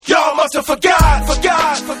must have forgot.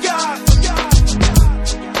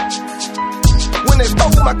 When they stole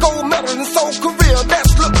my gold medal and soul career,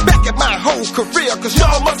 let's look back at my whole career, cause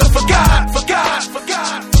y'all must have forgot.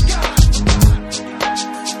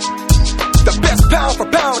 The best pound for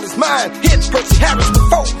pound is mine. Hit Percy Harris with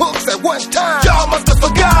 4 hooks at one time. Y'all must have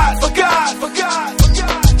forgot.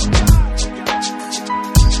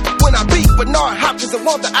 When I beat Bernard Hopkins and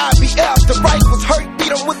won the IBF, the right was hurt,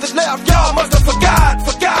 beat him with the left. Y'all must have forgot.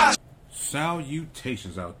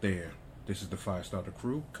 Salutations out there. This is the FiyaStarter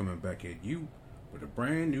crew coming back at you with a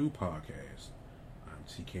brand new podcast. I'm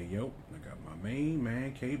TKO, and I got my main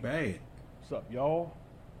man, K-Bad. What's up, y'all?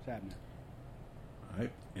 What's happening?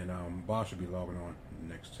 Alright, and Bob should be logging on in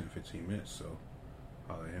the next 10-15 minutes, so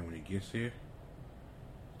holler at him when he gets here.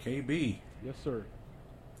 KB. Yes, sir.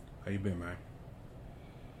 How you been, man?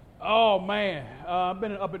 Oh, man. I've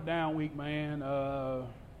been an up and down week, man. A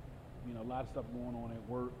lot of stuff going on at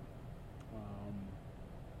work.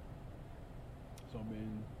 So I've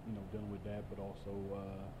been, dealing with that, but also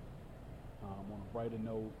on a brighter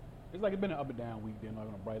note, it's like it's been an up and down week. Then on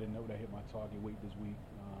a brighter note, I hit my target weight this week.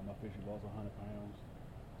 I officially lost 100 pounds.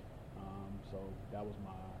 So that was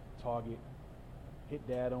my target. Hit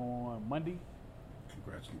that on Monday.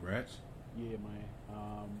 Congrats. Yeah, man.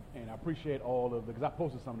 And I appreciate all of it, because I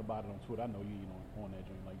posted something about it on Twitter. I know you ain't on that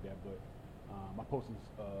joint like that, but I posted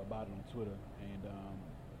about it on Twitter and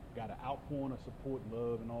got an outpouring of support,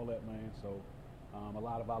 love, and all that, man. So a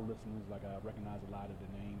lot of our listeners, like I recognize a lot of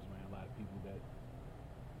the names, man. A lot of people that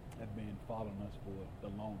have been following us for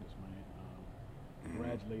the longest, man.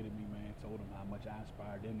 Congratulated me, man. Told them how much I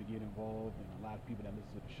inspired them to get involved, and a lot of people that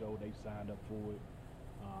listen to the show, they've signed up for it.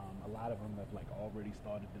 A lot of them have already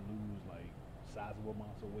started to lose sizable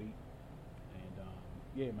amounts of weight, and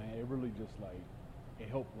yeah, man, it really just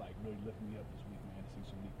it helped really lift me up this week, man, to see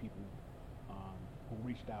so many people who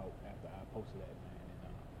reached out after I posted that, man,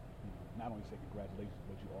 and not only say congratulations,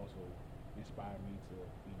 but you also inspired me to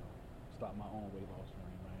start my own weight loss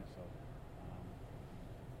journey, man. So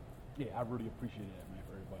yeah, I really appreciate that, man,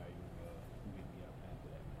 for everybody who hit me up after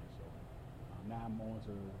that, man. So now I'm on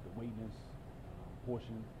to the weightness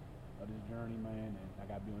portion of this journey, man, and I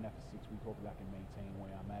got to be on that for 6 weeks. Hopefully I can maintain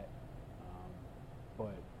where I'm at.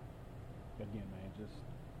 But again, man, just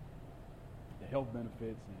the health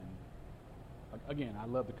benefits, and again, I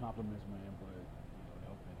love the compliments, man, but the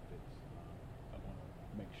health benefits, I want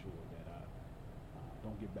to make sure that I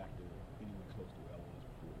don't get back to anywhere close to where I was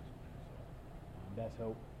before this, man. So that's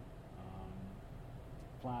helped.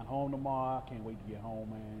 Flying home tomorrow. I can't wait to get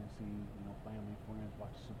home, man, and see family and friends,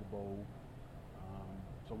 watch the Super Bowl.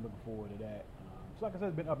 So I'm looking forward to that. So like I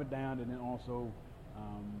said, it's been up and down, and then also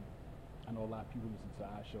I know a lot of people listen to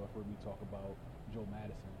our show. I've heard me talk about Joe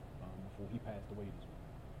Madison before he passed away this week.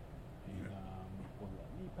 And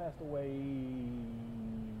he passed away,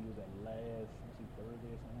 was that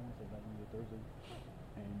Thursday or something? So that was Thursday.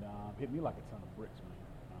 And hit me like a ton of bricks, man.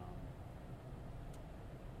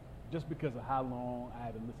 Just because of how long I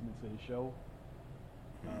have been listening to his show.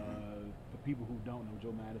 For people who don't know,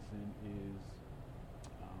 Joe Madison is,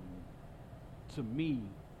 to me,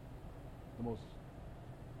 the most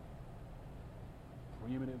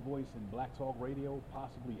preeminent voice in black talk radio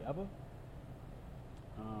possibly ever.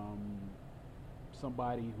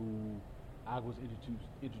 Somebody who I was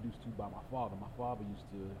introduced to by my father. My father used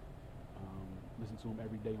to listen to him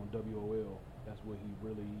every day on WOL. That's where he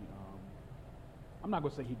really, I'm not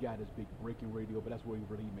going to say he got his big break in radio, but that's where he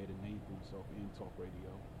really made a name for himself in talk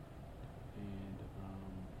radio. And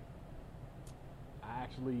I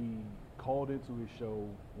actually called into his show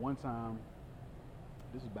one time.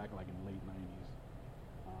 This was back in the late 90s,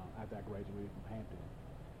 after I graduated from Hampton.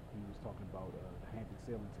 He was talking about the Hampton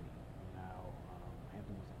sailing team and how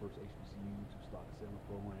Hampton was the first HBCU to start the sailing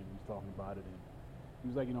program. He was talking about it, and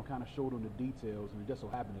he was kind of showed them the details, and it just so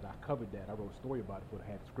happened that I covered that. I wrote a story about it for the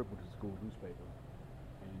Hampton Script, which is the school newspaper.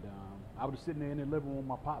 And I was sitting there in the living room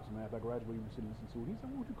with my pops, man. After I graduated, we were sitting listening to it. He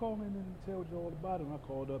said, "Why don't you call in and tell Joe all about it?" And I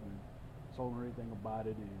called up and told him everything about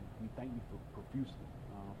it, and he thanked me profusely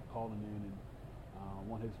for calling in. And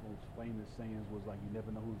one of his most famous sayings was "You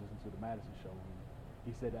never know who's listening to the Madison show." And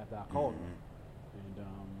he said after I called him,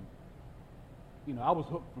 and I was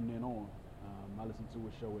hooked from then on. I listened to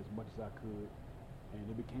his show as much as I could, and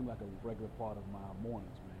it became like a regular part of my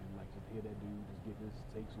mornings, man. To hear that dude just get his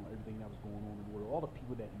takes on everything that was going on in the world, all the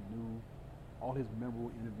people that he knew, all his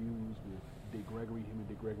memorable interviews with Dick Gregory. Him and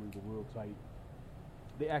Dick Gregory were real tight.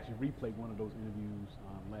 They actually replayed one of those interviews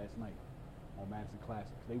last night on Madison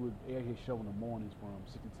Classics. They would air his show in the mornings from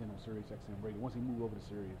 6 to 10 on Sirius XM radio. Once he moved over to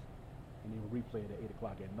Sirius, and they would replay it at 8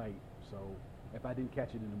 o'clock at night. So if I didn't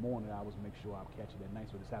catch it in the morning, I was make sure I'll catch it at night.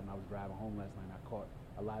 So this happened. I was driving home last night, and I caught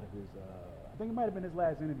a lot of his. I think it might have been his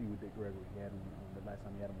last interview with Dick Gregory. He had him the last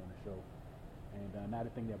time he had him on the show. And now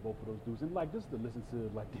the thing that both of those dudes, and like just to listen to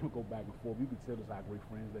like them go back and forth, you could tell us how great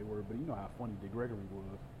friends they were. But you know how funny Dick Gregory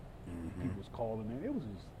was. He was calling in. It was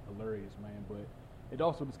just hilarious, man. But it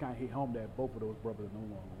also just kind of hit home that both of those brothers are no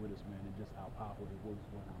longer with us, man, and just how powerful they were,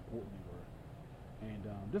 and how important they were. And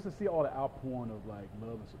just to see all the outpouring of like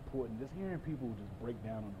love and support, and just hearing people just break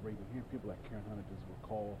down on the radio, hearing people like Karen Hunter just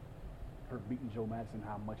recall her beating Joe Madison,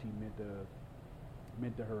 how much he meant to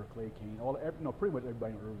her, Clay Kane, pretty much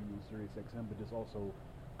everybody on Irving was Sirius XM, but just also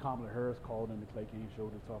Kamala Harris called in the Clay Kane show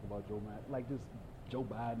to talk about Joe Madison, like just Joe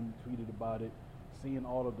Biden tweeted about it, seeing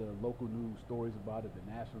all of the local news stories about it, the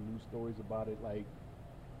national news stories about it, like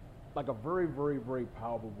a very, very, very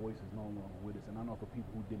powerful voice is no longer with us. And I know for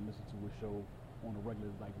people who didn't listen to his show on the regular,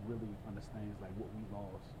 like really understands like what we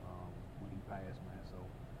lost when he passed, man. So,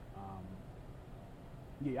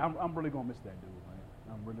 yeah, I'm really gonna miss that dude, man.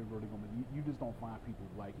 I'm really, really gonna miss. You just don't find people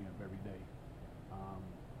like him every day.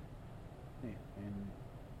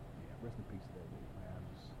 Rest in peace to that dude, man.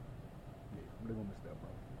 I'm really gonna miss that, bro.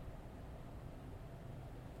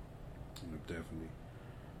 Definitely.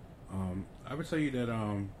 I would tell you that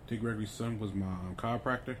Dick Gregory's son was my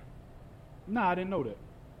chiropractor. Nah, I didn't know that.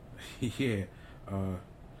 Yeah.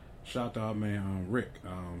 Shout out, man, Rick.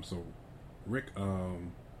 So Rick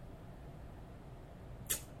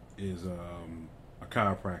is a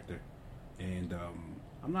chiropractor, and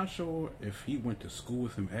I'm not sure if he went to school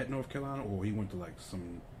with him at North Carolina or he went to like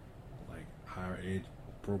some like higher ed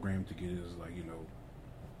program to get his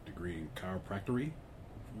degree in chiropractic,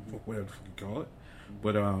 whatever the fuck you call it.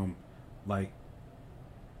 But like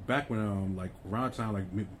back when like around time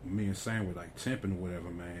like me and Sam were like temping or whatever,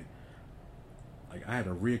 man, like I had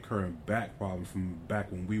a reoccurring back problem from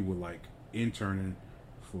back when we were like interning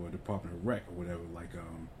for Department of Rec or whatever. Like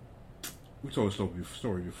we told a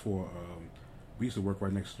story before. We used to work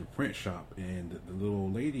right next to the print shop, and the little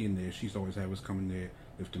old lady in there, she used to always have us coming there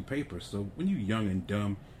lifting paper. So when you young and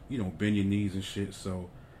dumb, you don't bend your knees and shit. So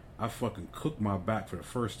I fucking cooked my back for the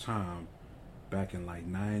first time back in like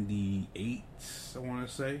 98, I want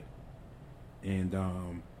to say. And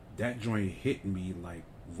that joint hit me like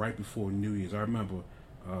right before New Year's. I remember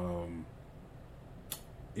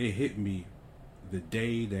it hit me the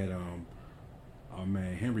day that our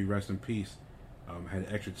man Henry, rest in peace, had an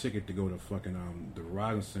extra ticket to go to fucking the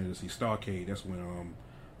Verizon Center to see Starcade. That's when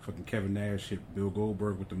fucking Kevin Nash hit Bill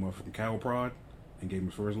Goldberg with the motherfucking cow prod and gave him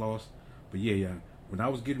his first loss. But yeah. When I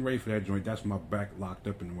was getting ready for that joint, that's when my back locked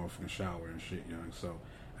up in the motherfucking shower and shit, So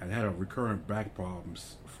I had a recurrent back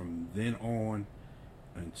problems from then on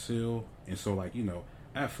until, and so like,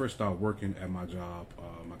 I first started working at my job,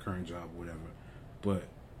 my current job, whatever. But,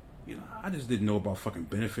 I just didn't know about fucking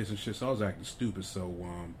benefits and shit, so I was acting stupid. So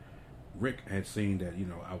Rick had seen that,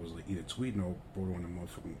 I was like either tweeting or wrote on the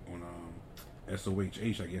motherfucking, on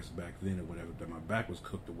SOHH, I guess, back then or whatever, that my back was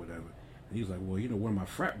cooked or whatever. And he was like, well, one of my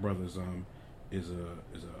frat brothers, is a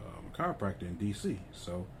chiropractor in D.C.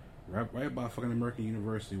 So right by fucking American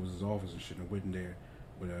University was his office and shit. And I went in there,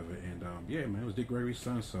 whatever. And yeah, man, it was Dick Gregory's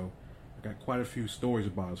son. So I got quite a few stories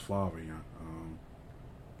about his father.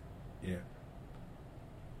 Yeah,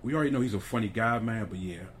 we already know he's a funny guy, man. But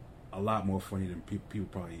yeah, a lot more funny than people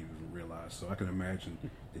probably even realize. So I can imagine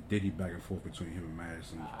the ditty back and forth between him and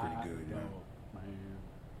Madison was pretty good. Man.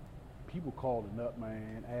 People calling up,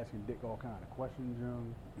 man, asking Dick all kind of questions,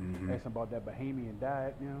 asking about that Bahamian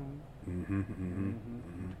diet,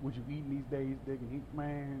 what you eating these days, Dick, and he,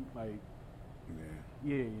 man, like,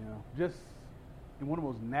 yeah, just and one of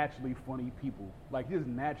the most naturally funny people, like, just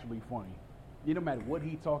naturally funny. No matter what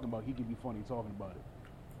he talking about, he can be funny talking about it.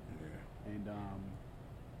 Yeah. And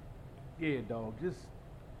yeah, dog, just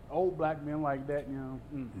old black men like that,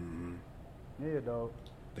 Yeah, dog.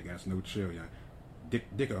 They got no chill,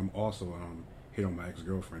 Dick also hit on my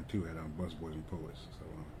ex-girlfriend too at Busboys and Poets. So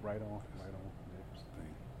right on.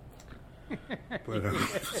 But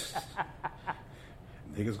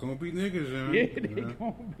niggas gonna be niggas, Yeah, they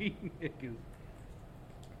gonna be niggas.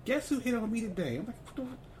 Guess who hit on me today? I'm like,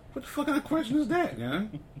 what the fuck kind of question is that, Yeah,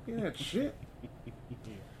 that shit.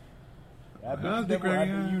 I bet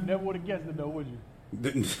you never would have guessed it though, would you?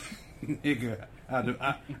 Nigga,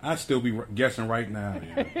 I still be guessing right now.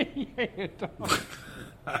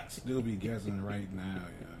 I still be guessing right now.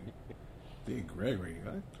 Dick Gregory.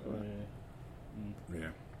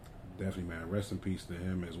 Yeah, definitely, man. Rest in peace to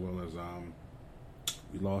him, as well as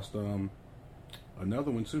we lost another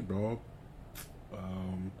one too, dog.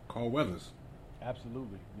 Carl Weathers.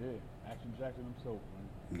 Absolutely, yeah. Action Jackson himself,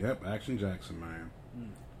 man. Yep, Action Jackson, man.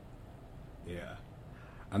 Yeah.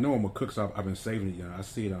 I know I'm a cook, so I've been saving it. You know, I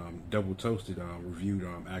see it double toasted reviewed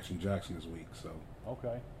Action Jackson this week. So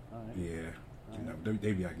Okay. All right. yeah, you know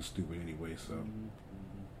they be acting stupid anyway. So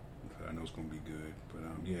I know it's gonna be good. But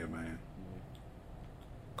yeah, man.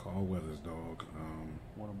 Carl Weathers, dog.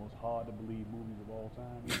 One of the most hard to believe movies of all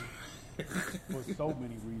time. You know? For so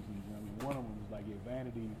many reasons. You know? I mean, one of them was like, yeah,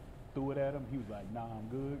 Vanity threw it at him. He was like, nah, I'm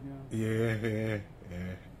good. You know? Yeah.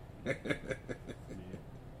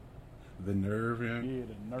 The nerve, yeah. Yeah,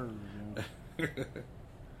 the nerve. You know?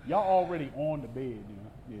 Y'all already on the bed.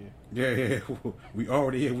 You know? Yeah. We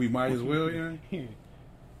already here. We might as well, yeah. Yeah.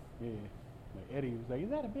 Like Eddie was like, is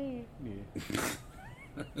that a bed? Yeah.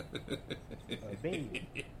 A bed.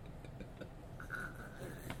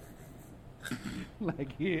 Like,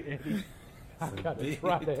 yeah, Eddie, I gotta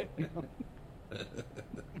try that. You know?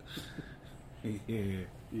 Yeah.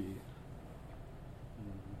 Yeah.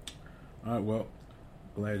 All right. Well,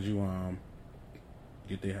 glad you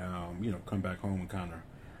get to come back home and kind of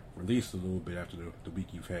release a little bit after the week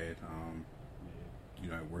you've had. You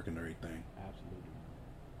know, at work and everything. Absolutely.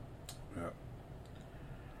 Yeah.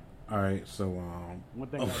 All right. So one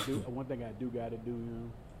thing I do gotta do. You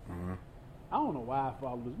know, uh-huh. I don't know why I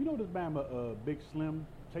follow this. You know this Bama Big Slim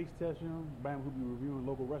taste test. You know, Bama who be reviewing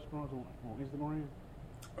local restaurants on Instagram.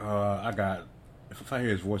 If I hear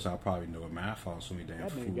his voice, I'll probably know it, man. I follow so many damn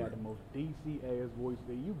That food. nigga got the most DC ass voice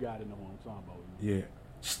that you gotta know what I'm talking about. You know? Yeah.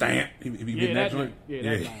 Stamp. He be getting that joint. Yeah,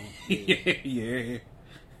 that's my one. Yeah.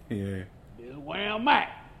 This is where I'm at.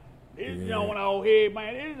 This joint out here,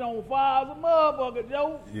 man. This is on fire as a motherfucker,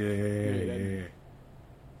 Joe. Yeah.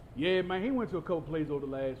 Yeah, man. He went to a couple places over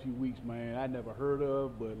the last few weeks, man. I never heard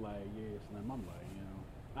of, but like, yeah, Slim. I'm like, you know,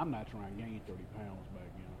 I'm not trying to gain 30 pounds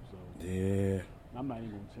back, you know. So Yeah. I'm not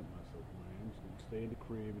even gonna tempt myself, man. I'm just gonna stay in the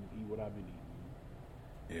crib and eat what I've been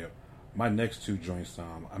eating. Yeah. My next two joints,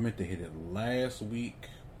 I meant to hit it last week,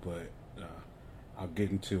 but I'll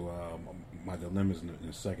get into my dilemmas in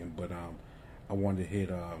a second. But I wanted to hit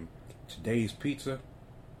Today's Pizza.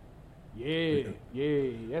 Yeah.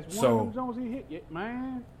 That's one of them Jones he hit, yeah,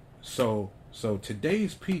 man. So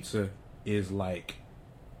Today's Pizza is like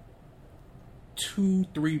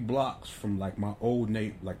 2-3 blocks from like my old my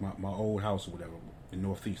old house or whatever in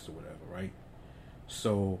Northeast or whatever, right?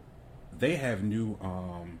 So they have new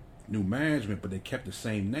management, but they kept the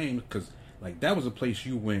same name because like that was a place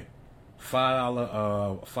you went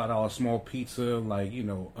 $5 small pizza, like, you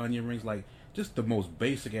know, onion rings, like just the most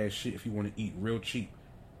basic ass shit if you want to eat real cheap.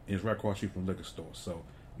 And it's right across the street from the liquor store. So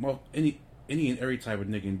any and every type of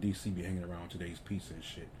nigga in DC be hanging around Today's Pizza and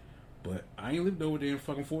shit. But I ain't lived over there in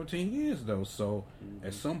fucking 14 years though. So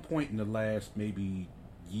at some point in the last maybe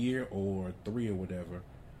year or 3 or whatever,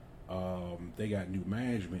 they got new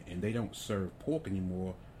management and they don't serve pork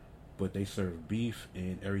anymore, but they serve beef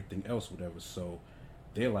and everything else, whatever. So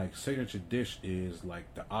their like signature dish is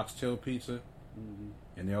like the oxtail pizza,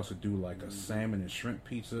 and they also do like a salmon and shrimp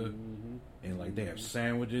pizza, and like they have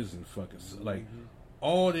sandwiches and fucking like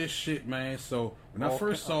all this shit, man. So when I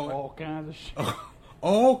first saw it, all kinds of shit.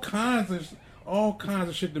 all kinds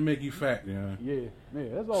of shit to make you fat, yeah. Yeah,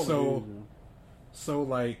 that's all. So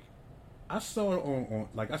like I saw it on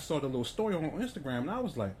like I saw the little story on Instagram, and I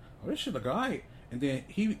was like, oh, this shit look alright. And then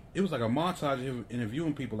it was like a montage of him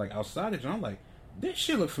interviewing people like outside it, and I'm like, this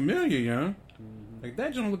shit look familiar, yeah. Like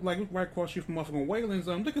that joint look like right across the street from motherfucking Wayland's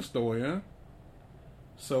liquor store, yeah.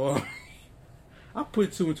 So I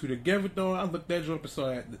put 2 and 2 together, though. I looked that joint up and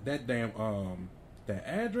saw that damn that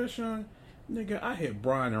address, Sean. Nigga, I hit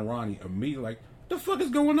Brian and Ronnie immediately. Like, the fuck is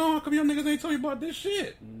going on? How come y'all niggas ain't tell you about this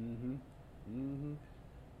shit?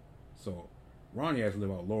 So Ronnie has to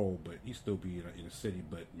live out Laurel, but he still be in the city.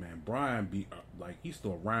 But man, Brian be like he's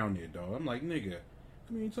still around there, dog. I'm like, nigga,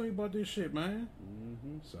 come here and tell you about this shit, man.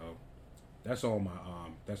 So that's on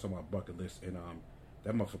my bucket list. And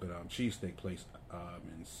that motherfucker cheesesteak place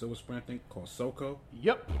in Silver Spring, I think, called Soko.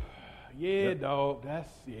 Yep. Yeah, dog.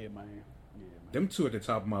 That's man. Them two at the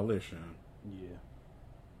top of my list, Sean. Yeah.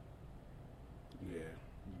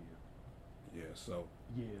 So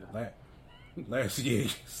yeah. Last year,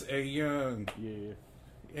 hey young. Yeah.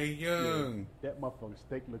 Hey young. Yeah. That motherfucking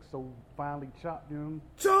steak looks so finely chopped, young.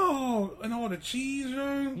 Dog, and all the cheese,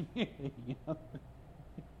 young.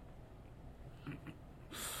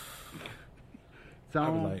 So I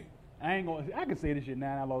was like, I can say this shit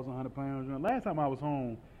now. I lost 100 pounds. Young. Last time I was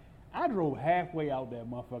home, I drove halfway out that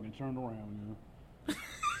motherfucker and turned around, you know.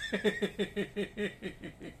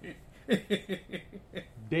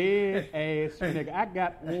 Dead ass nigga. I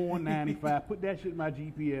got on 95, put that shit in my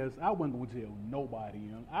GPS. I wasn't gonna tell nobody,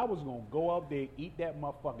 you know. I was gonna go out there, eat that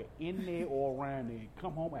motherfucker in there or around there,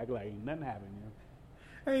 come home, act like ain't nothing happened,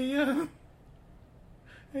 you know. Hey,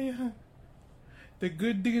 Hey, the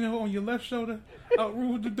good Dino on your left shoulder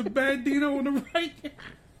outruled the bad Dino on the right.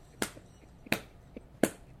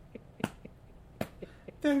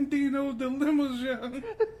 Them Dino dilemmas, young.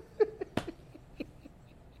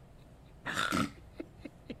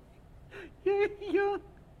 Yeah.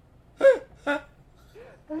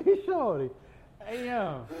 Hey, shorty. Hey,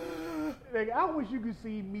 nigga, I wish you could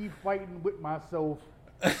see me fighting with myself.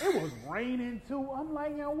 It was raining too. I'm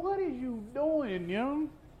like, yo, what is you doing, young?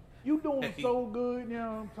 You doing so good,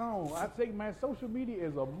 young Tone. I take my social media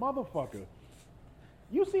as a motherfucker.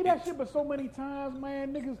 You see that shit, but so many times,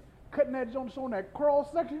 man, niggas cutting that joint on that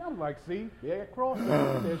cross section. I'm like, see, yeah, that cross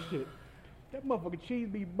section, that shit. That motherfucking cheese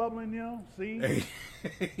be bubbling, yo. See?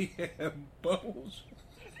 Yeah, bubbles.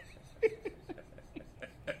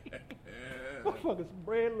 Motherfucking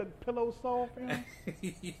bread look pillow soft, you know?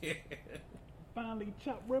 Yeah. Finally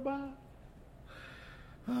chopped ribeye.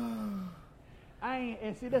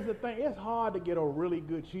 And see, that's the thing. It's hard to get a really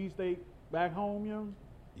good cheesesteak back home, you know?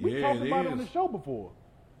 We talked about it on the show before.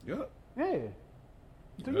 Yep. Yeah.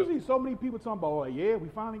 So you see so many people talking about, oh, yeah, we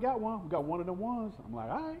finally got one. We got one of them ones. I'm like,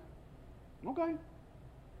 all right. Okay.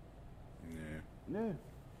 Yeah.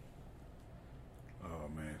 Oh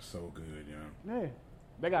man, so good, yeah. Yeah.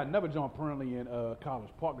 They got another joint currently in College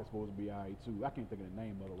Park that's supposed to be alright too. I can't think of the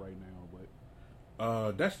name of it right now, but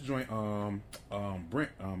that's the joint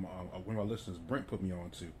Brent one of our listeners, Brent, put me on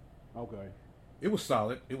to. okay. It was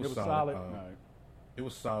solid. It was solid. Right. It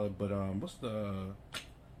was solid, but what's the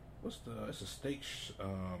it's a steak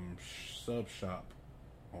sub shop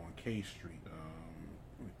on K Street.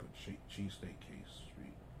 Let me put cheesesteak K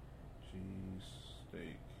Street.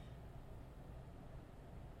 Cheesesteak.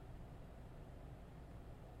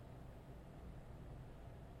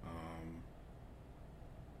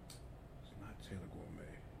 It's not Taylor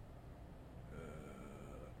Gourmet.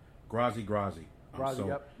 Grazi. Grazi,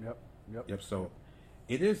 yep. So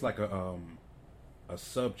it is like a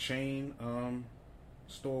sub chain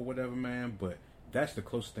store, whatever, man. But that's the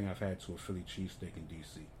closest thing I've had to a Philly cheesesteak in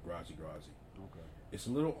DC. Grazi. Okay. It's a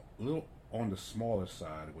little on the smaller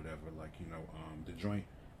side or whatever. Like, you know, the joint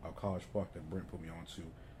out College Park that Brent put me on to.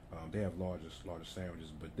 They have larger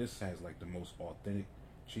sandwiches, but this has like the most authentic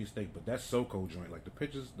cheesesteak. But that SoCo joint, like the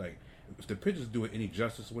pictures, like if the pictures do it any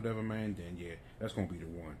justice or whatever, man, then yeah, that's gonna be the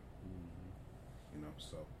one. Mm-hmm. You know,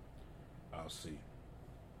 so I'll see.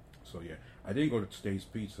 So yeah, I didn't go to Today's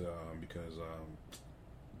Pizza because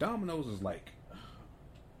Domino's is like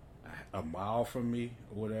a mile from me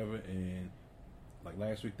or whatever, and like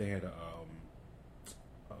last week they had a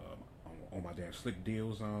on my damn Slick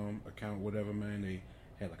Deals account, whatever, man. They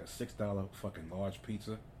had like a $6 fucking large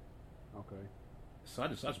pizza. Okay. So I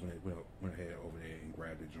just went ahead over there and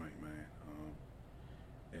grabbed the joint, man.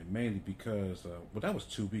 And mainly because well, that was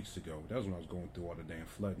 2 weeks ago. That was when I was going through all the damn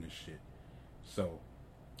flooding and shit. So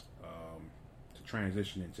to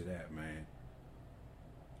transition into that, man,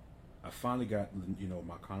 I finally got, you know,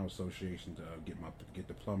 my condo association to get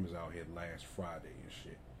the plumbers out here last Friday and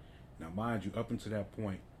shit. Now, mind you, up until that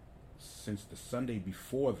point, since the Sunday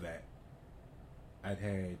before that, I'd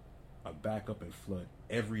had a backup and flood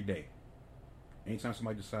every day. Anytime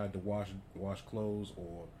somebody decided to wash clothes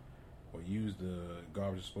or use the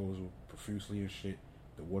garbage disposal profusely and shit,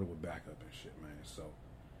 the water would back up and shit, man. So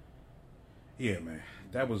yeah, man,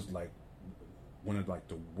 that was like one of like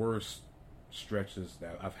the worst stretches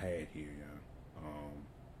that I've had here, yeah.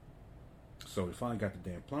 So we finally got the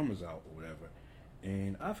damn plumbers out or whatever,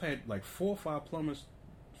 and I've had like 4 or 5 plumbers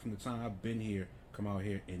from the time I've been here come out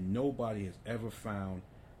here, and nobody has ever found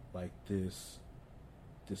like this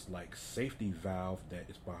like safety valve that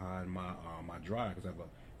is behind my my dryer, because I have a,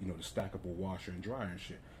 you know, the stackable washer and dryer and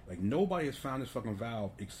shit. Like nobody has found this fucking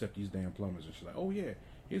valve except these damn plumbers and shit. Like, oh yeah,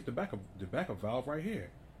 here's the backup valve right here.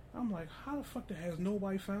 I'm like, how the fuck has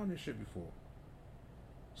nobody found this shit before?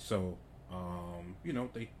 So, you know,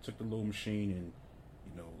 they took the little machine and,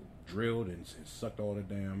 you know, drilled and sucked all the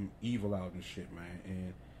damn evil out and shit, man.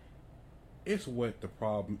 And it's what the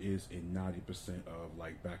problem is in 90% of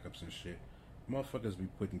like backups and shit. Motherfuckers be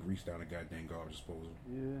putting grease down a goddamn garbage disposal.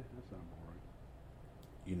 Yeah, that sounds right.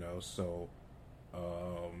 You know, so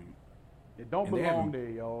it don't belong there,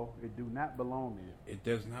 y'all. It do not belong there. It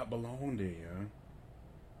does not belong there, yeah.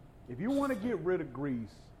 If you want to get rid of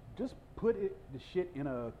grease, just put the shit in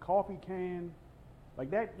a coffee can,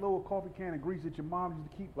 like that little coffee can of grease that your mom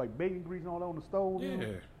used to keep, like bacon grease and all that on the stove. Yeah. You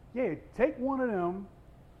know? Yeah, take one of them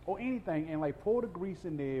or anything and like pour the grease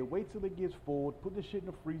in there, wait till it gets full, put the shit in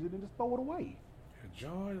the freezer, then just throw it away. A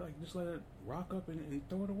jar, like just let it rock up and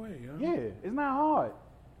throw it away, yeah. Yeah, it's not hard.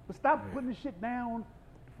 But stop putting the shit down,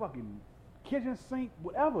 fucking kitchen sink,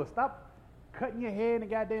 whatever. Stop cutting your hair in the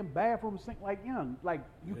goddamn bathroom sink like young. Like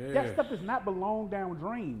Yeah. that stuff does not belong down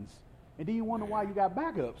drains. And then you wonder why you got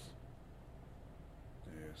backups.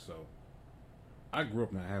 Yeah, so I grew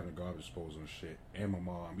up not having a garbage disposal and shit. And my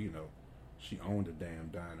mom, you know, she owned a damn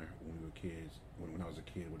diner when we were kids, when I was a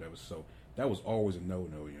kid, whatever. So that was always a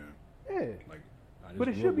no-no, you know. Yeah. Like, I just But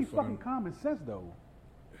it grew should up be with fucking common sense though.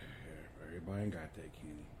 Yeah, everybody ain't got that,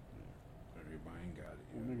 Kenny. Yeah, everybody ain't got it.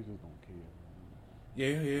 Well, You know? niggas just don't care.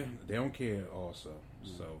 Yeah, they don't care also.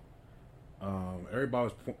 So everybody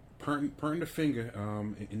was pointing the finger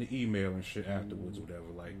in the email and shit afterwards, whatever.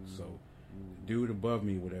 Like, so the dude above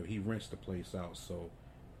me, whatever, he rents the place out. So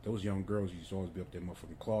those young girls used to always be up there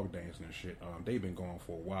motherfucking clog dancing and shit. They've been gone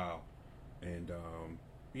for a while. And,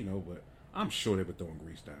 you know, but I'm sure they were throwing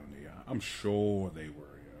grease down there. I'm sure they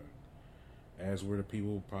were, as were the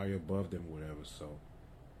people probably above them, whatever. So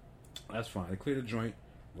that's fine. They cleared the joint.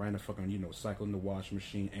 Ran the fucking, you know, cycle in the washing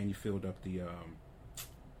machine, and you filled up the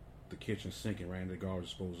kitchen sink and ran the garbage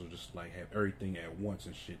disposal, just like have everything at once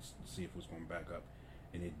and shit to see if it was going to back up,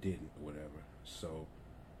 and it didn't, whatever. So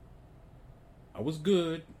I was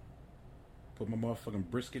good. Put my motherfucking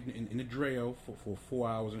brisket in the Dreo for 4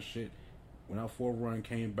 hours and shit. Went out for a run,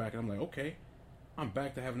 came back, and I'm like, okay, I'm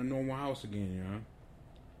back to having a normal house again, you know.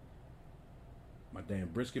 My damn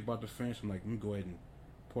brisket about to finish. I'm like, let me go ahead and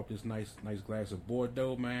pour up this nice glass of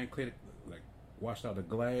Bordeaux, man. Cleared it, like, washed out the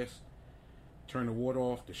glass. Turned the water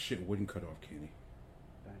off. The shit wouldn't cut off, Kenny.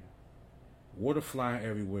 Damn. Water flying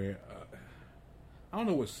everywhere. I don't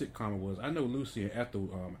know what sitcom it was. I know Lucy and Ethel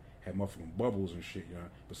had motherfucking bubbles and shit, you know.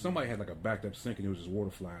 But somebody had like a backed up sink and it was just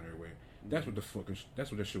water flying everywhere. That's what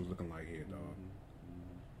that's what that shit was looking like here, dog.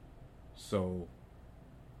 So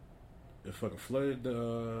it fucking flooded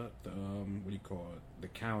the what do you call it? The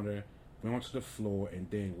counter. Went onto the floor and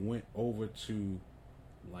then went over to,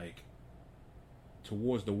 like,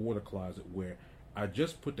 towards the water closet where I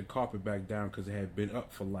just put the carpet back down because it had been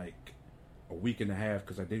up for like a week and a half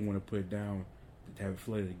because I didn't want to put it down to have it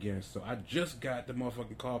flooded again. So I just got the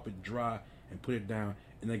motherfucking carpet dry and put it down,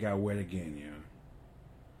 and it got wet again, you know.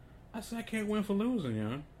 I said, I can't win for losing, you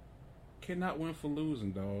know. Cannot win for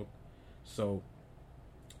losing, dog. So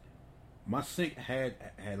my sink had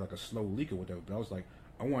like a slow leak or whatever, but I was like,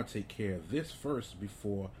 I want to take care of this first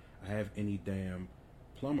before I have any damn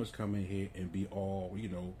plumbers come in here and be all, you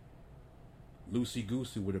know,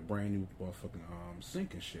 loosey-goosey with a brand new motherfucking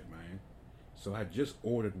sink and shit, man. So I just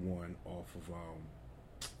ordered one off of,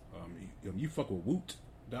 you fuck with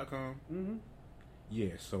Woot.com? Mm-hmm.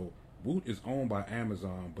 Yeah, so Woot is owned by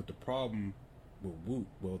Amazon, but the problem with Woot,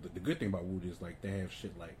 well, the good thing about Woot is, like, they have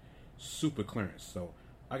shit like super clearance. So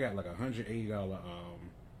I got like $180,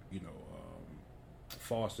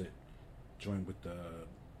 faucet joined with the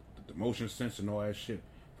motion sensor and all that shit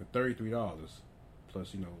for $33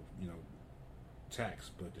 plus you know tax,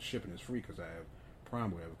 but the shipping is free because I have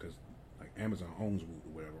Prime or whatever, because like Amazon owns Woot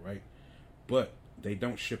or whatever, right? But they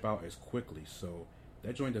don't ship out as quickly, so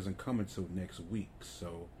that joint doesn't come until next week.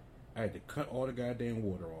 So I had to cut all the goddamn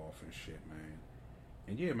water off and shit, man.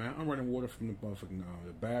 And yeah, man, I'm running water from the motherfucking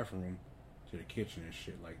the bathroom to the kitchen and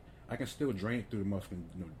shit. Like, I can still drain it through the motherfucking,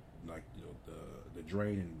 the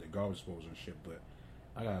drain and the garbage disposal and shit, but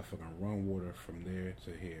I gotta fucking run water from there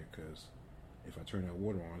to here, because if I turn that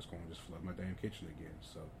water on, it's gonna just flood my damn kitchen again.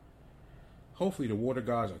 So hopefully the water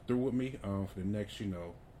guys are through with me for the next,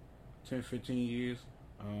 10, 15 years.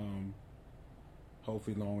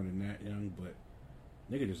 Hopefully longer than that, young, but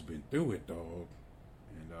nigga just been through it, dog.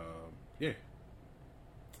 And yeah.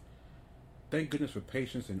 Thank goodness for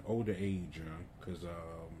patience and older age, young, because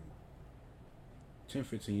 10,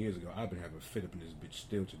 15 years ago, I've been having a fit up in this bitch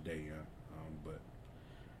still today, young. But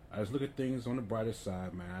I just look at things on the brighter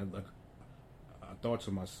side, man. I thought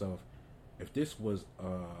to myself, if this was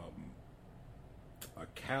a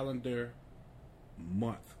calendar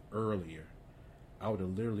month earlier, I would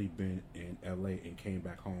have literally been in LA and came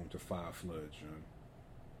back home to 5 floods, young.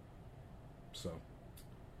 So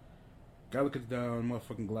gotta look at the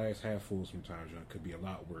motherfucking glass half full sometimes, young. Could be a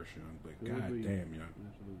lot worse, young. But goddamn, young.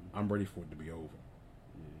 Absolutely. I'm ready for it to be over.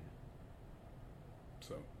 Yeah.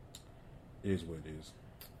 So it is what it is.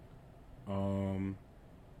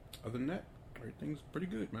 Other than that, everything's pretty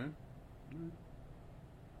good, man. All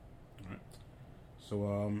right. So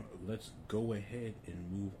let's go ahead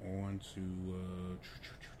and move on to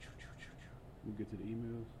We'll get to the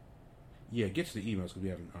emails. yeah, get to the emails because we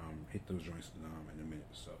haven't hit those joints in a minute.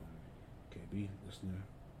 So okay, be listener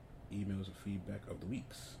emails and feedback of the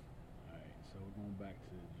weeks. All right, so we're going back to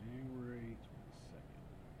January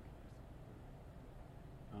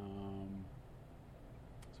 22nd.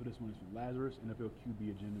 So this one is from Lazarus, NFL QB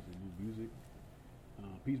agendas and new music.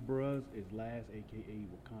 Peace Bros is Last, a.k.a.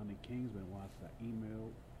 Wakanda Kings. Been watching that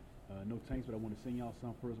email. No thanks, but I want to send y'all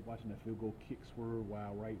some first. Watching that field goal kick swerve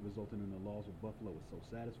wild right resulting in the loss of Buffalo was so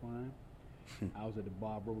satisfying. I was at the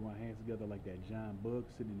bar rubbing my hands together like that John Bug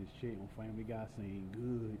sitting in his chair on Family Guy saying,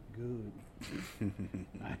 good, good.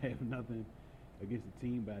 I have nothing against the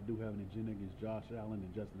team, but I do have an agenda against Josh Allen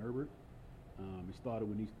and Justin Herbert. It started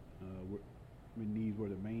when these were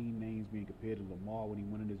the main names being compared to Lamar when he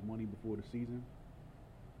wanted his money before the season,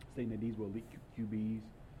 stating that these were elite QBs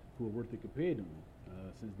who are worth it compared to him.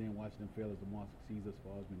 Since then, watching them fail as Lamar succeeds thus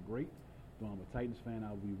far has been great. Though I'm a Titans fan, I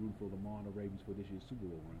will be rooting for Lamar and the Ravens for this year's Super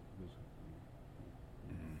Bowl run.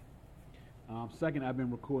 Second, I've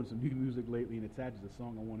been recording some new music lately and attaches a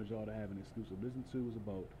song I wanted y'all to have an exclusive listen to. It's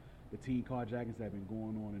about the teen carjackings that have been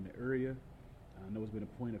going on in the area. I know it's been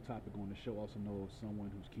a point of topic on the show. Also know of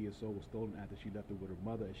someone whose Kia Soul was stolen after she left it with her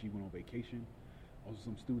mother as she went on vacation. Also,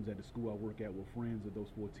 some students at the school I work at were friends of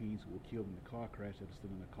those 4 teens who were killed in the car crash that was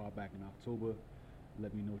still in the car back in October.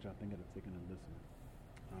 Let me know what y'all think after taking a listen.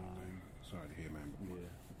 Sorry to hear, man. Yeah.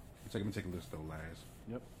 I'm gonna take a listen though, Laz.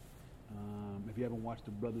 Yep. If you haven't watched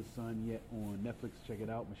The Brother's Son yet on Netflix, check it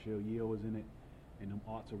out. Michelle Yeoh is in it, and them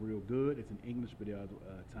arts are real good. It's in English, but there are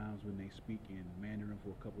times when they speak in Mandarin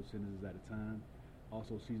for a couple sentences at a time.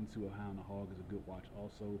 Also, season 2 of Hound the Hog is a good watch.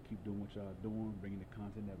 Also, keep doing what y'all doing, bringing the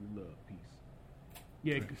content that we love. Peace.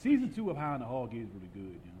 Yeah, season 2 of Hound the Hog is really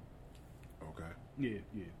good. You know. Okay. Yeah.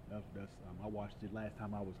 That's. I watched it last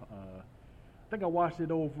time I was. I think I watched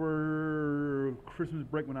it over Christmas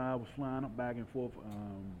break when I was flying up back and forth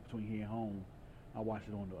between here and home. I watched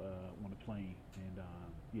it on the plane, and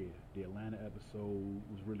yeah, the Atlanta episode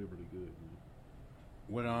was really good.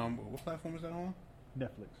 You know. What platform is that on?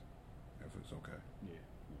 Netflix. Netflix, okay. Yeah,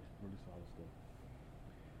 really solid stuff.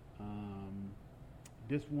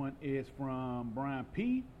 This one is from Brian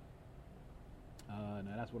P.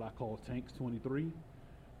 Now that's what I call Tanks 23.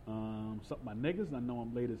 Something my niggas. I know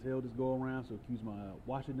I'm late as hell this go around, so excuse my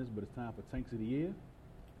watching this, but it's time for Tanks of the Year.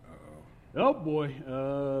 Oh boy.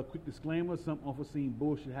 Quick disclaimer, some unforeseen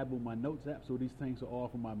bullshit happened with my notes app, so these tanks are all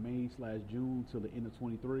from my May/June till the end of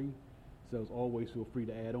 23. So as always, feel free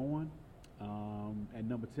to add on. At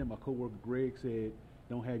number 10, my coworker Greg said,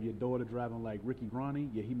 don't have your daughter driving like Ricky Ronnie.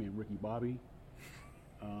 Yeah, he meant Ricky Bobby.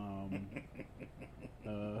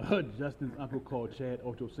 Justin's uncle called Chad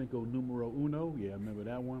Ocho Cinco Numero Uno. Yeah, I remember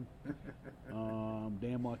that one.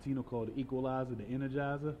 Dan Martino called the Equalizer the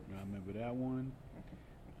Energizer. Yeah, I remember that one.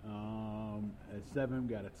 At 7,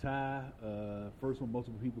 got a tie. First one,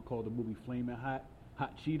 multiple people called the movie Flamin' Hot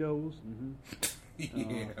Cheetos. Mm-hmm.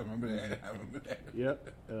 Yeah, I remember that.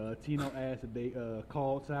 Yep. Tino asked if they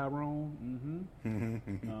called Tyrone.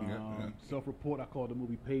 Mm-hmm. Self-report, I called the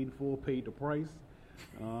movie Paid in Full, Paid the Price.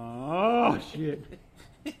 Oh, shit.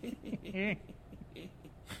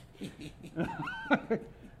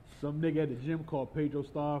 Some nigga at the gym called Pedro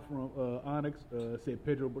Star from Onyx. Said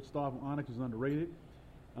Pedro Star from Onyx is underrated.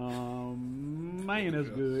 Man, that's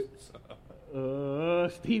good.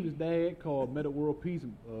 Steve's dad called Meta World Peace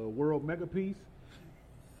World Mega Peace.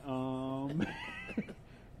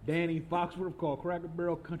 Danny Foxworth called Cracker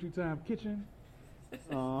Barrel Country Time Kitchen.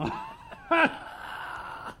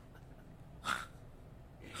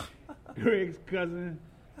 Greg's cousin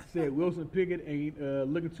said Wilson Pickett ain't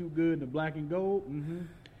looking too good in the black and gold. Mm-hmm.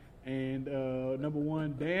 And number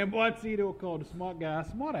 1, Dan Bartito called the smart guy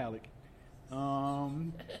Smart Alec.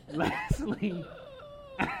 Lastly,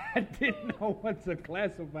 I didn't know what to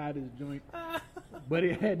classify this joint, but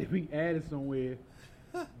it had to be added somewhere.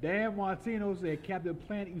 Dan Martino said Captain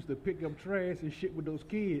Planet used to pick up trash and shit with those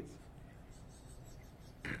kids.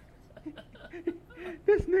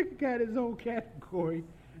 This nigga got his own category.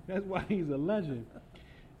 That's why he's a legend.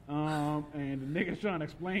 And the nigga's trying to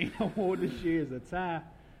explain how old this shit is a tie.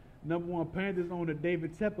 Number 1, Panthers owner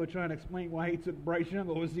David Tepper trying to explain why he took Bryce Young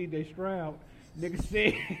over C.J. Stroud. Nigga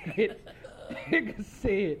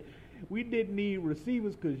said, we didn't need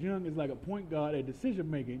receivers because Young is like a point guard at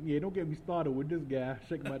decision making. Yeah, don't get me started with this guy.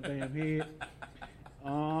 Shaking my damn head.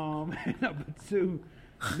 Number 2,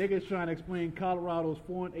 niggas trying to explain Colorado's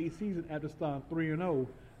 4-8 season after starting 3-0.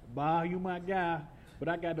 Bah, you my guy. But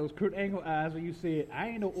I got those Kurt Angle eyes when you said, I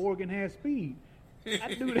ain't know Oregon has speed.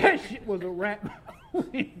 I knew that shit was a rap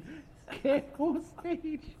when Cat on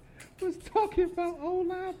stage was talking about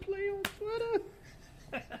O-line play on Twitter.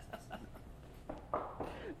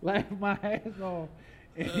 Laugh my ass off.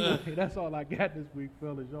 Anyway, that's all I got this week,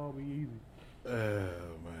 fellas. Y'all be easy. Oh,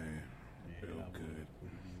 man. Yeah, real good.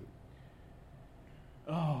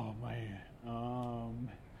 Oh, man.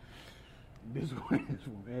 This one is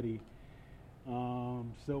from Eddie.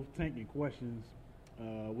 Self-tanking questions.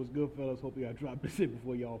 What's good, fellas? Hopefully I drop this in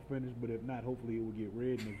before y'all finish, but if not, hopefully it will get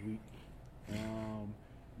read next week.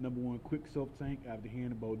 Number one, quick self-tank after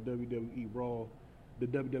hearing about WWE Raw, the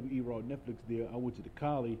WWE Raw Netflix deal. I went to the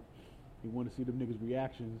Collie and wanted to see them niggas'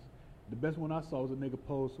 reactions. The best one I saw was a nigga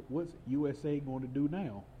post, "What's USA going to do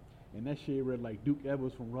now?" And that shit read like Duke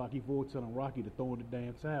Evers from Rocky IV telling Rocky to throw in the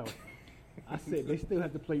damn towel. I said, they still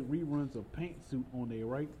have to play reruns of Pantsuit on there,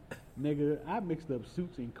 right? Nigga, I mixed up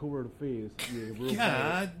Suits and Current Affairs. Yeah, real bad.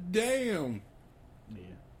 God damn.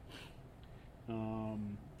 Yeah.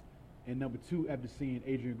 And number two, after seeing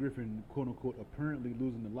Adrian Griffin, quote unquote, apparently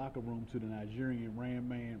losing the locker room to the Nigerian Ram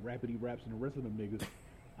Man, Rapidy Raps, and the rest of them niggas,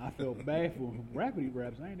 I felt bad for him. Rapidy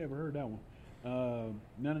Raps, I ain't never heard that one.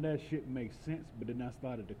 None of that shit makes sense, but then I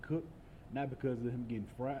started to cook, not because of him getting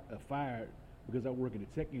fired, because I work in the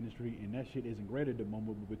tech industry and that shit isn't great at the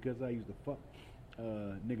moment, but because I used to fuck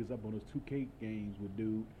niggas up on those 2K games with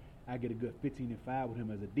dude, I get a good 15-5 with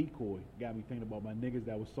him as a decoy. Got me thinking about my niggas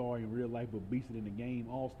that was sorry in real life but beasted in the game,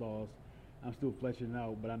 all-stars. I'm still fleshing it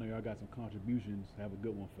out, but I know y'all got some contributions. Have a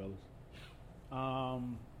good one, fellas.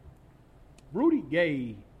 Rudy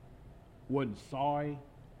Gay wasn't sorry.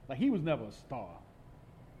 Like, he was never a star.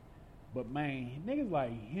 But, man, niggas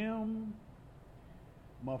like him,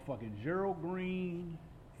 motherfucking Gerald Green,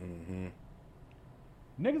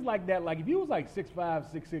 niggas like that, like if you was like 6'5",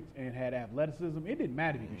 6'6", and had athleticism, it didn't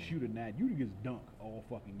matter if you could shoot or not. You could just dunk all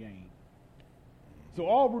fucking game. So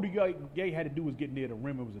all Rudy Gay had to do was get near the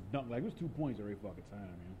rim. It was a dunk. Like, it was 2 points every fucking time,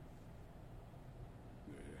 man.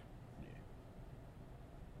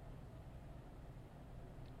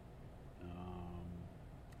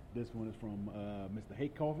 This one is from Mr.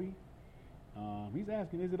 Hate Coffee. He's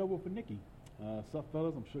asking, is it over for Nicki? Sup,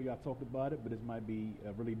 fellas? I'm sure y'all talked about it, but this might be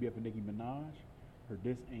really be up for Nicki Minaj. Her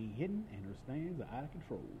diss ain't hidden, and her stands are out of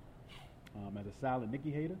control. As a silent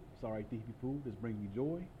Nicki hater, sorry, Thiefy Pooh, this brings me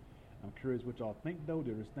joy. I'm curious what y'all think, though.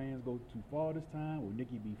 Did her stands go too far this time? Will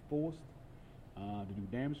Nicki be forced to do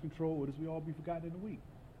damage control, or does we all be forgotten in a week?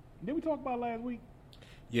 Did we talk about it last week?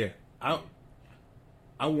 Yeah, I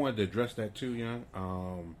wanted to address that too, Young.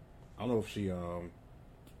 I don't know if she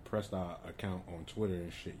pressed our account on Twitter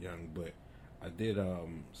and shit, Young, but I did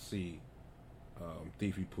see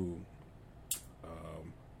Thiefy Pooh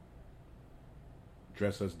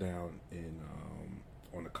dress us down in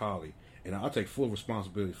on the Collie, and I'll take full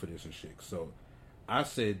responsibility for this and shit. So I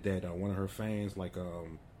said that one of her fans, like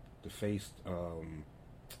defaced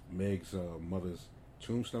Meg's mother's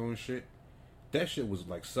tombstone and shit. That shit was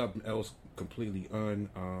like something else completely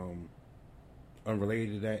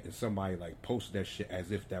unrelated to that, and somebody like posted that shit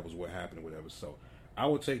as if that was what happened or whatever. So I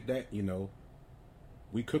would take that, you know.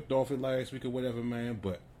 We cooked off it last week or whatever, man,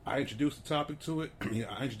 but I introduced the topic to it. You know,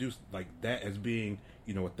 I introduced like that as being,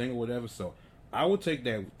 you know, a thing or whatever. So I would take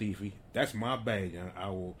that with Thiefy. That's my bad, you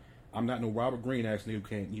know. I'm not no Robert Greene ass nigga who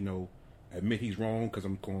can't, you know, admit he's wrong because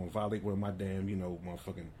I'm going to violate one of my damn, you know,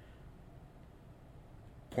 motherfucking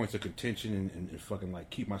points of contention and fucking like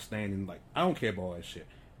keep my standing. Like, I don't care about all that shit.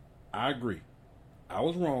 I agree. I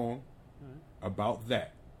was wrong about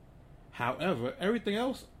that. However, everything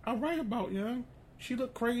else I'm right about, you know. She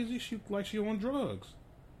looked crazy. She looked like she on drugs.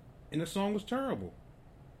 And the song was terrible.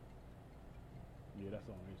 Yeah, that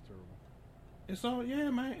song is terrible. It's all,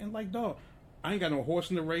 yeah, man. And like, dog, I ain't got no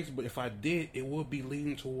horse in the race, but if I did, it would be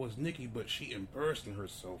leaning towards Nicki, but she embarrassing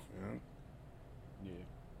herself, you know. Yeah.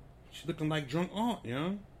 She looking like drunk aunt, you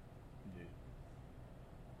know. Yeah.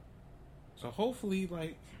 So hopefully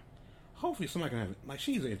somebody can have it. Like,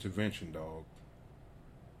 she's an intervention, dog.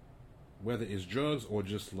 Whether it's drugs or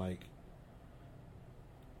just like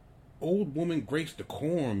old woman grace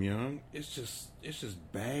decorum, young. It's just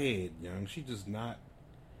bad, young.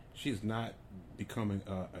 She's not becoming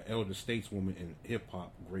an elder stateswoman in hip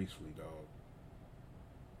hop gracefully, dog.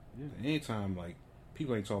 Yeah. Anytime like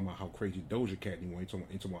people ain't talking about how crazy Doja Cat anymore, ain't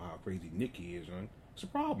talking about how crazy Nicki is, young. It's a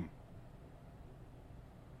problem.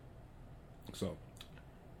 So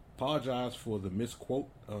apologize for the misquote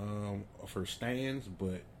of her stands,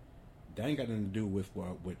 but that ain't got nothing to do with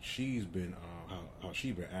what she's been, how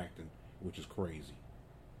she been acting, which is crazy.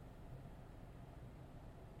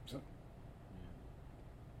 So,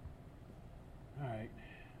 yeah. All right.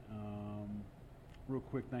 Real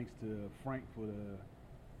quick, thanks to Frank for the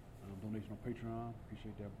donation on Patreon.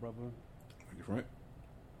 Appreciate that, brother. Thank you, Frank.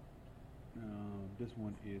 This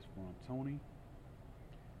one is from Tony.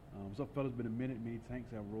 What's up, fellas? Been a minute. Many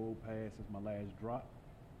tanks have rolled past since my last drop.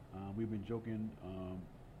 We've been joking.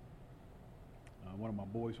 One of my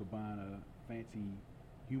boys for buying a fancy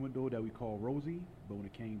humidor that we call Rosie, but when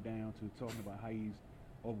it came down to talking about how he's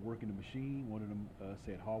overworking the machine, one of them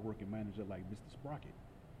said hardworking manager like Mr. Sprocket.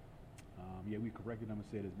 Yeah, we corrected him and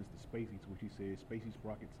said it's Mr. Spacey, to which he said Spacey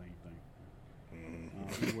Sprocket, same thing.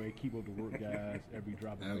 Anyway, keep up the work, guys. Every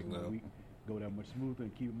drop of every week go that much smoother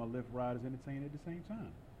and keep my Lyft riders entertained at the same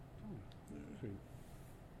time.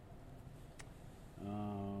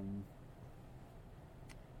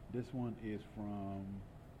 This one is from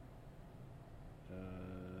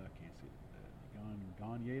I can't see it.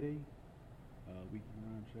 Ganyede. Weekly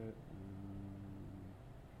round chat.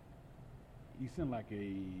 He sent like a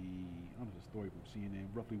story from CNN.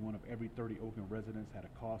 Roughly one of every 30 Oakland residents had a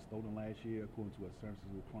car stolen last year, according to a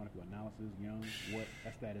Services with Chronicle analysis. Young, what?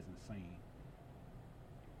 That stat is insane.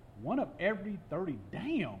 One of every 30.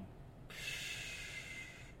 Damn.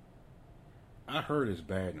 I heard it's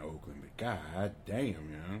bad in Oakland, but god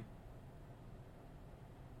damn, man.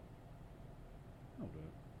 No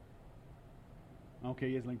doubt.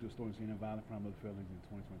 Okay, it's linked to a story in CNN. Violent crime of felonies in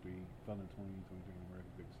 2023. Felon in 2023 in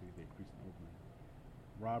American big cities. They increased in Oakland.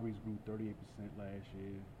 Robberies grew 38% last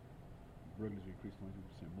year. Burglaries increased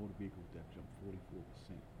 22%. Motor vehicle theft jumped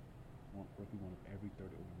 44%. Roughly one of every 30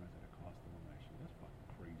 Oakland residents had a car stolen last year. That's fucking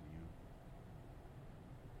crazy, yo.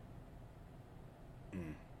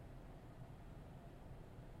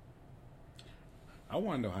 I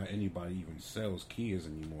want to know how anybody even sells Kias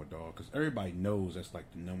anymore, dog. Because everybody knows that's like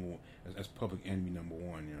the number one. That's public enemy number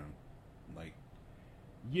one, you know. Like,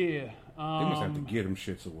 yeah, they must have to get them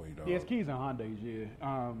shits away, dog. Yeah, it's Kias and Hondas, yeah.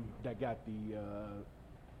 That got the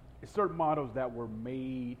certain models that were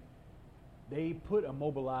made. They put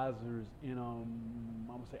immobilizers in I'm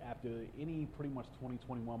gonna say after any pretty much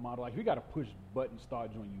 2021 model. Like, you got to push button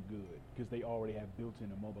start joint, you good, because they already have built-in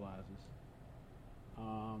immobilizers.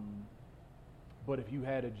 But if you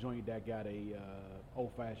had a joint that got a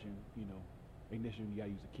old-fashioned, ignition you got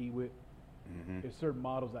to use a key with, there's certain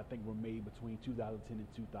models I think were made between 2010 and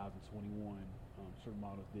 2021. Certain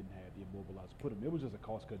models didn't have the immobilizer put them. It was just a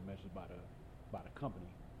cost-cutting measure by the company.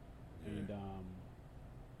 Yeah.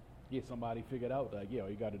 And somebody figured out that all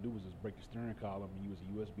you got to do is just break the steering column and use a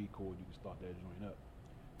USB cord. You can start that joint up.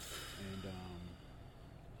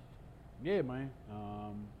 And man.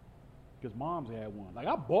 Because Mom's had one. Like,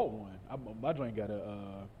 I bought one. My joint got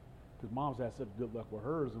because Mom's had such good luck with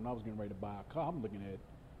hers. When I was getting ready to buy a car, I'm looking at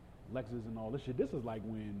Lexus and all this shit. This is like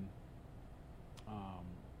when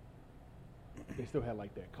they still had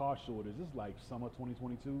like that car shortage. This is like summer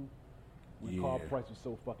 2022 when car price was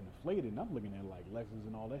so fucking inflated. And I'm looking at like Lexus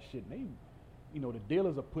and all that shit. And they, the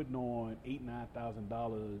dealers are putting on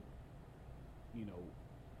 $8,000-$9,000.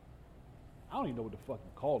 I don't even know what the fuck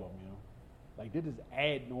you call them. Like, they're just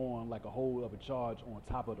adding on like a whole other charge on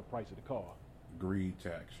top of the price of the car. Greed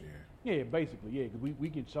tax, yeah. Yeah, basically, yeah, because we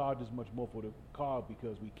can charge this much more for the car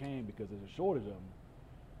because there's a shortage of them.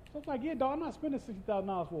 So it's like, dog, I'm not spending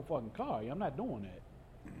 $60,000 for a fucking car. I'm not doing that.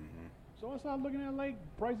 So I started looking at like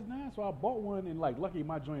prices now. So I bought one, and like, lucky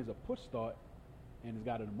my joint is a push start, and it's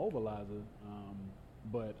got an immobilizer.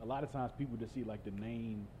 But a lot of times people just see like the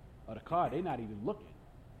name of the car, they're not even looking.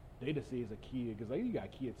 They just say it's a Kia, because like, you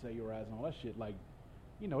got Kia Telluride and all that shit. Like,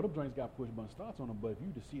 them joints got push button starts on them, but if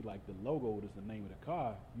you just see like the logo, that's the name of the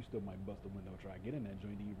car, you still might bust the window, try to get in that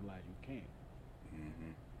joint, and you realize you can't.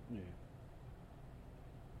 Yeah.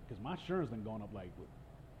 Because my insurance done gone up like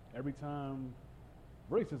every time,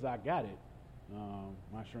 really since I got it,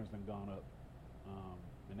 my insurance done gone up.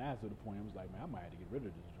 And that's to the point I was like, man, I might have to get rid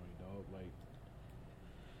of this joint, dog. Like,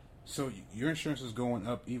 so your insurance is going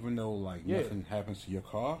up even though like nothing happens to your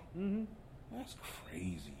car? That's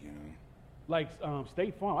crazy, Like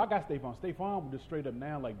State Farm, I got State Farm. State Farm just straight up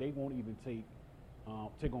now, like, they won't even take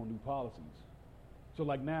on new policies. So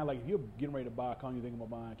like now, like, if you're getting ready to buy a car, you're thinking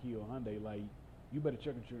about buying a Kia or Hyundai, like, you better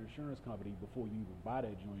check with your insurance company before you even buy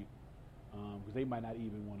that joint, because they might not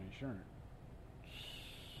even want to insure it.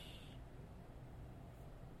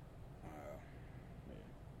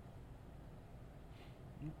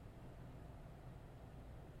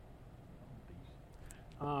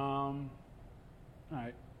 All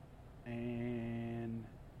right, and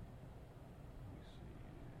let me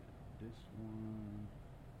see. This one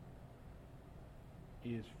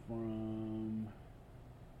is from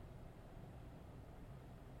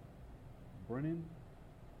Brennan.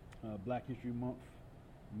 Black History Month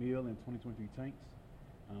meal in 2023 tanks.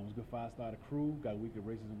 It was a good FiyaStarter crew. Got a week of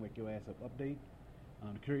racism wake your ass up update.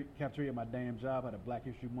 The cafeteria at my damn job had a Black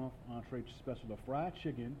History Month entree special of fried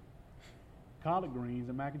chicken, collard greens,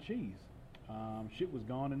 and mac and cheese. Shit was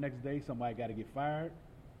gone the next day. Somebody got to get fired.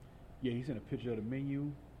 Yeah, he sent a picture of the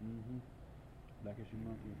menu. Black History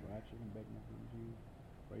Month, fried chicken, bacon, mac and cheese,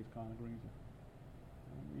 braised collard greens.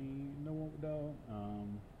 I mean, you know what, dog?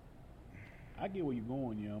 I get where you're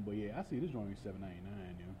going, but yeah, I see this joint is $7.99,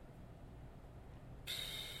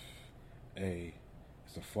 Hey,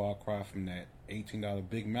 it's a far cry from that $18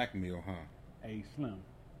 Big Mac meal, huh? Hey, Slim.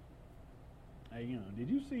 Hey, did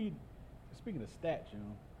you see, speaking of stats,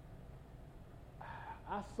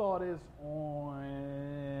 I saw this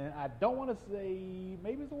on, I don't want to say,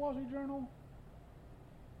 maybe it's the Wall Street Journal.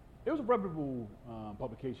 It was a reputable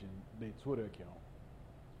publication, their Twitter account,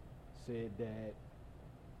 said that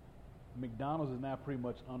McDonald's is now pretty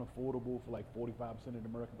much unaffordable for like 45% of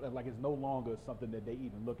America. Like it's no longer something that they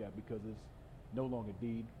even look at because it's no longer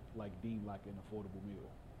deemed like an affordable meal.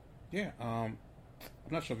 Yeah, I'm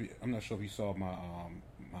not sure if you saw my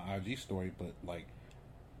my IG story, but like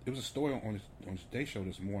it was a story on the Today Show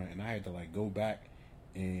this morning, and I had to like go back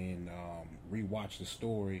and rewatch the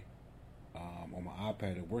story on my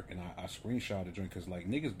iPad at work, and I screenshot the joint because like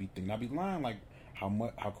niggas be thinking I be lying like how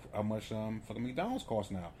much fucking McDonald's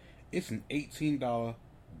costs now. It's an $18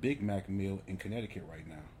 Big Mac meal in Connecticut right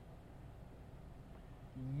now.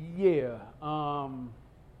 Yeah.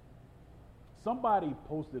 Somebody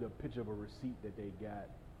posted a picture of a receipt that they got.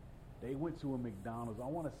 They went to a McDonald's. I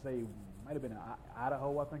want to say it might have been in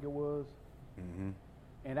Idaho, I think it was. Mm-hmm.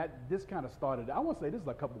 And this kind of started. I want to say this is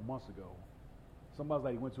like a couple months ago. Somebody's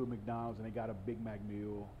like went to a McDonald's and they got a Big Mac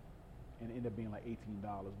meal, and it ended up being like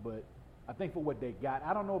 $18. But I think for what they got,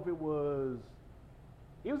 I don't know if it was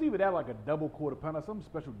either that like a double quarter pounder, some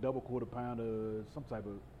special double quarter pounder, some type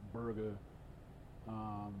of burger,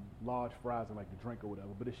 large fries and like the drink or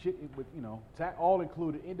whatever. But the shit with all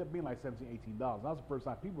included ended up being like $17, $18. That was the first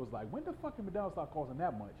time people was like, when the fucking McDonald's start costing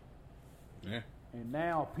that much? Yeah. And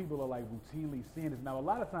now people are like routinely seeing this. Now a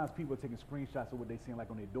lot of times people are taking screenshots of what they're seeing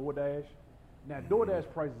like on their DoorDash. Now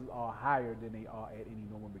DoorDash prices are higher than they are at any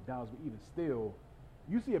normal McDonald's, but even still,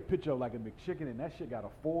 you see a picture of like a McChicken and that shit got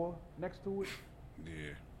a 4 next to it.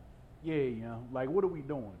 Yeah. Yeah, like what are we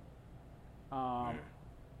doing? Yeah.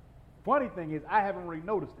 Funny thing is, I haven't really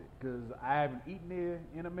noticed it because I haven't eaten there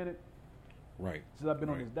in a minute. Right. Since I've been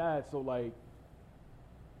on this diet, so like,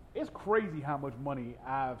 it's crazy how much money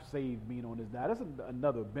I've saved being on this diet. That's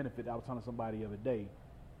another benefit I was telling somebody the other day.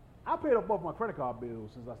 I paid off both my credit card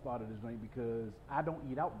bills since I started this drink because I don't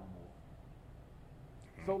eat out no more.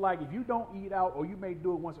 So like, if you don't eat out, or you may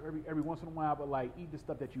do it every once in a while, but like eat the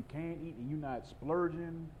stuff that you can eat, and you're not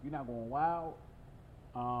splurging, you're not going wild,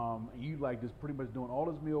 and you like just pretty much doing all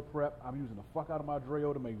this meal prep. I'm using the fuck out of my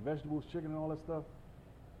Dreo to make vegetables, chicken, and all that stuff.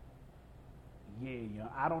 Yeah,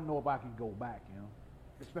 I don't know if I can go back,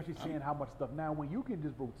 especially seeing how much stuff now. When you can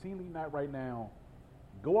just routinely, not right now,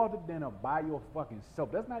 go out to dinner by your fucking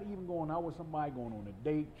self. That's not even going out with somebody, going on a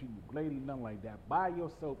date, treating you lady, nothing like that. By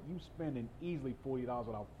yourself, you spending easily $40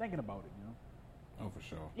 without thinking about it, Oh, for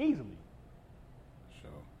sure. Easily.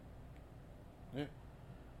 Sure. Yeah.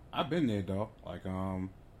 I've been there though. Like, a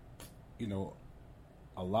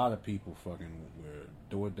lot of people fucking were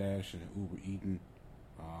DoorDash and Uber eating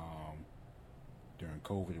during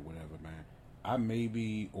COVID or whatever, man. I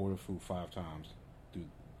maybe ordered food 5 times through,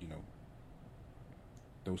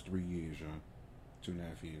 those 3 years,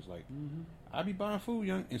 2.5 years. Like, I be buying food,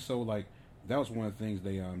 and so like that was one of the things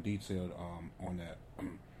they detailed on that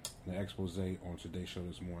the expose on Today's Show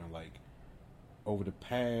this morning. Like, over the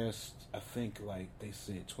past, I think like they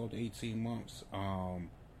said 12 to 18 months, the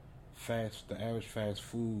average fast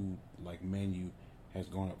food like menu has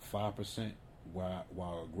gone up 5%,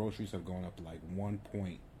 while groceries have gone up to like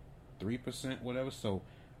 1.3%, whatever. So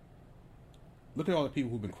look at all the people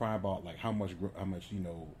who've been crying about like how much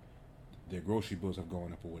their grocery bills have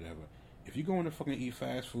gone up or whatever. If you go in to fucking eat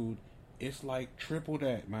fast food, it's like triple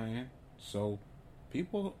that, man. So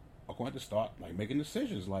people are going to start like making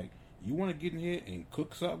decisions. Like, you want to get in here and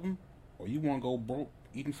cook something, or you want to go broke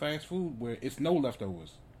eating fast food where it's no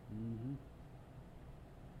leftovers. I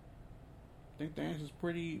think the answer's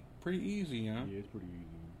pretty easy, Yeah, it's pretty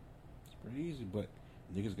easy. It's pretty easy, but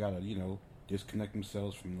niggas gotta disconnect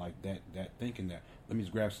themselves from like that thinking that let me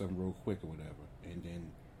just grab something real quick or whatever, and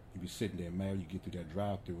then you be sitting there mad you get through that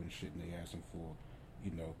drive-through and shit, and they ask them for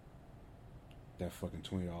that fucking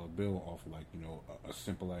 $20 bill off like a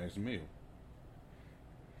simple ass meal.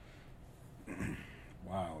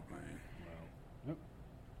 Wow, man. Wow. Yep.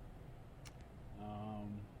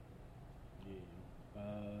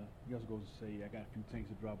 You also goes to say I got a few things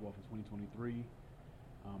to drop off in 2023.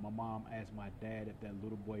 My mom asked my dad if that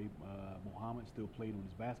little boy Muhammad still played on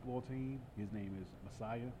his basketball team. His name is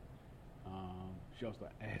Messiah. She also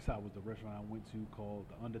asked how was the restaurant I went to called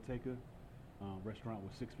The Undertaker. Restaurant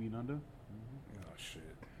was 6 feet under. Oh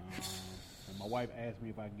shit. And my wife asked me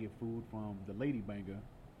if I could get food from the Lady Banger.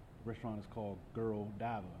 The restaurant is called Girl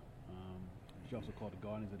Diver. She also called the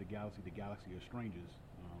Guardians of the Galaxy of Strangers.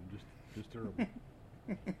 Just terrible.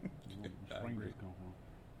 Where strangers come from.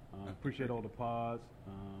 Appreciate all the pods.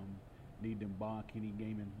 Need them Bond Kenny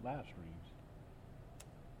Gaming live streams.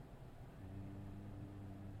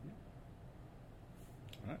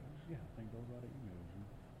 All right. Yeah, I think those are the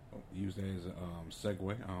emails. Use that as a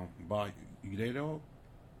segue. Bob, you there, dog?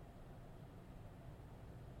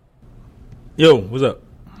 Yo, what's up?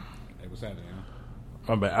 Hey, what's happening, huh?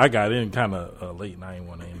 My bad. I got in kind of late and I didn't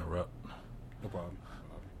want to interrupt. No problem.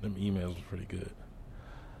 Them emails was pretty good.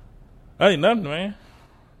 Hey, nothing, man.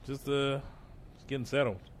 Just getting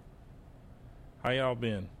settled. How y'all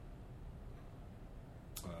been?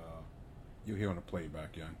 You're here on the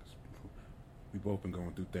playback, young. We both been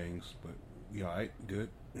going through things, but we all right, good.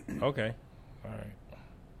 Okay. All right.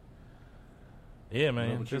 Yeah,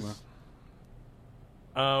 man. Just,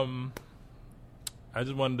 I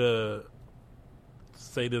just wanted to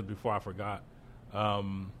say this before I forgot.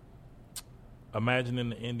 Imagining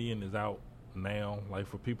the Indian is out now. Like,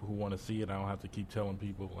 for people who want to see it, I don't have to keep telling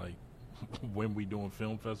people, like, when we doing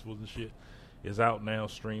film festivals and shit. It's out now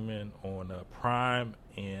streaming on Prime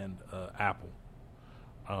and Apple.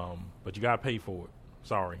 But you got to pay for it.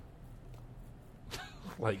 Sorry.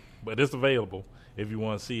 But it's available if you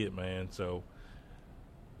want to see it, man. So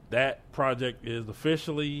that project is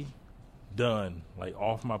officially done, like,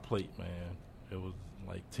 off my plate, man. It was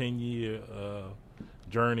like 10-year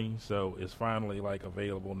journey, so it's finally like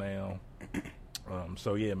available now.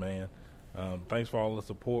 So yeah, man. Thanks for all the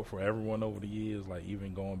support for everyone over the years, like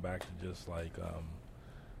even going back to just like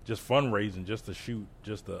just fundraising, just to shoot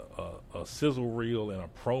just a sizzle reel and a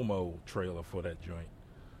promo trailer for that joint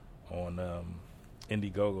on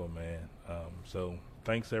Indiegogo, man. So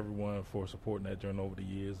thanks everyone for supporting that joint over the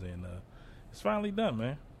years, and it's finally done,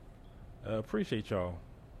 man. Appreciate y'all.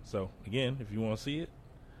 So again, if you want to see it,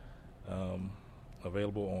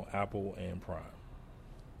 available on Apple and Prime.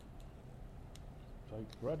 So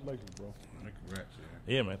congratulations, bro. Congrats,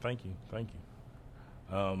 yeah, man. Thank you.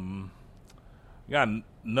 Got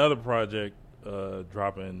another project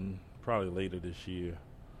dropping probably later this year,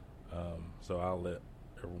 so I'll let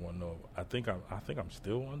everyone know. I think I'm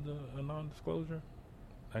still under a non-disclosure.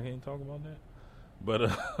 I can't talk about that,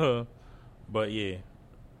 but yeah,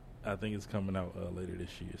 I think it's coming out later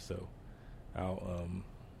this year. So I'll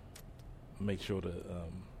make sure to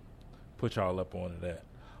put y'all up on that.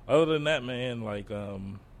 Other than that, man, like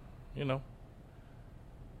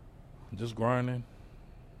just grinding,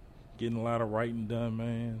 getting a lot of writing done,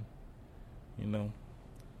 man.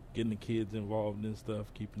 Getting the kids involved in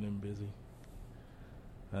stuff, keeping them busy.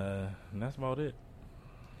 And that's about it.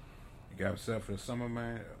 You got yourself for the summer,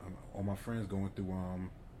 man. All my friends going through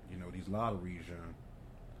these lotteries,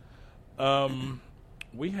 young.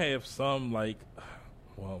 We have some, like,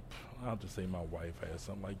 well, I'll just say my wife has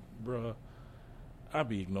some, like, bruh, I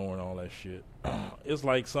be ignoring all that shit. It's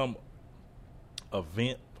like some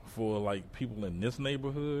event for, like, people in this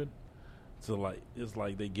neighborhood to, like, it's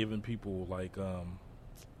like they giving people, like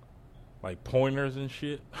pointers and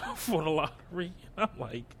shit for the lottery. I'm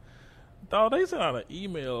like, dog, they sent out an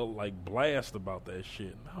email, like, blast about that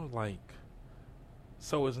shit. And I was like,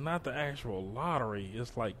 so it's not the actual lottery.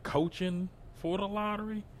 It's, like, coaching for the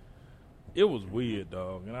lottery. It was weird,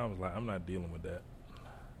 dog. And I was like, I'm not dealing with that.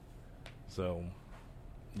 So,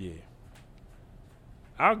 yeah.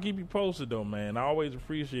 I'll keep you posted, though, man. I always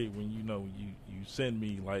appreciate when, you send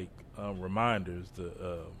me, like, reminders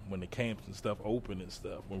to when the camps and stuff open and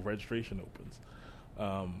stuff, when registration opens.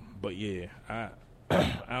 But, yeah, I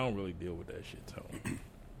don't really deal with that shit, Tony.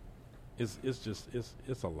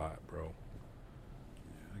 It's a lot, bro.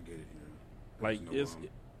 Yeah, I get it. Like, Go ahead.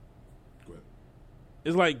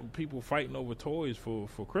 It's like people fighting over toys for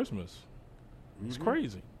Christmas. Mm-hmm. It's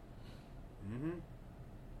crazy. Mm-hmm.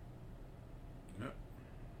 Yep.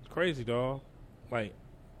 It's crazy, dog. Like,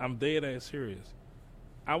 I'm dead ass serious.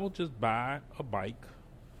 I will just buy a bike.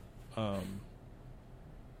 The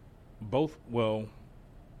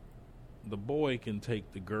boy can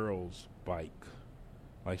take the girl's bike.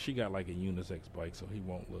 Like, she got like a unisex bike, so he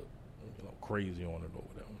won't look, crazy on it or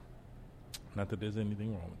whatever. Not that there's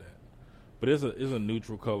anything wrong with that. But it's a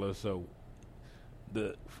neutral color, so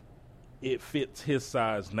it fits his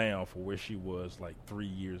size now for where she was like 3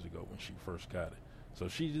 years ago when she first got it. So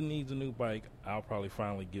she just needs a new bike. I'll probably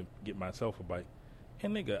finally get myself a bike.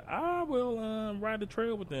 And nigga, I will ride the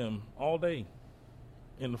trail with them all day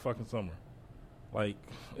in the fucking summer. Like,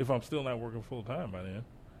 if I'm still not working full time by then.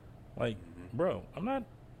 Like, bro, I'm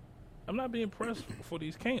not being pressed for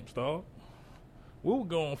these camps, dog. We'll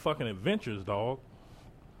go on fucking adventures, dog.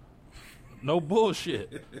 No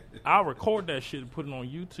bullshit. I'll record that shit and put it on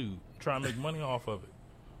YouTube. Try and make money off of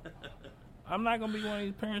it. I'm not going to be one of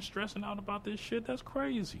these parents stressing out about this shit. That's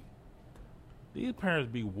crazy. these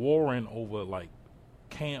parents be warring over like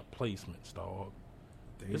camp placements, dog.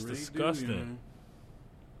 It's really disgusting. Do, you know?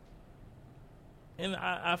 And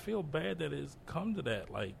I feel bad that it's come to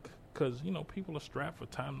that, like, because, you know, people are strapped for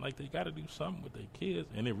time. Like, they got to do something with their kids.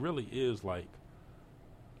 And it really is, like,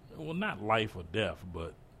 well, not life or death,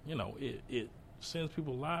 but, you know, it sends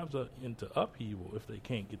people's lives into upheaval if they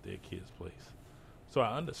can't get their kids' place. So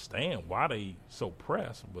I understand why they so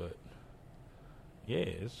pressed, but, yeah,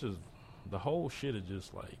 it's just, the whole shit is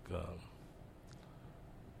just, like,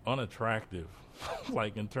 unattractive,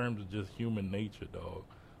 like, in terms of just human nature, dog.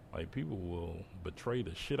 Like, people will betray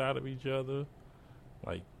the shit out of each other.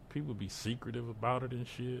 Like, people be secretive about it and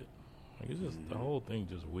shit. Like, it's just, the whole thing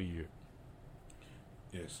just weird.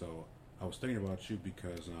 Yeah, so I was thinking about you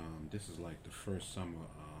because this is like the first summer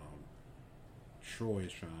Troy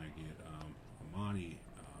is trying to get Amani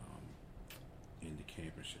into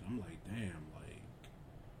camp and shit. I'm like, damn, like,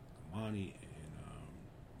 Amani and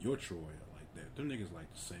your Troy are like that. Them niggas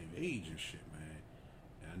like the same age and shit, man.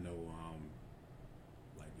 And I know,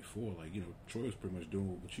 like before, like, you know, Troy was pretty much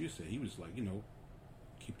doing what you said. He was like, you know,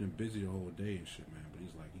 keeping them busy the whole day and shit, man. But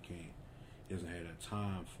he's like, he doesn't have that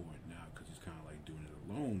time for it now because he's kind of like doing it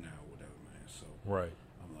alone now or whatever, man. So Right.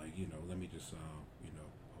 I'm like, you know, let me just, you know,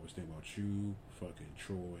 I was thinking about you, fucking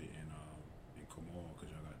Troy, and Kamal, because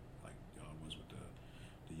y'all got, like, y'all ones with the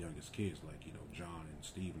youngest kids, like, you know, John and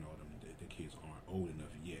Steve and all them. The kids aren't old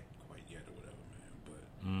enough quite yet or whatever, man. But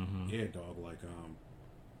yeah, dog, like,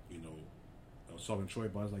 you know, I was talking to Troy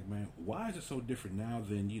about it, I was like, man, why is it so different now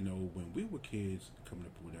than, you know, when we were kids coming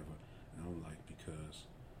up or whatever? And I'm like, because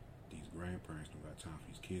these grandparents don't got time for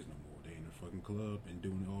these kids no more. They in the fucking club and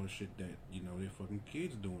doing all the shit that, you know, their fucking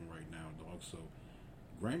kids doing right now, dog. So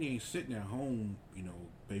Granny ain't sitting at home, you know,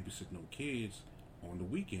 babysitting no kids on the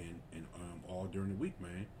weekend and all during the week,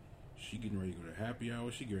 man. She getting ready to go to happy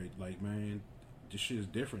hour. She getting ready, like, man, this shit is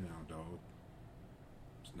different now, dog.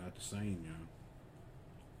 It's not the same, you know.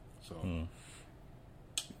 So,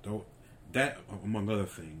 though, that, among other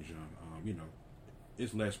things, you know,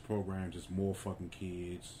 it's less programs, just more fucking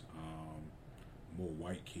kids, more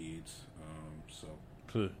white kids. So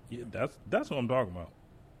yeah, that's what I'm talking about.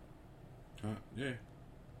 Yeah.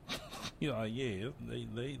 You know, yeah,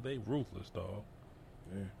 they ruthless, dog.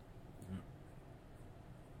 Yeah.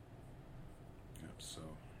 Yep. So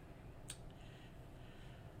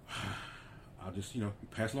I'll just, you know,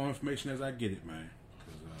 pass along information as I get it, man.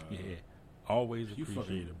 'Cause, Yeah, always you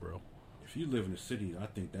appreciate it, bro. If you live in the city, I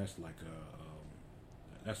think that's like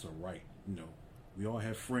that's a right. You know, we all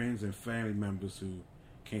have friends and family members who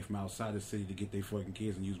came from outside the city to get their fucking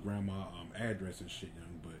kids and use grandma address and shit, you know.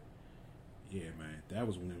 But yeah, man, that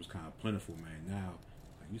was when it was kind of plentiful, man. Now,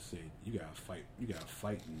 like you said, you gotta fight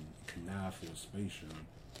and connive for a space, you know.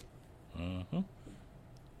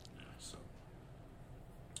 Yeah, so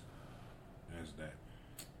that's that.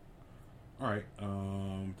 All right,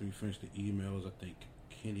 did we finish the emails? I think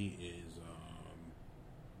Kenny is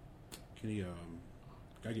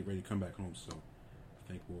gotta get ready to come back home, so I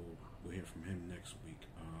think we'll hear from him next week.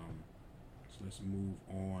 So let's move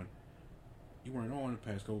on. You weren't on the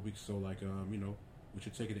past couple weeks, so like you know, we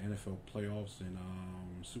should take it to NFL playoffs and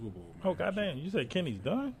Super Bowl. Man. Oh goddamn! You said Kenny's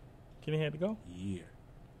done? Kenny had to go? Yeah.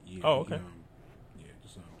 Oh, okay. Yeah,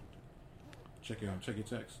 just check your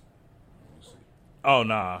text. Let's see. Oh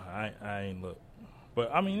nah, I ain't look.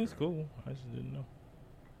 But I mean, it's cool. I just didn't know.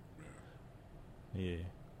 Yeah.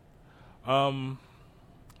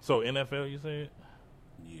 So NFL, you said?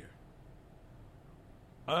 Yeah.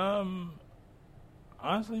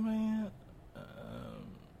 Honestly, man,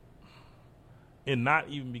 and not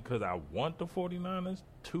even because I want the 49ers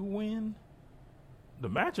to win, the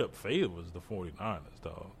matchup favors the 49ers,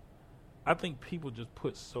 dog. I think people just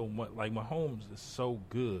put so much, like, Mahomes is so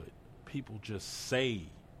good, people just say,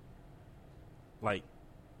 like,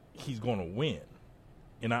 he's going to win.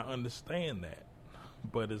 And I understand that.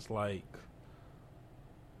 But it's like,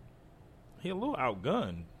 he a little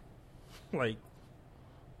outgunned. Like,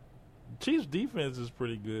 Chiefs defense is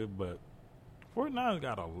pretty good, but 49ers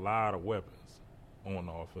got a lot of weapons on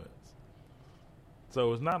offense.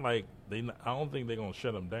 So it's not like I don't think they're going to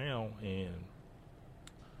shut them down. And,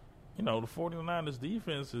 you know, the 49ers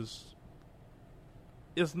defense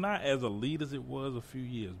it's not as elite as it was a few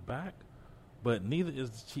years back, but neither is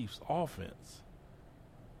the Chiefs offense.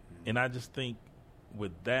 And I just think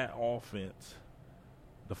with that offense,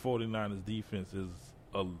 the 49ers defense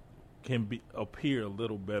can appear a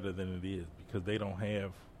little better than it is because they don't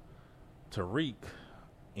have Tariq.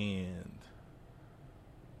 And,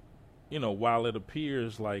 you know, while it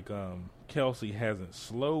appears like Kelsey hasn't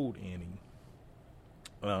slowed any,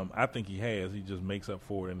 I think he has. He just makes up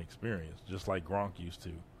for it in experience, just like Gronk used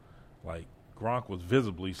to. Like, Gronk was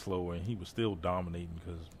visibly slower, and he was still dominating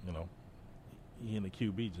because, he and the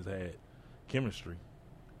QB just had chemistry.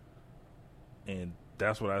 And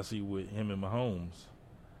that's what I see with him and Mahomes.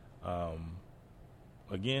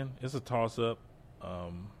 Again, it's a toss-up.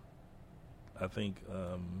 I think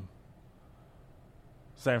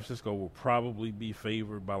San Francisco will probably be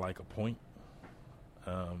favored by like a point.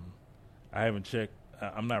 I haven't checked.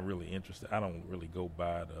 I'm not really interested. I don't really go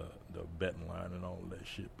by the betting line and all of that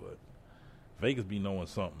shit, but Vegas be knowing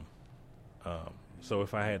something. So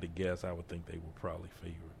if I had to guess, I would think they were probably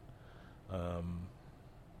favored.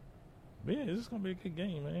 But yeah, it's going to be a good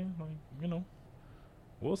game, man. Like,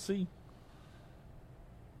 we'll see.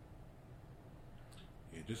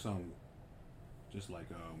 Yeah, just like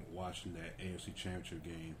watching that AFC Championship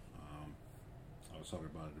game. I was talking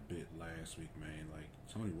about it a bit last week, man. Like,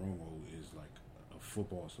 Tony Romo is like a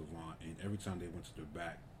football savant, and every time they went to the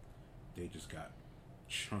back, they just got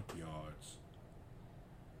chunk yards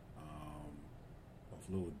of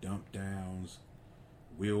little dump downs,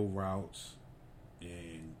 wheel routes,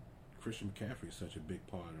 and Christian McCaffrey is such a big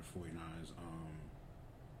part of the 49ers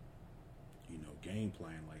game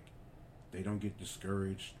plan. Like, they don't get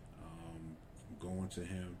discouraged from going to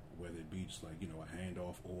him, whether it be just like a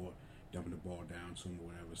handoff or dumping the ball down to him or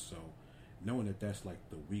whatever. So knowing that that's like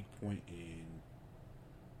the weak point in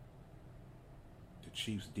the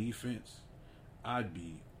Chiefs defense, I'd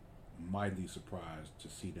be mightily surprised to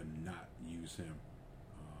see them not use him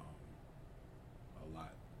a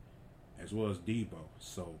lot, as well as Debo.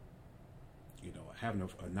 So having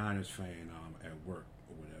a Niners fan at work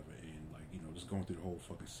or whatever, and just going through the whole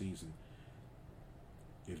fucking season,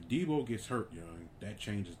 if Debo gets hurt, young, that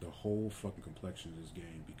changes the whole fucking complexion of this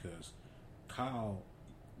game, because Kyle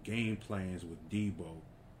game plans with Debo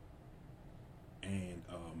and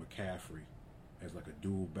McCaffrey as like a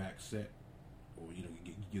dual back set, or he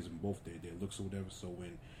gives them both their looks or whatever. So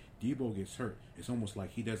when Debo gets hurt, it's almost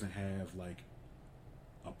like he doesn't have like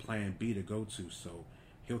a plan B to go to. So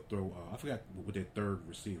he'll throw. I forgot what their third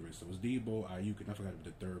receiver is. So it's Debo, Ayuk, and I forgot what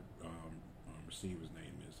the third receiver's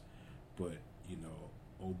name is. But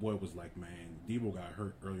old boy was like, man, Debo got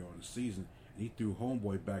hurt early on in the season, and he threw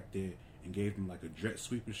homeboy back there and gave him like a jet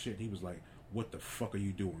sweep and shit. And he was like, what the fuck are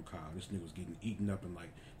you doing, Kyle? This nigga was getting eaten up, and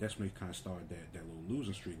like that's when they kind of started that little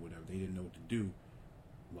losing streak or whatever. They didn't know what to do.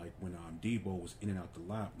 Like when Debo was in and out the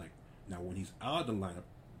lineup. Like now when he's out of the lineup,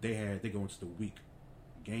 they go into the week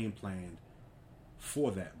game planned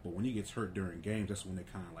for that. But when he gets hurt during games, that's when they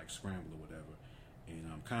kind of like scramble or whatever. And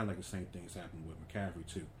kind of like the same thing's happened with McCaffrey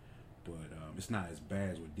too. But it's not as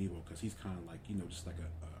bad as with Debo, because he's kind of like just like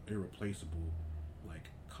a irreplaceable like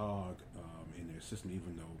cog in their system.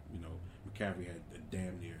 Even though McCaffrey had a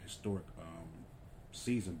damn near historic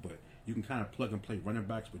season, but you can kind of plug and play running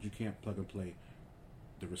backs, but you can't plug and play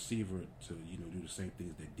the receiver to do the same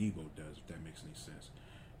things that Debo does, if that makes any sense.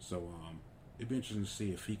 So it'd be interesting to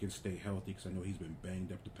see if he can stay healthy, because I know he's been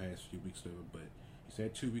banged up the past few weeks, but he's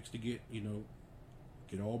had 2 weeks to get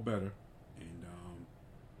all better. And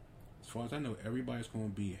as far as I know, everybody's going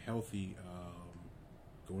to be healthy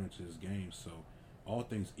going into this game. So all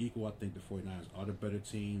things equal, I think the 49ers are the better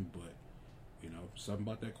team, but something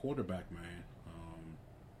about that quarterback, man.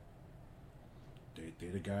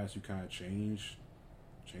 They're the guys who kind of change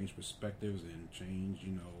perspectives and change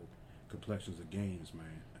complexions of games,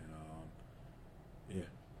 man. And yeah,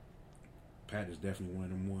 Pat is definitely one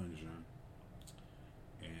of them ones, John.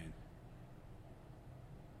 And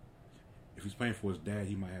if he's playing for his dad,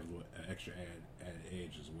 he might have a little extra added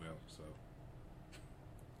edge as well. So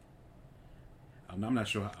I'm not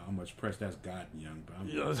sure how much press that's gotten, young, but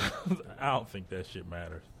I don't think that shit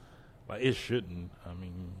matters. Like, it shouldn't. I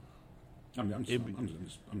mean, I'm just playing.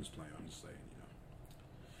 I'm just saying,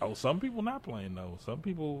 Oh, some people not playing though. Some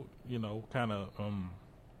people, kind of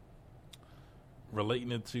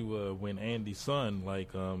relating it to when Andy's son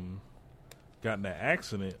got in that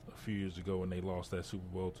accident a few years ago when they lost that Super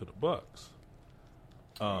Bowl to the Bucks.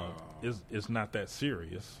 It's not that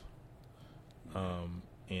serious.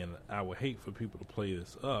 And I would hate for people to play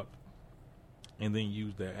this up and then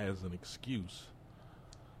use that as an excuse.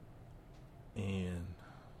 And,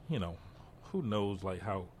 who knows, like,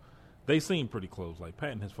 how they seem pretty close. Like,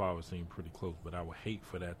 Pat and his father seem pretty close, but I would hate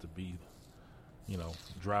for that to be,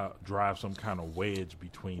 drive some kind of wedge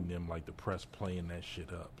between them, like the press playing that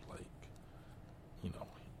shit up. Like,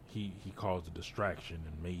 he caused a distraction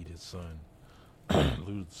and made his son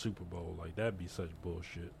lose the Super Bowl. Like, that'd be such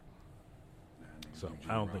bullshit. So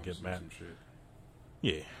I don't think it matters.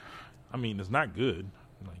 Yeah, I mean, it's not good.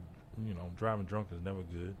 Like, driving drunk is never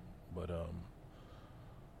good. But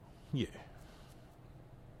Yeah.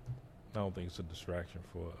 I don't think it's a distraction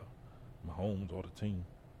for Mahomes or the team.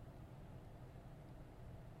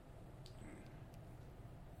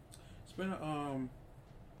 It's been a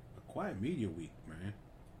quiet media week, man.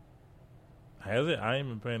 Has it? I ain't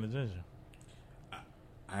been paying attention.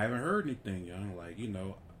 I haven't heard anything, young. Like,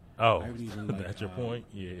 Oh, I haven't even, like, that's your point?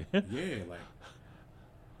 Yeah. Yeah, like,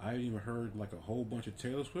 I haven't even heard, like, a whole bunch of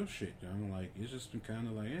Taylor Swift shit, young. Like, it's just been kind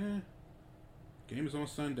of like, game is on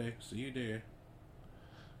Sunday. See you there.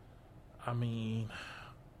 I mean,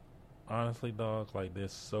 honestly, dog, like,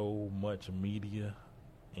 there's so much media,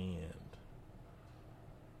 and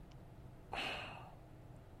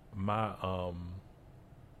my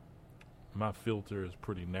filter is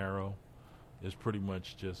pretty narrow. It's pretty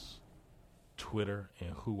much just Twitter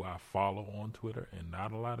and who I follow on Twitter, and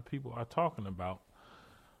not a lot of people are talking about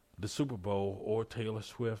the Super Bowl or Taylor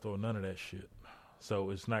Swift or none of that shit.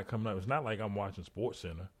 So it's not coming up. It's not like I'm watching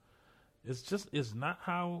SportsCenter. It's not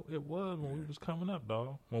how it was when we was coming up,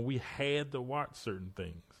 dog. When we had to watch certain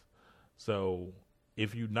things. So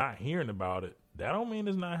if you're not hearing about it, that don't mean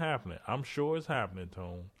it's not happening. I'm sure it's happening,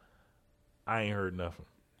 Tone. I ain't heard nothing.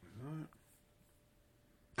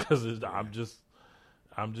 Because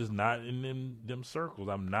I'm just not in them circles.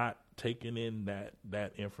 I'm not taking in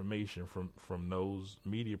that information from those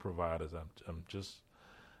media providers.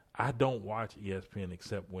 I don't watch ESPN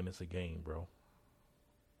except when it's a game, bro.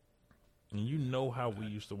 And you know how we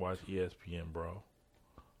used to watch ESPN, bro.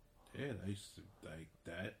 Yeah, I used to like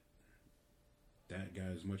that. That got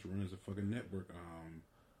as much run as a fucking network,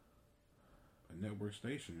 a network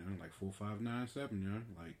station, like 4597,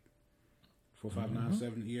 like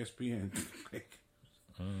 4597 ESPN, like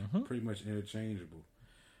pretty much interchangeable.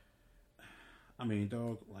 I mean,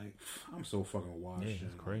 dog, like I'm so fucking washed. Yeah,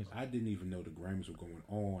 it's crazy. I didn't even know the Grammys were going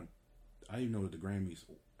on. I didn't know that the Grammys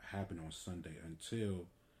happened on Sunday until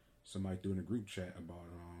somebody threw in a group chat about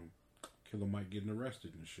Killer Mike getting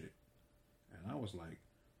arrested and shit. And I was like,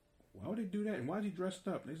 why would they do that? And why is he dressed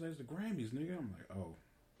up? And they say it's the Grammys, nigga. I'm like, oh.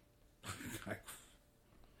 Like,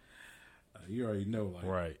 you already know, like,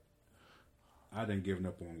 right. I done given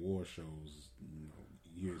up on war shows,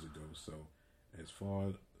 years ago. So as far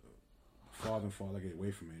and far I get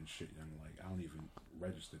away from it and shit, I'm like, I don't even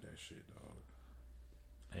register that shit, dog.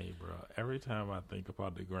 Hey, bro. Every time I think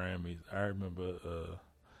about the Grammys, I remember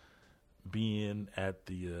being at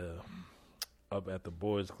the up at the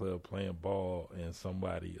boys club playing ball, and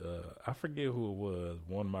somebody I forget who it was.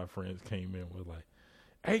 One of my friends came in was like,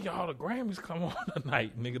 "Hey, y'all, the Grammys come on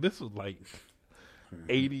tonight, nigga." This was like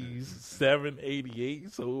 87,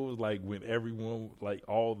 88, so it was like when everyone, like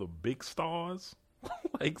all the big stars,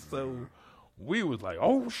 like, so we was like,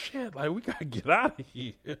 oh shit, like we gotta get out of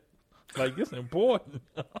here, like it's important.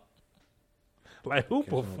 Like who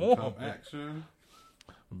performed? Action.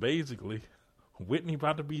 Basically, Whitney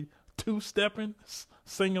about to be two-stepping,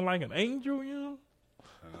 singing like an angel,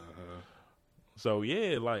 So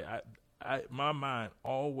yeah, like I my mind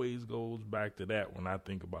always goes back to that when I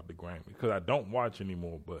think about the Grammy, because I don't watch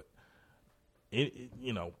anymore. But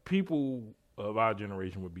people of our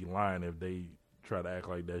generation would be lying if they try to act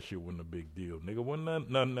like that shit wasn't a big deal. Nigga, wasn't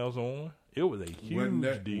nothing else on. It was a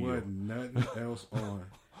huge deal. Wasn't nothing else on.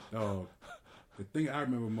 Dog. The thing I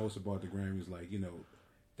remember most about the Grammys, like,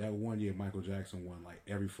 that one year Michael Jackson won like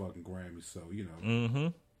every fucking Grammy. So,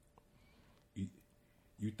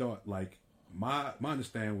 you thought, like, my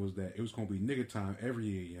understanding was that it was gonna be nigga time every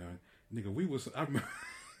year, young. Nigga, I remember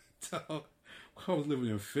dog, I was living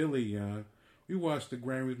in Philly, young. We watched the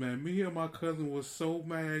Grammys, man. Me and my cousin was so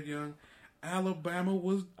mad, young. Alabama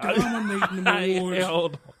was dominating the awards. Hey,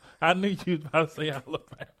 hold on. I knew you was about to say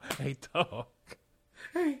Alabama. Hey, dog.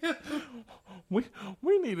 Hey, we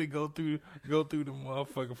need to go through the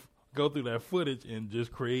motherfucker, go through that footage and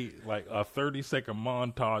just create like a 30-second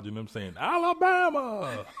montage of them saying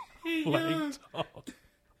Alabama. Like, dog.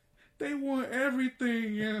 They want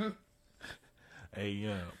everything, yeah.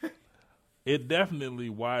 Hey, it definitely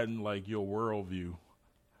widened like your worldview.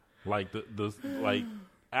 Like the like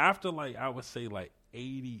after, like, I would say like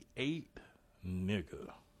 88, nigga,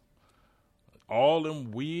 all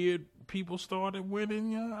them weird people started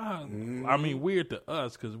winning. I mean, weird to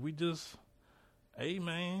us because we just, hey,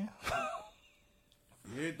 man.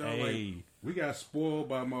 Yeah, dog, like, we got spoiled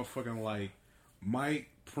by motherfucking like Mike,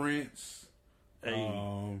 Prince,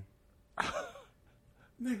 niggas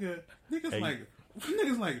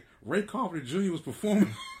like Ray Carpenter Jr. was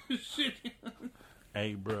performing shit.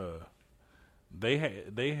 Hey, bruh, they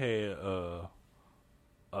had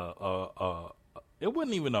it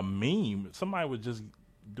wasn't even a meme. Somebody was just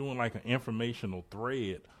doing like an informational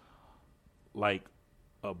thread, like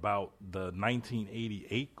about the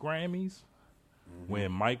 1988 Grammys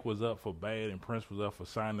when Mike was up for Bad and Prince was up for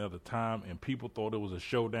Sign of the Time, and people thought it was a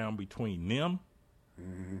showdown between them.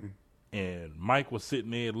 And Mike was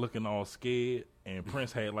sitting there looking all scared, and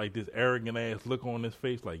Prince had like this arrogant ass look on his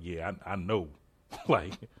face, like, yeah, I know.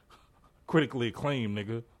 Like, critically acclaimed,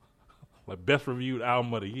 nigga. Like, best reviewed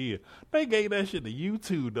album of the year. They gave that shit to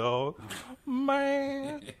YouTube, dog.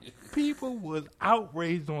 Man, people was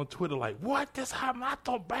outraged on Twitter, like, what? This happened? I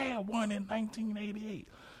thought Bad won in 1988.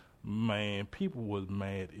 Man, people was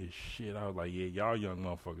mad as shit. I was like, yeah, y'all young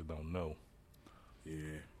motherfuckers don't know.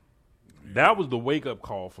 Yeah. That was the wake-up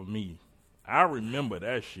call for me. I remember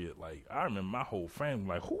that shit. Like, I remember my whole family,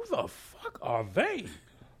 like, who the fuck are they?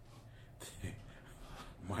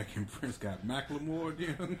 Mike and Prince got Macklemore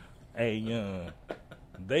again. Hey, young,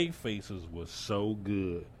 they faces was so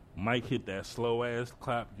good. Mike hit that slow-ass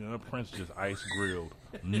clap, Prince just ice grilled.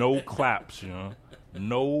 No claps,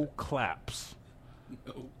 No claps.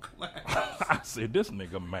 No claps. I said, this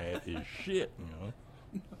nigga mad as shit,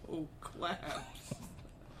 No claps.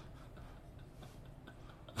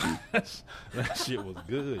 That shit was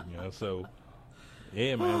good, So,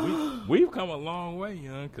 yeah, man, we've come a long way,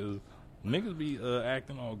 because niggas be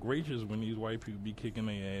acting all gracious when these white people be kicking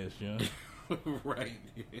their ass, Right.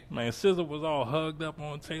 Man, SZA was all hugged up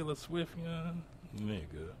on Taylor Swift,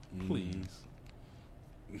 Nigga, please.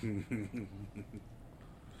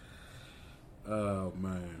 Oh,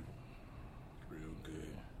 man. Real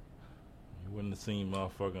good. You wouldn't have seen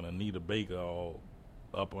motherfucking Anita Baker all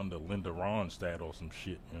up under Linda Ronstadt or some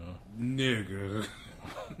shit, Nigga.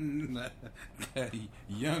 That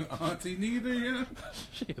young auntie neither,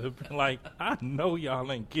 She'd have been like, I know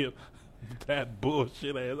y'all ain't give that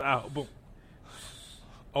bullshit ass album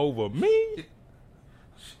over me.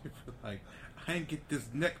 She be like, I ain't get this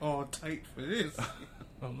neck all tight for this.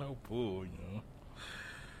 No bull,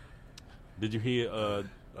 Did you hear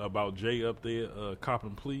about Jay up there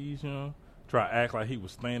copping pleas, Try to act like he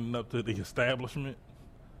was standing up to the establishment?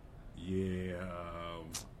 Yeah,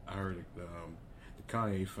 I heard the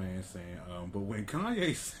Kanye fans saying, but when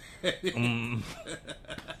Kanye said it,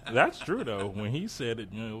 That's true though. When he said it,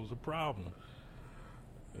 it was a problem.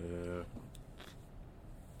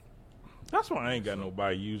 That's why I ain't got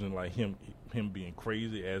nobody using like him being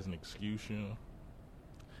crazy as an excuse.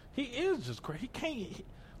 He is just crazy. He can't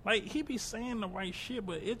he be saying the right shit,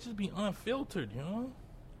 but it just be unfiltered,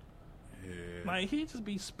 Yeah. Like he just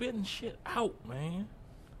be spitting shit out, man.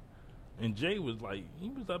 And Jay was like, he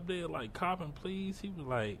was up there like copping pleas. He was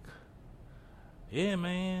like, yeah,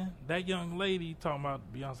 man, that young lady, talking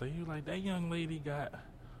about Beyonce, he was like, that young lady got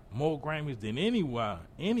more Grammys than anyone.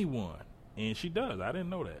 And she does. I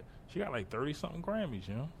didn't know that. She got like 30-something Grammys,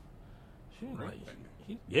 She was like,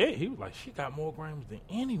 he was like, she got more Grammys than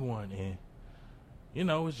anyone. And,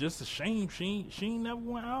 it's just a shame she ain't never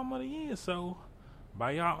won Album of the Year. So,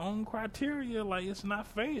 by y'all own criteria, like, it's not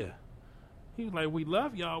fair. He was like, we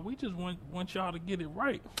love y'all. We just want y'all to get it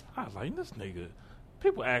right. I was like, this nigga,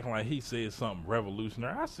 people acting like he said something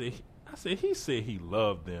revolutionary. I said he said he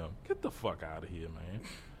loved them. Get the fuck out of here, man.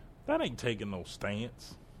 That ain't taking no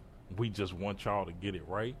stance. We just want y'all to get it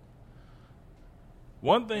right.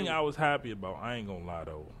 One thing I was happy about, I ain't gonna lie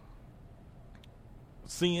though,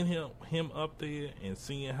 seeing him up there and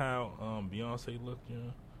seeing how Beyonce looked,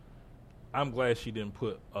 I'm glad she didn't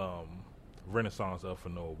put Renaissance up for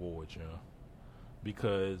no awards,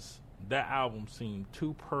 because that album seemed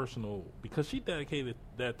too personal, because she dedicated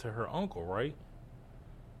that to her uncle, right?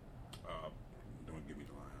 Don't give me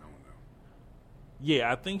the line. I don't know.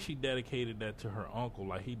 Yeah, I think she dedicated that to her uncle,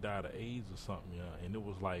 like he died of AIDS or something, and it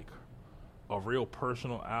was like a real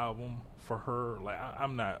personal album for her. Like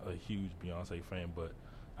I'm not a huge Beyonce fan, but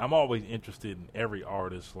I'm always interested in every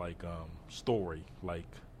artist's like story,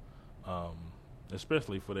 like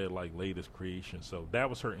especially for their like latest creation. So that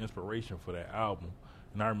was her inspiration for that album,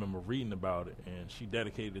 and I remember reading about it. And she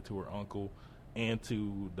dedicated it to her uncle and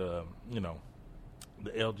to the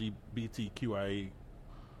the LGBTQIA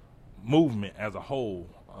movement as a whole,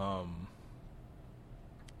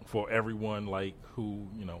 for everyone like who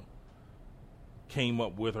came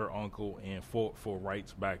up with her uncle and fought for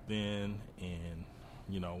rights back then, and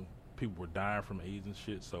people were dying from AIDS and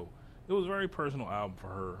shit. So it was a very personal album for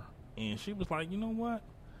her, and she was like, you know what,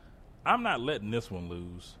 I'm not letting this one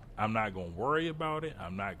lose. I'm not gonna worry about it.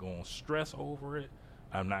 I'm not gonna stress over it.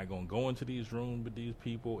 I'm not gonna go into these rooms with these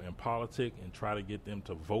people and politic and try to get them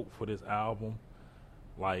to vote for this album.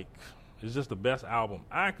 Like, it's just the best album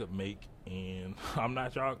I could make, and I'm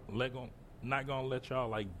not gonna let y'all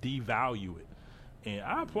like devalue it. And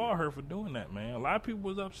I applaud her for doing that, man. A lot of people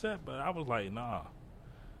was upset, but I was like, nah.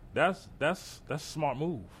 That's a smart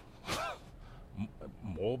move.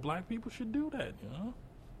 More black people should do that, you know.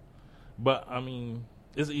 But I mean,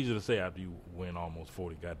 it's easy to say after you win almost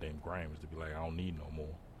 40 goddamn Grammys to be like, I don't need no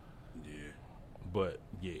more. Yeah. But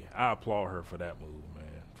yeah, I applaud her for that move,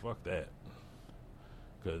 man. Fuck that.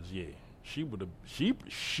 Cause yeah,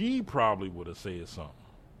 she probably would have said something.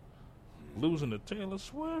 Losing to Taylor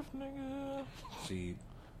Swift, nigga. See,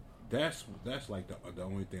 that's like the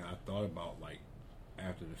only thing I thought about, like,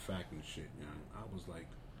 after the fact and shit, you know. I was like,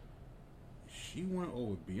 she went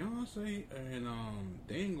over Beyonce and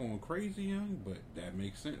they ain't going crazy, young, but that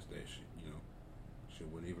makes sense that she, you know, she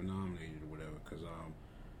wasn't even nominated or whatever, because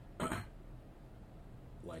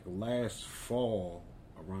like last fall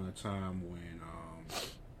around the time when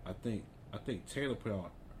I think Taylor put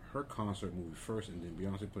out her concert movie first and then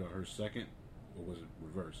Beyonce put out her second, or was it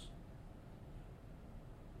reverse?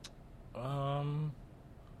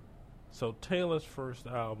 So Taylor's first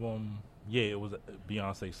album, yeah, it was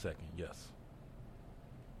Beyonce's second, yes.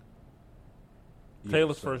 Yeah,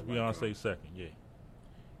 Taylor's so, first, like, Beyonce's second, yeah.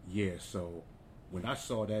 Yeah, so when I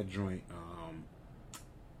saw that joint,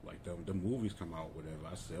 like the movies come out, whatever,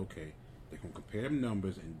 I said, okay, they're gonna compare them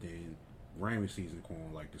numbers, and then Grammy season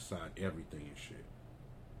gonna like decide everything and shit.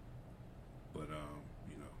 But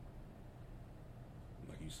you know,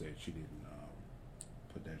 like you said, she didn't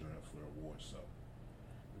put that joint up for the award, so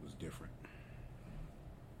it was different.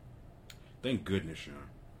 Thank goodness, Sean.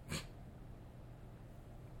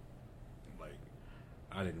 Like,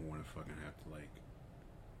 I didn't want to fucking have to like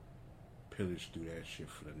pillage through that shit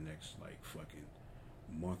for the next like fucking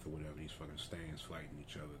month or whatever. These fucking stands fighting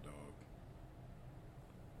each other, dog.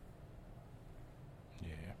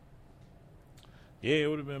 Yeah. Yeah, it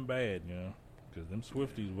would have been bad, you know, because them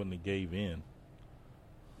Swifties wouldn't have gave in.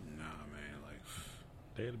 Nah, man, like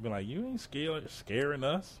They'd have been like, you ain't scaring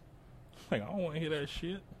us. Like, I don't want to hear that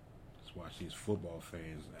shit. let's watch these football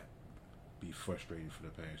fans that be frustrated for the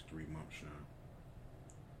past 3 months, Sean.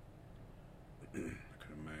 I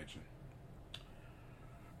could imagine.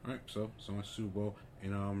 All right, so much Super Bowl,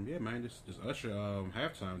 and yeah, man, this Usher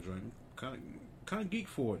halftime joint, kind of geek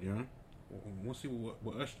for it, you know. We'll see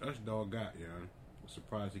what Usher dog got, you know.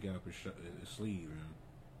 Surprised he got up his sleeve, you know.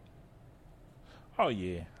 Oh,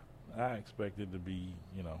 yeah. I expected to be,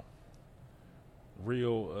 you know,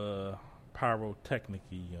 real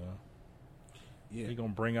pyrotechnic-y, you know. Yeah, He gonna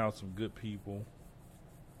bring out some good people.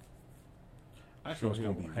 I just know it's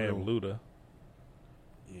gonna be have real. Luda.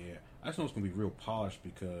 Yeah, I just know it's gonna be real polished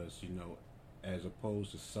because, you know, as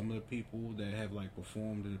opposed to some of the people that have like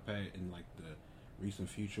performed in the past, in like the recent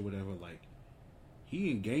future, whatever. Like,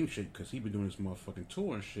 he in game shit because he been doing this motherfucking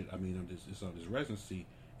tour and shit. I mean, it's on his residency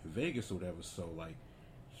in Vegas or whatever. So like,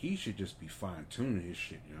 he should just be fine tuning his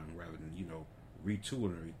shit, you know, rather than, you know,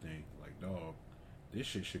 retooling everything. Like, dog, this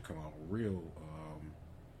shit should come out real,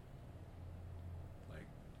 like,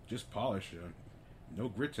 just polished, you know? No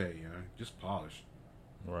grit, you know, just polished.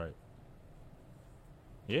 Right.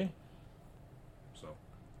 Yeah. So,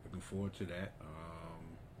 looking forward to that.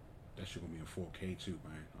 That shit gonna be in 4K too,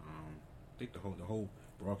 man. I think the whole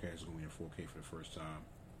broadcast is gonna be in 4K for the first time.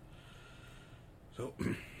 So,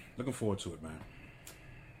 looking forward to it, man.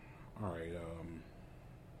 All right,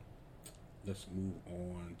 let's move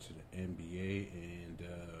on to the NBA, and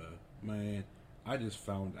man, I just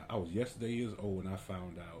found out, I was yesterday years old and I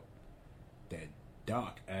found out that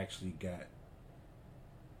Doc actually got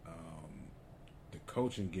the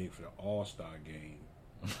coaching gig for the All-Star game.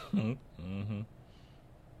 Mm-hmm.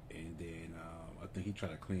 And then I think he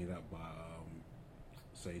tried to clean it up by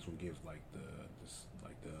say he's gonna give like the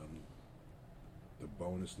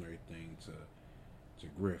bonus and everything to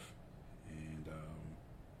Griff, and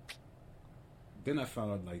then I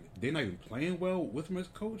found out like they're not even playing well with him as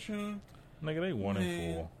coach, huh? Nigga, they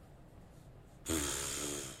 1-4.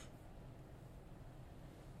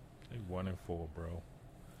 They 1-4, bro.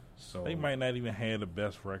 So They might not even have the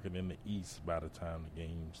best record in the East by the time the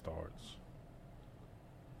game starts.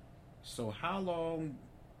 So how long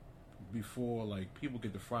before like people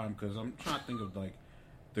get to fire him? Because I'm trying to think of like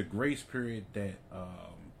the grace period that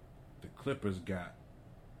the Clippers got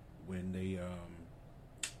when they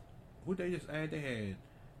who they just added? They had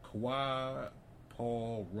Kawhi,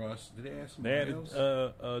 Paul, Russ. Did they add somebody else?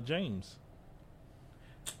 They had James.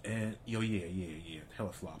 And yeah,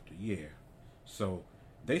 hella flopped it. Yeah. So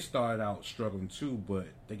they started out struggling too, but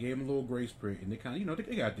they gave him a little grace period, and they kind of, you know,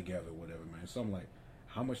 they got together, or whatever, man. So I'm like,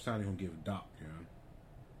 how much time are they gonna give Doc, you know?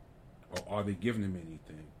 Or are they giving him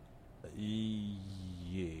anything?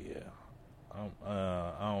 Yeah,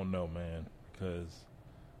 I don't know, man, because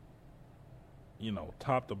you know,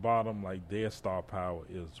 top to bottom, like their star power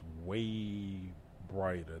is way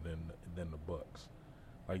brighter than the Bucks.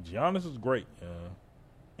 Like Giannis is great,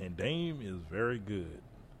 and Dame is very good.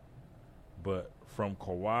 But from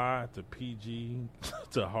Kawhi to PG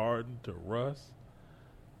to Harden to Russ,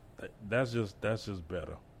 that's just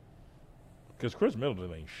better. Because Chris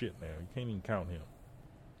Middleton ain't shit now. You can't even count him.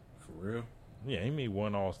 For real? Yeah, he made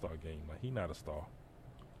one All-Star game. Like, he not a star.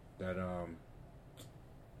 That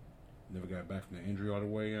never got back from the injury all the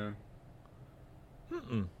way.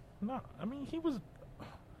 No, I mean he was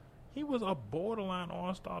a borderline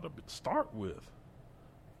All-Star to start with.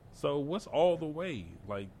 So what's all the way?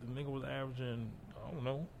 Like the nigga was averaging, I don't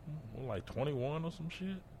know, like 21 or some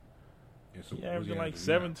shit. Yeah, so he averaging like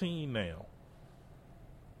 17 now.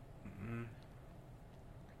 Mm-hmm.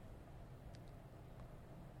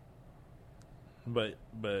 But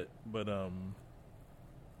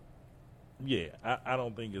yeah, I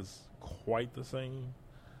don't think it's quite the same,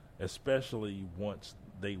 especially once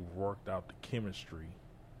they worked out the chemistry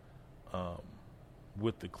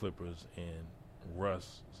with the Clippers and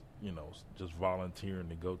Russ, just volunteering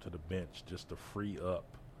to go to the bench just to free up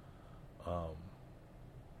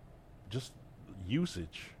just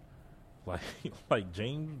usage. Like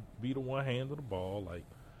James be the one handle the ball. Like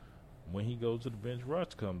when he goes to the bench,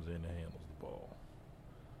 Russ comes in and handles the ball.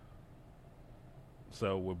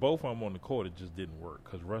 So with both of them on the court, it just didn't work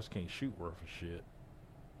because Russ can't shoot worth of shit,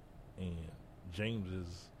 and James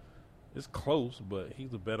is close, but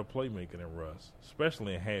he's a better playmaker than Russ,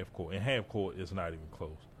 especially in half court. In half court, it's not even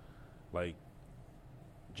close. Like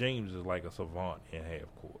James is like a savant in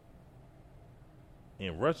half court,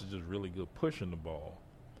 and Russ is just really good pushing the ball.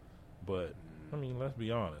 But I mean, let's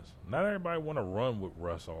be honest. Not everybody want to run with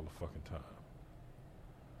Russ all the fucking time.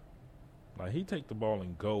 Like, he take the ball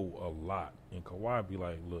and go a lot. And Kawhi be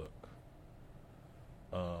like, look,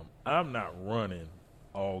 I'm not running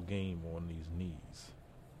all game on these knees.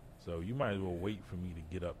 So you might as well wait for me to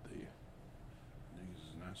get up there. Niggas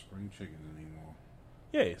is not spring chickens anymore.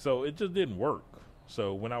 Yeah, so it just didn't work.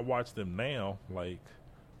 So when I watch them now, like,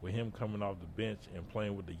 with him coming off the bench and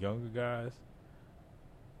playing with the younger guys,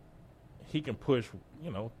 he can push,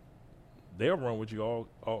 they'll run with you all.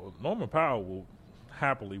 Norman Powell will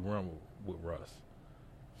happily run with Russ.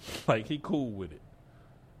 Like, he cool with it.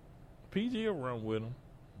 PG will run with him.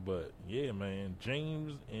 But, yeah, man,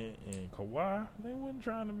 James and Kawhi, they wasn't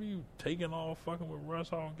trying to be taking off fucking with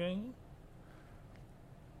Russ all game.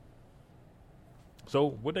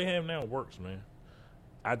 So, what they have now works, man.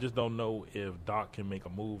 I just don't know if Doc can make a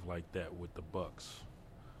move like that with the Bucks.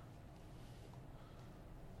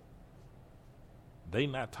 They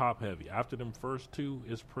not top heavy. After them first two,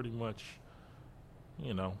 it's pretty much,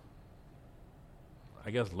 I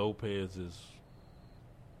guess Lopez is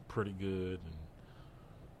pretty good,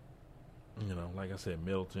 and like I said,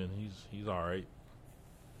 Middleton, he's all right.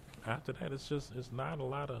 After that, it's not a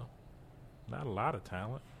lot of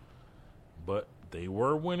talent, but they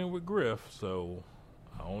were winning with Griff, so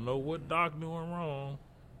I don't know what Doc doing wrong.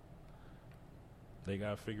 They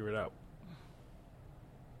gotta figure it out.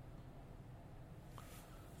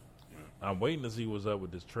 I'm waiting to see what's up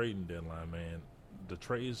with this trading deadline, man. The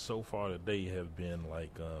trades so far today have been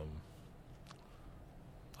like,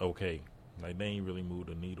 okay. Like, they ain't really moved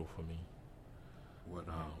the needle for me. What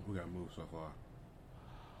we got moved so far?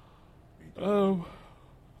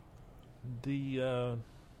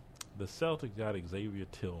 The Celtics got Xavier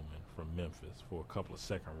Tillman from Memphis for a couple of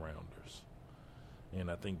second rounders,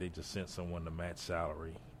 and I think they just sent someone to match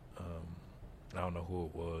salary. I don't know who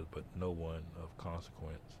it was, but no one of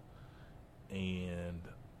consequence. And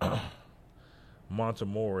Monte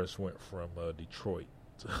Morris went from Detroit.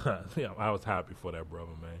 I was happy for that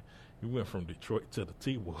brother, man. He went from Detroit to the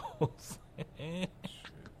T-Wolves.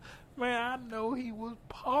 Man, I know he was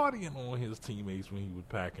partying on his teammates when he was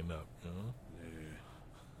packing up. Yeah.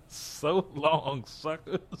 So long,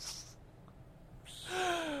 suckers.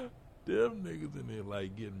 Them niggas in there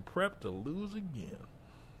like getting prepped to lose again.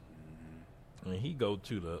 And he go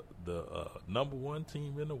to the number one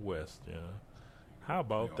team in the West, How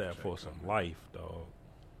about that for some life, dog?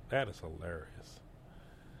 That is hilarious.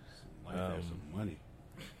 Some life and some money.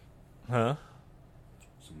 Huh?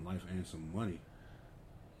 Some life and some money.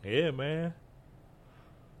 Yeah, man.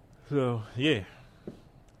 So yeah,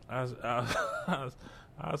 I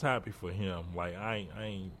was happy for him. Like, I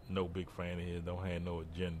ain't no big fan of his. Don't have no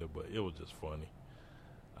agenda, but it was just funny.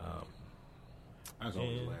 I just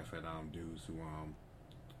always laugh at dudes who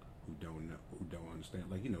don't understand.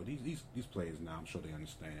 Like, these players now, I'm sure they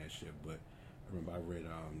understand that shit. But I remember I read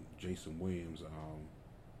Jason Williams'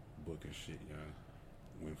 book and shit.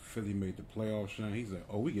 When Philly made the playoffs, he said,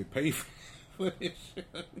 "Oh, we get paid for this shit."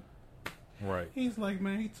 Right. He's like,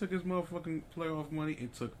 man, he took his motherfucking playoff money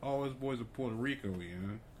and took all his boys to Puerto Rico, you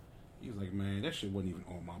know? He's like, man, that shit wasn't even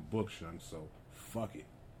on my book, son, so fuck it.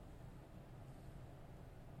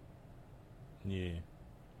 Yeah.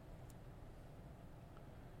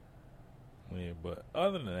 Yeah, but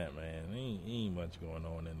other than that, man, ain't much going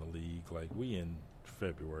on in the league. Like, we in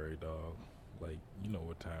February, dog. Like, you know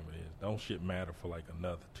what time it is. Don't shit matter for like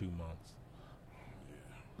another 2 months.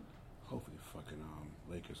 Yeah. Hopefully fucking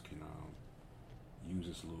Lakers can use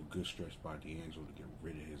this little good stretch by D'Angelo to get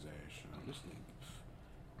rid of his ass. You know? This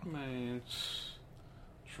nigga, man,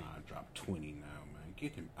 trying to drop 20 now, man.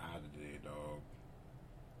 Get him out of there, dog.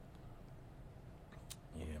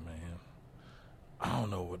 Yeah, man. I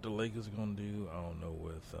don't know what the Lakers are gonna do. I don't know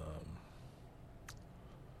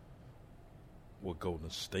what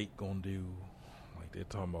Golden State gonna do. Like, they're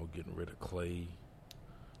talking about getting rid of Clay.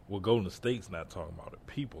 Well, Golden State's not talking about it.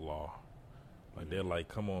 People are. Like, they're like,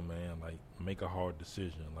 come on, man. Like, make a hard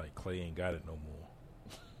decision. Like, Clay ain't got it no more.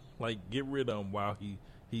 Like, get rid of him while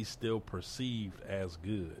he's still perceived as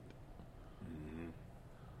good. Mm-hmm.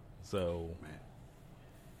 So, man,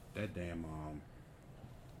 that damn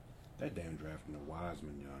draft from the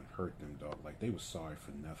Wiseman young hurt them, dog. Like, they was sorry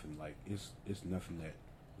for nothing. Like, it's nothing that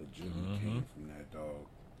legitimately came from that, dog.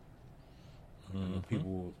 I know people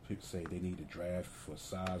will say they need to draft for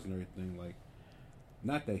size and everything. Like,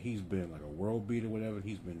 not that he's been like a world beater or whatever.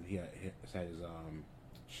 He's had his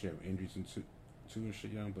share of injuries and too and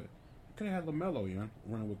shit, young. But you could have had LaMelo, young,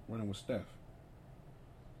 running with Steph.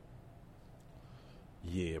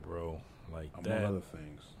 yeah, bro. Like, among that. other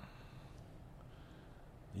things.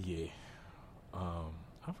 Yeah.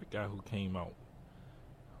 I forgot who came out,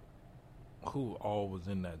 who all was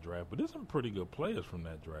in that draft, but there's some pretty good players from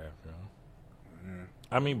that draft, you know. Yeah.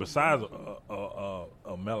 I mean, besides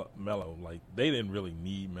Melo, like, they didn't really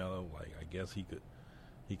need Melo. Like, I guess he could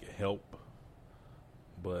help,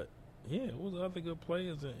 but yeah, it was other good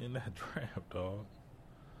players in that draft, dog.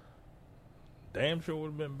 Damn sure would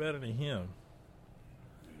have been better than him.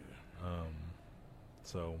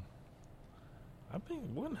 So I think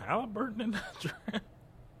wasn't Halliburton in that draft?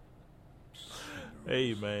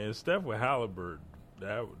 Hey, man, Steph with Halliburton,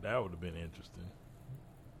 that would have been interesting.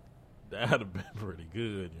 That would have been pretty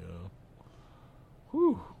good, you know.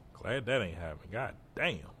 Whew. Glad that ain't happening. God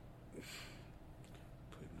damn.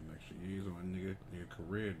 Putting them extra years on nigga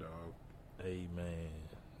career, dog. Hey, man,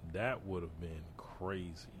 that would have been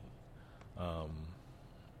crazy.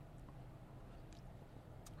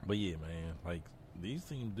 But yeah, man, like, these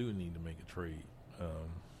teams do need to make a trade.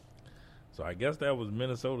 So I guess that was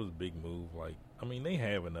Minnesota's big move. Like, I mean, they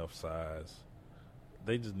have enough size.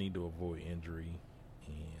 They just need to avoid injury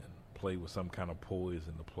and play with some kind of poise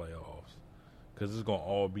in the playoffs, because it's going to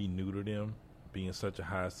all be new to them, being such a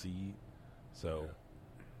high seed. So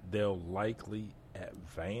they'll likely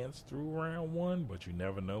advance through round one, but you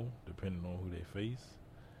never know, depending on who they face.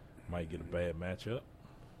 Might get a bad matchup.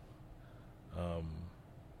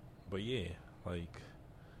 But yeah, like,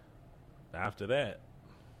 after that,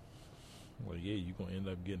 well, yeah, you're going to end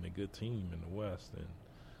up getting a good team in the West, and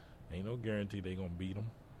ain't no guarantee they're going to beat them,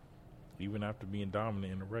 even after being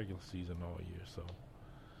dominant in the regular season all year. So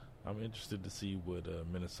I'm interested to see what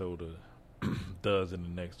Minnesota does in the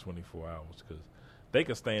next 24 hours, because they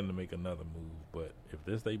can stand to make another move. But if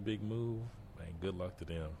this they big move, man, good luck to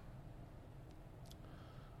them.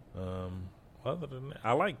 Other than that,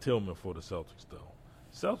 I like Tillman for the Celtics, though.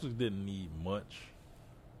 Celtics didn't need much,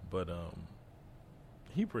 but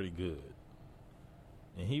he pretty good.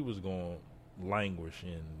 And he was going to languish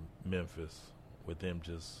in Memphis with them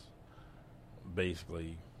just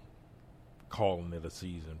basically calling it a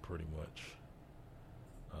season pretty much.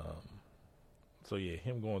 So, yeah,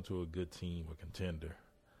 him going to a good team, a contender,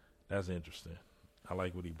 that's interesting. I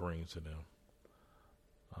like what he brings to them.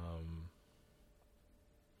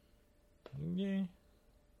 Yeah.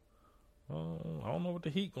 I don't know what the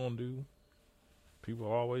Heat going to do. People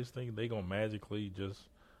always think they going to magically just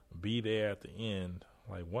be there at the end.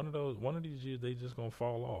 Like, one of these years, they just going to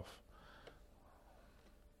fall off.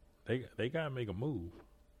 They got to make a move.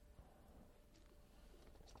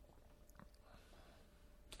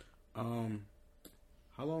 How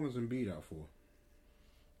long is Embiid out for?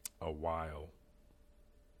 A while.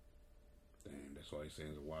 Damn, that's all he's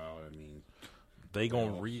saying is a while. I mean, they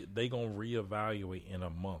gonna reevaluate in a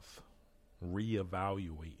month.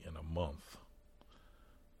 Reevaluate in a month.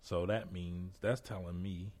 So that means, that's telling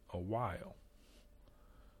me a while.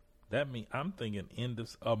 That means I'm thinking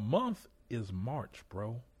a month is March,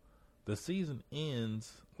 bro. The season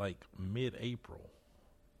ends like mid-April.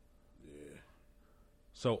 Yeah.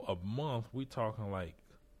 So a month, we talking like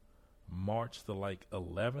March to like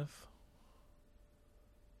 11th.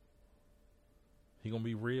 He gonna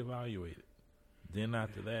be reevaluated. Then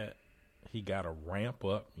after that, he got to ramp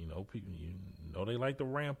up. You know, people, you know, they like to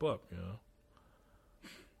ramp up. You know,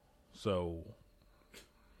 so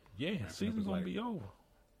yeah, Ramping season's gonna be over.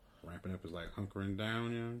 Ramping up is like hunkering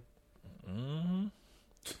down, you know.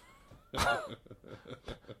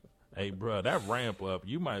 Hey, bro, that ramp up,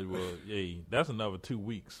 you might as well. Hey, that's another 2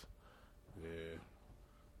 weeks. Yeah.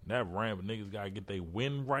 That ramp, niggas gotta get their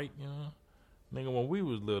wind right, you know. Nigga, when we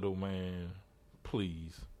was little, man,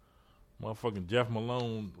 please. Motherfucking Jeff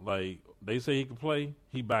Malone, like, they say he could play,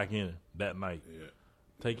 he back in that night. Yeah.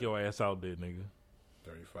 Take your ass out there, nigga.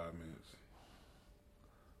 35 minutes.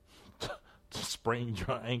 Sprained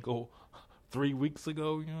your ankle 3 weeks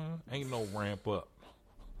ago, you know? Ain't no ramp up.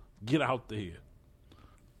 Get out there. Yeah.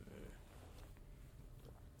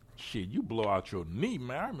 Shit, you blow out your knee,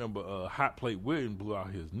 man. I remember Hot Plate Williams blew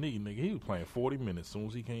out his knee, nigga. He was playing 40 minutes as soon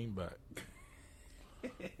as he came back.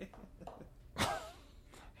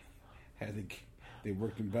 They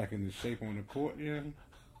worked him back into shape on the court, yeah?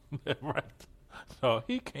 Right. So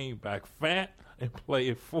he came back fat and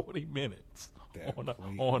played 40 minutes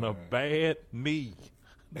on a bad knee.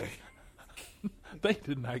 They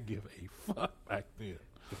did not give a fuck back then.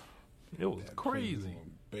 It was crazy.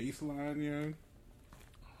 Baseline, yeah?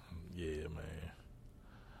 Yeah, man.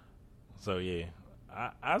 So, yeah.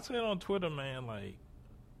 I said on Twitter, man, like,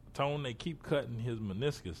 Tone, they keep cutting his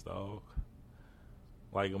meniscus, dog.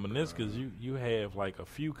 Like, a meniscus, you have, like, a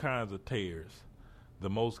few kinds of tears. The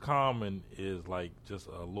most common is, like, just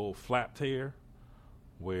a little flap tear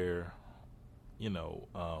where, you know,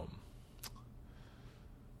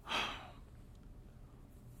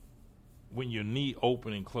 when your knee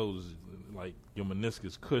open and closes, like, your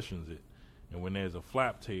meniscus cushions it. And when there's a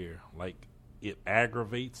flap tear, like, it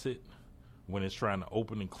aggravates it when it's trying to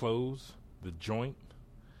open and close the joint.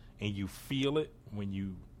 And you feel it when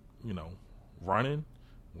you know, running,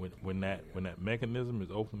 when that mechanism is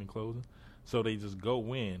open and closing. So they just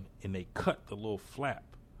go in and they cut the little flap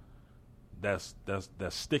that's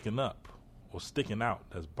sticking up or sticking out,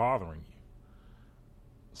 that's bothering you.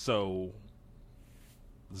 So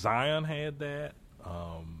Zion had that.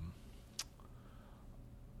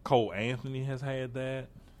 Cole Anthony has had that.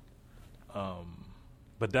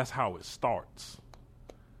 But that's how it starts.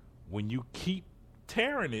 When you keep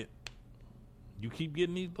tearing it, you keep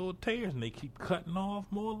getting these little tears, and they keep cutting off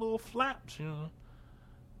more little flaps, you know.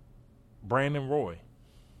 Brandon Roy,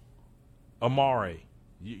 Amare,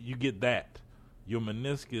 you get that. Your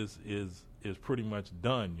meniscus is pretty much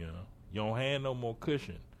done, you know. You don't have no more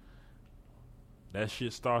cushion. That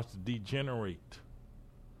shit starts to degenerate.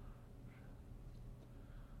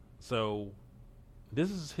 So this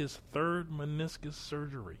is his third meniscus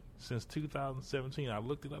surgery since 2017. I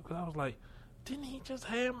looked it up because I was like, didn't he just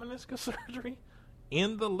have meniscus surgery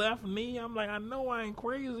in the left knee? I'm like, I know I ain't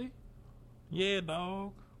crazy. Yeah,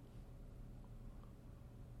 dog.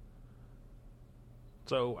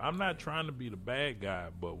 So I'm not trying to be the bad guy,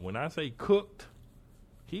 but when I say cooked,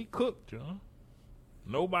 he cooked, you know.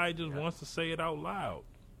 Nobody just wants to say it out loud.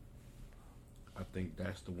 I think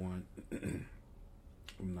that's the one, if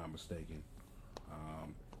I'm not mistaken.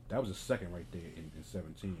 That was the second right there in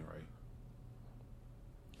 17, right?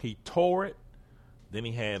 He tore it, then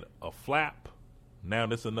he had a flap, now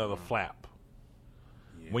there's another flap.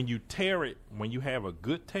 Yeah. When you tear it, when you have a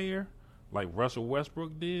good tear, like Russell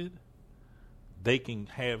Westbrook did, they can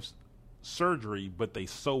have surgery, but they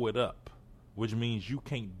sew it up, which means you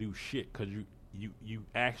can't do shit because you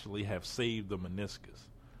actually have saved the meniscus.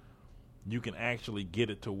 You can actually get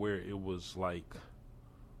it to where it was like,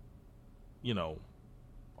 you know,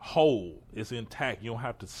 whole. It's intact. You don't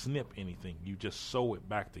have to snip anything. You just sew it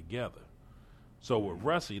back together. So with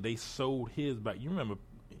Russie, they sewed his back. You remember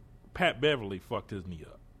Pat Beverly fucked his knee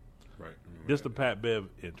up. Right. This the Pat Bev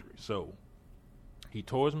injury. So he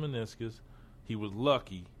tore his meniscus. He was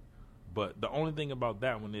lucky. But the only thing about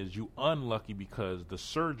that one is you unlucky because the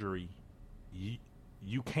surgery,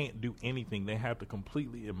 you can't do anything. They have to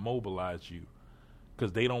completely immobilize you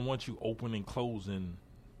because they don't want you opening and closing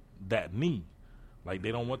that knee. Like,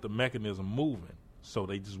 they don't want the mechanism moving, so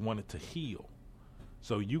they just want it to heal.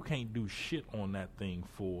 So you can't do shit on that thing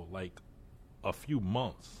for like a few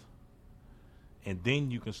months, and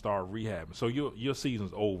then you can start rehabbing. So your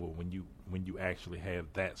season's over when you actually have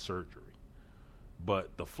that surgery.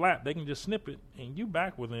 But the flap, they can just snip it, and you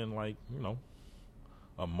back within like, you know,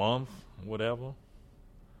 a month, whatever.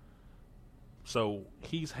 So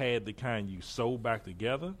he's had the kind you sew back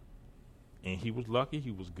together, and he was lucky.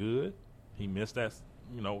 He was good. He missed that,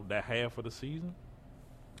 you know, that half of the season.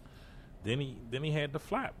 Then he had the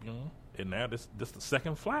flap, you know, and now this the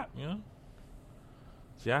second flap, you know.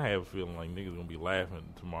 See, I have a feeling like niggas gonna be laughing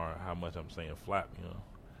tomorrow how much I'm saying flap, you know.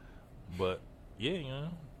 But yeah, you know,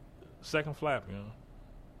 second flap, you know,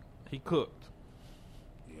 he cooked.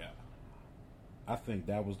 Yeah. I think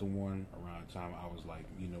that was the one around the time I was like,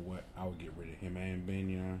 you know what, I would get rid of him and Ben,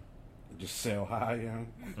 you know, and just sell high, you know.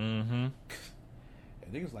 Mm-hmm.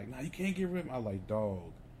 And niggas like, nah, you can't get rid of him. I like,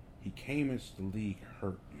 dog, he came into the league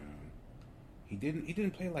hurt, you know. He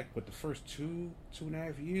didn't play like what the first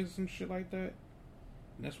 2.5 years and shit like that.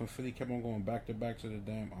 And that's when Philly kept on going back to back to the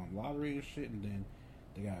damn lottery and shit, and then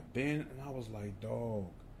they got Ben, and I was like, dog,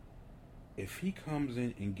 if he comes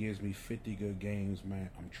in and gives me 50 good games, man,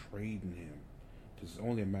 I'm trading him. It's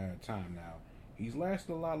only a matter of time now. He's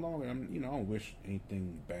lasted a lot longer. I don't wish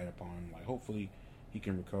anything bad upon him. Like, hopefully he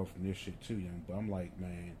can recover from this shit too, young. But I'm like,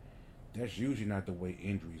 man, that's usually not the way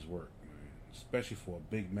injuries work, man. Especially for a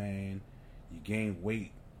big man. You gain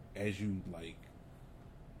weight as you, like,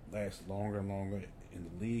 last longer and longer in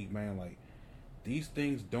the league, man. Like, these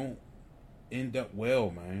things don't end up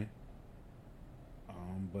well, man.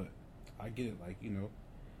 But I get it, like, you know,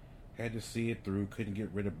 had to see it through, couldn't get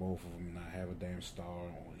rid of both of them, and not have a damn star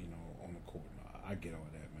on, you know, on the court. No, I get all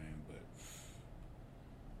that, man, but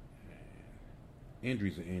man,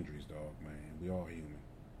 injuries are injuries, dog, man. We all human.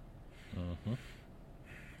 Mm-hmm.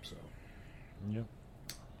 So, yep.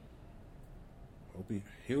 hope he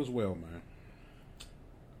heals well, man.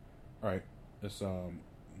 All right, let's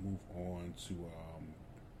move on to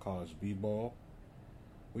college b-ball.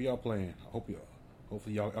 What y'all playing?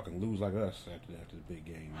 Hopefully y'all can lose like us after the big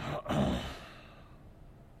game.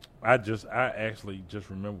 I actually just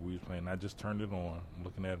remember we was playing. I just turned it on. I'm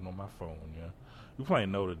looking at it on my phone. Yeah, we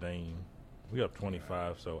playing Notre Dame. We up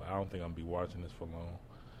 25, so I don't think I'm gonna be watching this for long.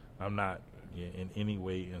 I'm not in any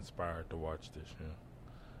way inspired to watch this.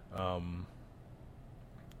 Yeah.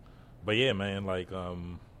 But yeah, man, like I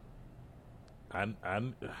I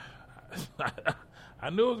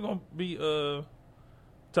knew it was gonna be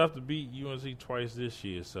tough to beat UNC twice this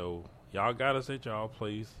year, so y'all got us at y'all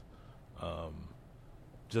place. Y'all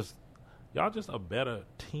just a better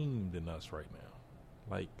team than us right now.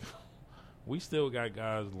 Like, we still got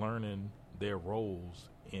guys learning their roles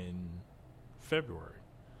in February,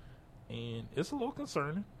 and it's a little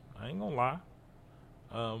concerning. I ain't gonna lie,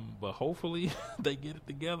 but hopefully they get it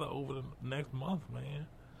together over the next month, man.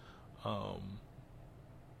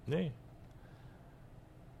 Yeah.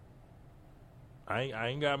 I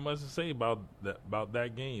ain't got much to say about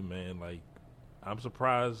that game, man. Like, I'm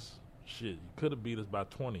surprised. Shit, you could have beat us by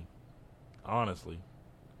 20. Honestly,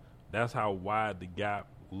 that's how wide the gap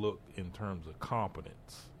looked in terms of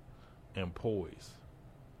competence and poise.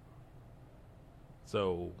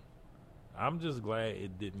 So, I'm just glad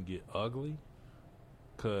it didn't get ugly,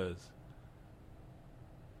 because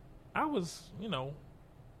I was,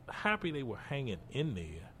 happy they were hanging in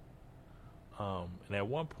there. And at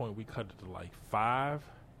one point we cut it to like 5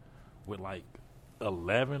 with like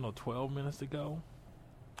 11 or 12 minutes to go,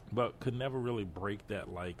 but could never really break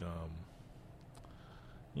that, like,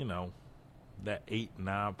 that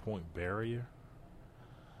 8-9 point barrier.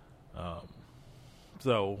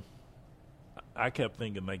 So I kept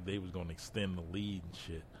thinking like they was going to extend the lead and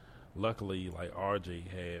shit. Luckily, like, RJ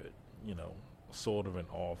had, sort of an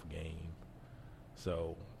off game.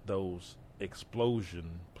 So those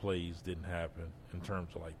explosion plays didn't happen in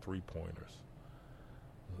terms of like 3-pointers.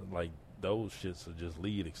 Like, those shits are just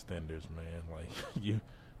lead extenders, man. Like, you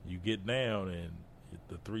get down and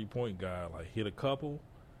the 3-point guy like hit a couple,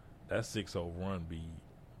 that 6-0 run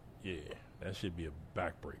that should be a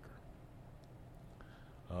backbreaker.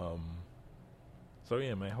 So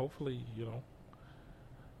yeah, man, hopefully,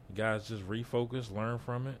 guys just refocus, learn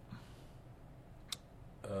from it,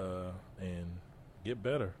 and get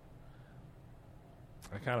better.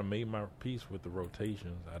 I kind of made my peace with the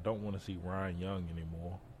rotations. I don't want to see Ryan Young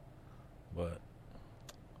anymore. But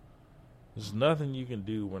there's nothing you can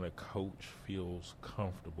do when a coach feels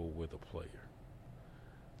comfortable with a player.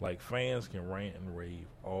 Like, fans can rant and rave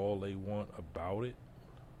all they want about it.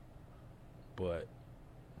 But,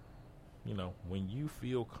 when you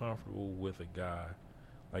feel comfortable with a guy,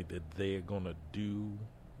 like, that they're going to do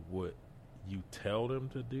what you tell them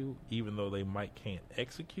to do, even though they can't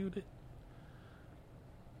execute it,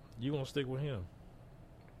 you're going to stick with him.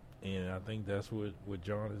 And I think that's what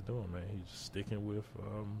John is doing, man. He's sticking with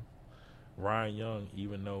Ryan Young,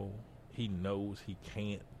 even though he knows he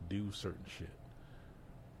can't do certain shit.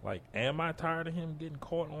 Like, am I tired of him getting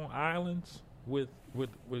caught on islands with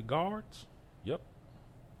guards? Yep.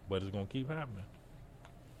 But it's going to keep happening.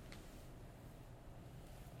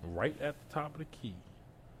 Right at the top of the key,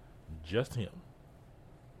 just him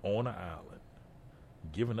on an island,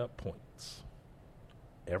 giving up points.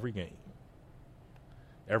 every game.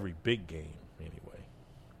 Every big game, anyway.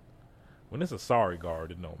 When it's a sorry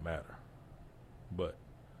guard, it don't matter. But,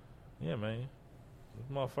 yeah, man. This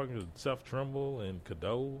motherfucker, Seth Trimble and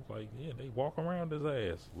Cadeau, like, yeah, they walk around his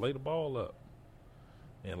ass, lay the ball up.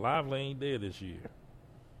 And Lively ain't there this year.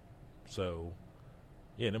 So,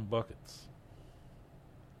 yeah, them buckets.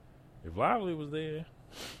 If Lively was there,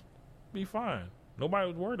 be fine. Nobody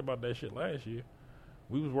was worried about that shit last year.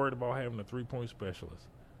 We was worried about having a 3-point specialist.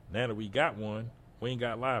 Now that we got one, we ain't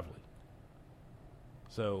got Lively.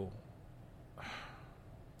 So,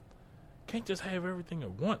 can't just have everything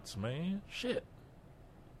at once, man. Shit.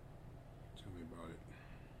 Tell me about it.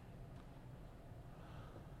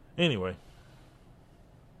 Anyway.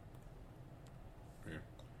 Yeah.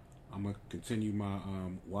 I'm going to continue my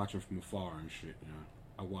watching from afar and shit, you know.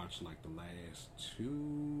 I watched like the last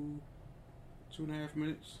 2.5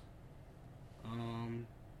 minutes. And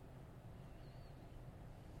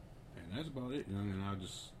that's about it, you know, and I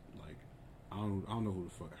just like I don't know who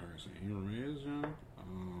the fuck Harrison Ingram is, you know.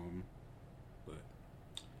 But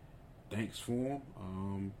thanks for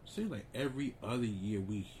him. Seems like every other year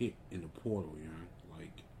we hit in the portal, you know.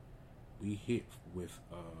 Like we hit with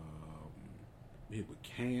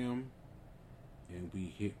Cam and we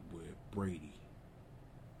hit with Brady.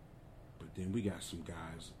 But then we got some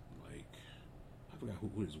guys like I forgot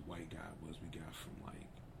who this white guy was we got from like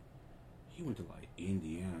he went to like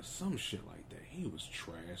Indiana, some shit like that. He was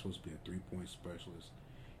trash, supposed to be a 3-point specialist.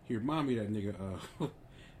 He reminded me of that nigga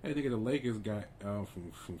that nigga the Lakers got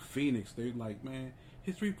from Phoenix. They like, man,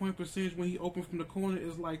 his 3-point percentage when he opened from the corner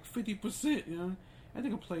is like 50%, you know? That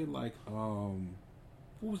nigga played like what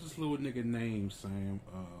was this little nigga name, Sam?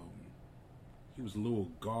 He was a little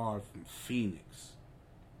guard from Phoenix.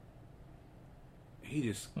 He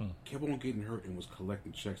just kept on getting hurt and was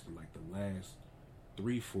collecting checks for like the last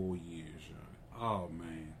 3-4 years, John. Oh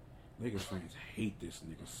man, Lakers fans hate this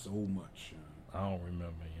nigga so much, John. I don't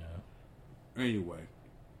remember, yeah. Anyway,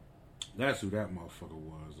 that's who that motherfucker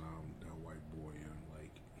was. That white boy, young.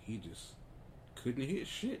 Like he just couldn't hit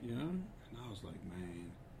shit, you know. And I was like,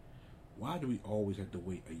 man, why do we always have to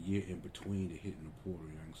wait a year in between to hit in the portal,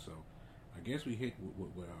 young? So I guess we hit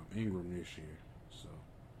with Ingram this year. So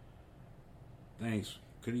thanks.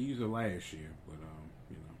 Could have used it last year, but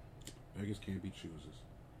you know, beggars can't be choosers.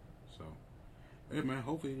 So, hey man,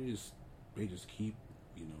 hopefully they just keep,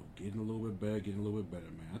 you know, getting a little bit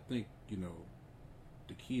better, man. I think, you know,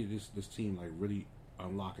 the key to this team, like really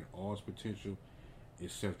unlocking all its potential,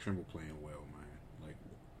 is Seth Trimble playing well, man. Like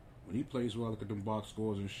when he plays well, look at them box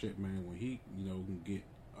scores and shit, man. When he, you know, can get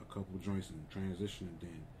a couple of joints in transition and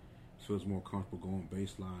then feels more comfortable going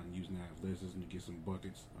baseline and using that athleticism to get some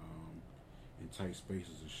buckets in tight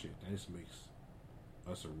spaces and shit. That just makes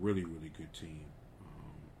us a really, really good team.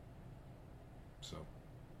 So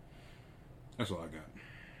that's all I got.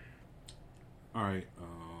 All right,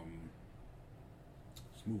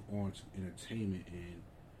 let's move on to entertainment. And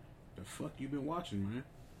the fuck you been watching,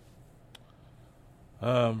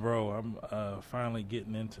 man? Bro, I'm finally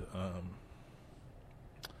getting into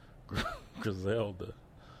Griselda.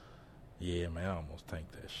 Yeah, man, I almost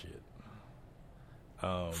tanked that shit.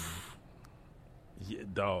 Yeah,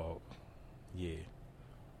 dog. Yeah,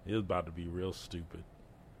 it was about to be real stupid.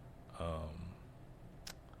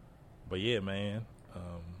 But yeah, man,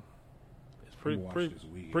 it's pretty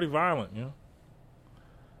violent, you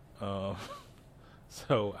know.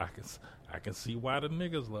 So I can see why the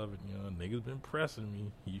niggas love it, you know. Niggas been pressing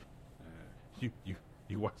me. You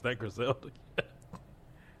watch that Griselda?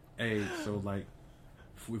 Hey, so like,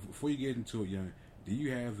 before you get into it, young, do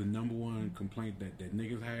you have the number one complaint that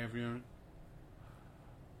niggas have, young?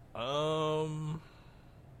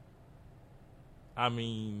 I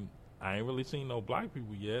mean, I ain't really seen no black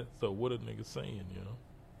people yet, so what are niggas saying, you know?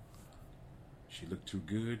 She looked too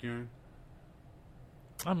good, young?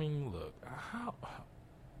 I mean, look,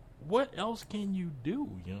 what else can you do,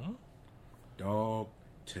 you know? Dog,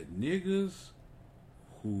 to niggas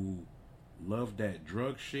who love that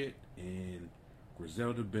drug shit, and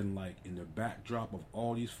Griselda been like in the backdrop of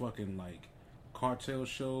all these fucking like cartel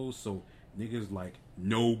shows, so niggas like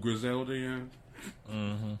no Griselda, young?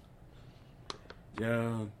 Mm-hmm.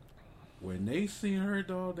 Yeah, when they seen her,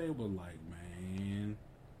 dog, they were like, man,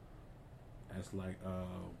 that's like,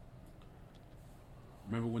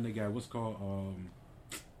 remember when they got, what's called,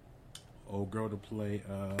 old girl to play,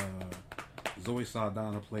 Zoe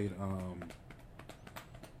Saldana played,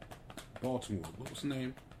 Baltimore, what's her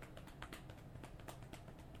name?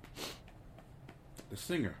 The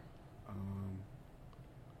singer,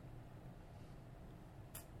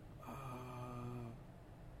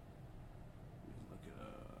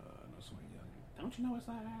 don't you know it's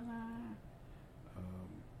like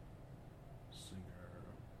singer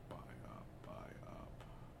buy up.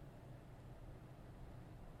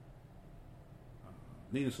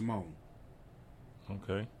 Nina Simone.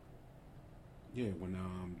 Okay. Yeah, when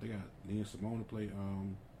they got Nina Simone to play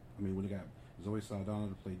when they got Zoe Saldana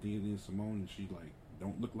to play Nina Simone and she like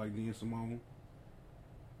don't look like Nina Simone.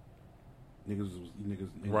 Niggas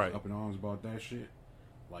right. up in arms about that shit.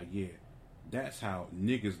 Like, yeah, that's how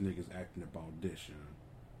niggas acting about this, you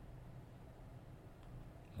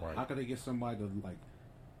know? Right. How could they get somebody to like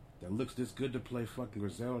that looks this good to play fucking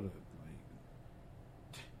Griselda?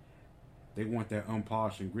 Like, they want that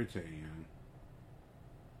unpolished and gritty, you know?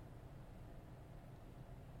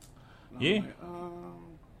 Yeah. Like,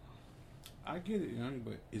 I get it, young,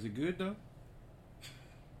 but is it good though?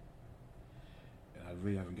 And I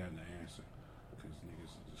really haven't gotten the answer because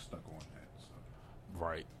niggas are just stuck on that. So.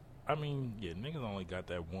 Right. I mean, yeah, niggas only got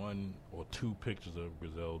that one or two pictures of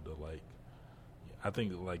Griselda. Like, I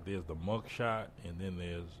think like there's the mug shot, and then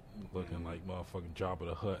there's looking like motherfucking Jabba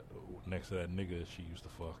the Hutt next to that nigga she used to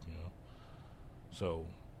fuck, you know. So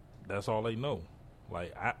that's all they know.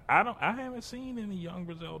 Like I haven't seen any young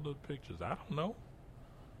Griselda pictures. I don't know.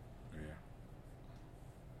 Yeah.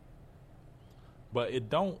 But it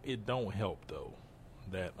don't help though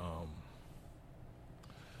that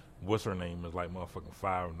what's her name is like motherfucking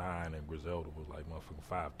 5'9" and Griselda was like motherfucking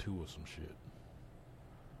 5'2" or some shit.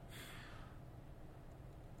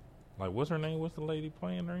 Like what's her name? What's the lady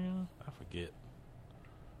playing her in? I forget.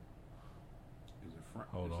 Is it Frank?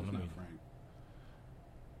 Hold on, let me. Frank.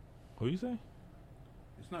 Who you say?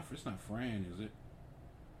 It's not Fran, is it?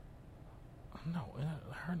 No,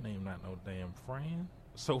 her name not no damn Fran.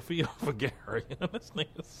 Sofia Vergara. This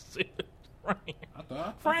nigga said Fran. I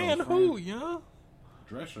thought Fran who, yeah?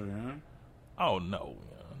 Dresser, yeah. Oh no,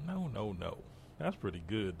 yeah. No. That's pretty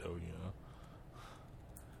good though, yeah.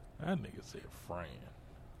 That nigga said Fran.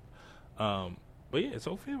 But yeah,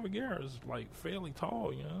 Sofia Vergara is like fairly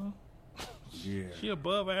tall, you know. Yeah. She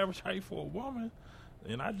above average height for a woman.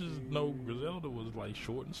 And I just know Griselda was like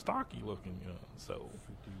short and stocky looking, you know. So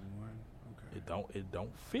 51. Okay. It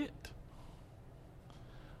don't fit.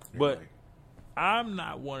 Yeah, But like, I'm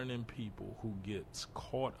not one of them people who gets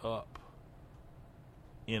caught up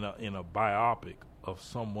in a biopic of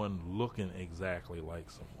someone looking exactly like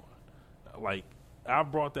someone. Like I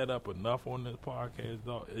brought that up enough on this podcast,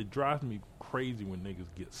 dog. It drives me crazy when niggas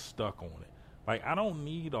get stuck on it. Like I don't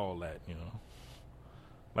need all that, you know.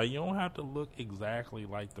 Like, you don't have to look exactly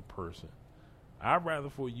like the person. I'd rather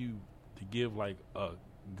for you to give, like, a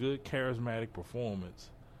good charismatic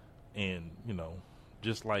performance and, you know,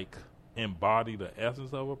 just, like, embody the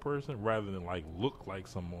essence of a person rather than, like, look like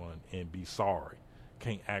someone and be sorry.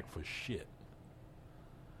 Can't act for shit.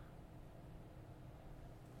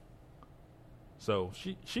 So,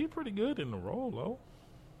 she pretty good in the role, though.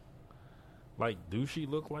 Like, do she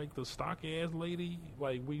look like the stocky-ass lady,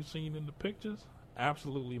 like, we've seen in the pictures?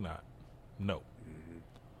 Absolutely not. No. mm-hmm.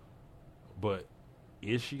 But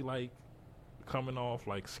is she like coming off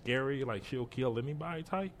like scary, like she'll kill anybody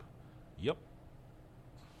type? Yep.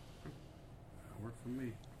 That worked for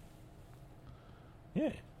me.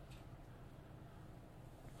 Yeah.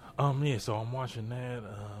 Yeah, so I'm watching that.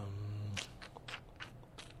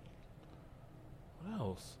 What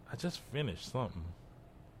else? I just finished something.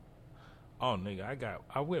 Oh nigga,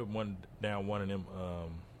 I went down one of them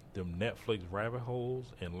Netflix rabbit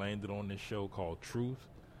holes and landed on this show called Truth.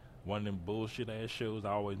 One of them bullshit ass shows I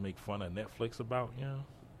always make fun of Netflix about, you know.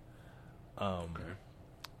 Okay.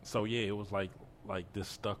 So yeah, it was like this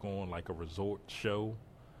stuck on like a resort show,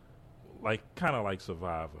 like kind of like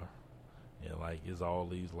Survivor, and like it's all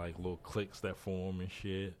these like little cliques that form and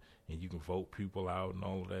shit, and you can vote people out and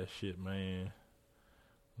all of that shit, man.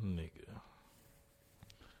 Nigga,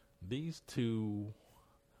 these two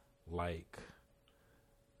like.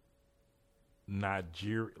 I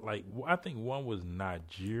think one was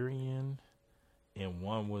Nigerian and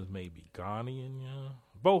one was maybe Ghanaian, yeah.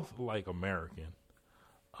 Both like American.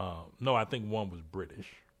 No, I think one was British.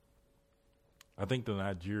 I think the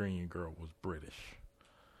Nigerian girl was British.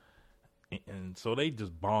 And so they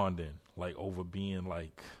just bonding like over being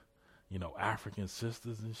like, you know, African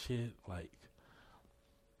sisters and shit, like.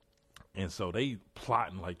 And so they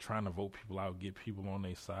plotting like trying to vote people out, get people on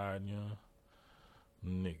their side, you know.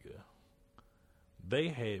 Nigga. They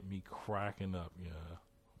had me cracking up, you know,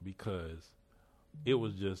 because it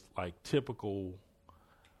was just like typical.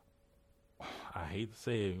 I hate to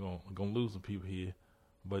say it, I'm gonna lose some people here,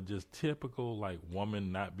 but just typical like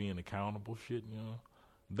woman not being accountable shit, you know.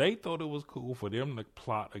 They thought it was cool for them to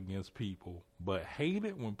plot against people, but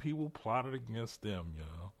hated when people plotted against them, you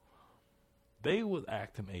know. They was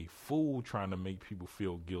acting a fool trying to make people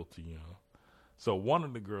feel guilty, you know. So one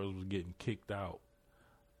of the girls was getting kicked out,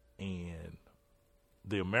 and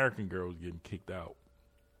the American girl was getting kicked out,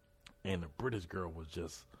 and the British girl was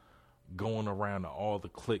just going around to all the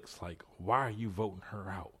cliques like, why are you voting her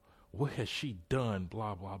out? What has she done?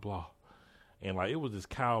 Blah, blah, blah. And, like, it was this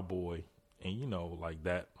cowboy, and, you know, like,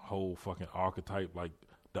 that whole fucking archetype, like,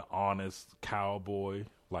 the honest cowboy,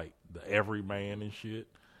 like, the everyman and shit.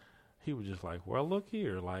 He was just like, well, look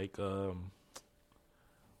here, like,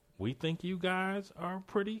 we think you guys are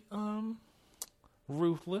pretty,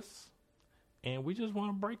 ruthless, and we just want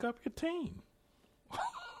to break up your team.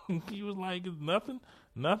 He was like, nothing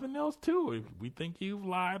else to it. We think you've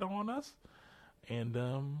lied on us, and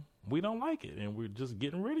we don't like it, and we're just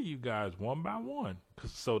getting rid of you guys one by one.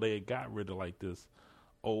 So they got rid of like this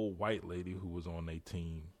old white lady who was on their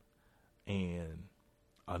team, and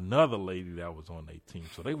another lady that was on their team.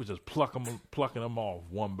 So they was just plucking them off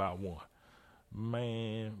one by one.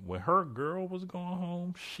 Man, when her girl was going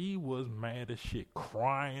home, she was mad as shit,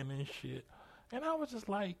 crying and shit. And I was just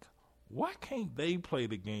like, why can't they play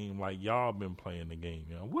the game like y'all been playing the game?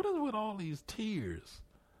 You know? What is with all these tears?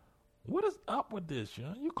 What is up with this? You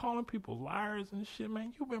know, you calling people liars and shit,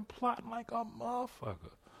 man. You've been plotting like a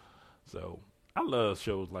motherfucker. So I love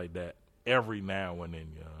shows like that every now and then,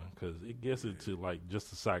 you know, because it gets into like just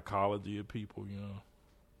the psychology of people, you know.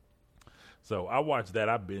 So I watched that.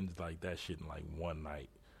 I binged like that shit in like one night.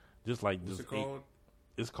 Just like What's this. it called?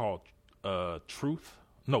 It's called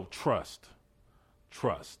Trust.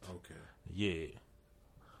 Okay. Yeah.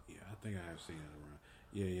 Yeah, I think I have seen it around.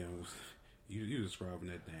 Yeah. You describing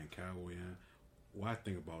that damn cowboy, yeah. Well, I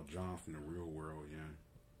think about John from the real world, yeah.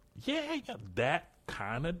 Yeah, that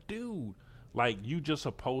kind of dude. Like, you just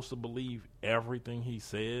supposed to believe everything he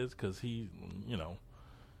says because he, you know,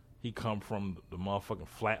 he come from the motherfucking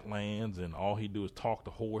flatlands and all he do is talk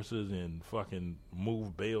to horses and fucking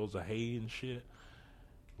move bales of hay and shit.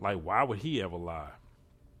 Like, why would he ever lie?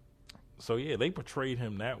 So, yeah, they portrayed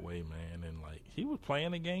him that way, man. And, like, he was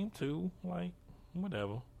playing the game, too. Like,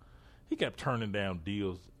 whatever. He kept turning down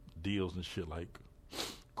deals and shit, like,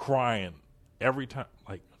 crying every time.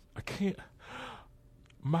 Like, I can't.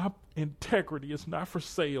 My integrity is not for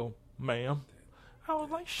sale, ma'am. I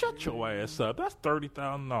was like, shut your ass up. That's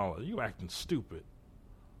 $30,000. You acting stupid.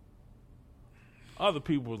 Other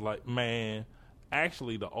people was like, man,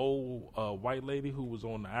 actually the old white lady who was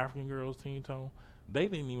on the African girls team, Tone, they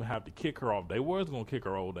didn't even have to kick her off. They was gonna kick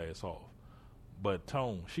her old ass off. But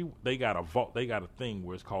Tone, they got a thing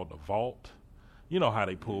where it's called the vault. You know how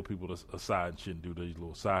they pull people aside and shit and do these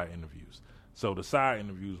little side interviews. So the side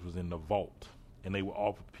interviews was in the vault, and they would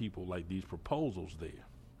offer people like these proposals there.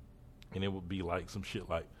 And it would be like some shit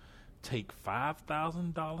like, take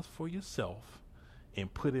 $5,000 for yourself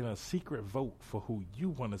and put in a secret vote for who you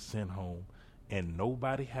want to send home, and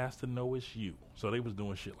nobody has to know it's you. So they was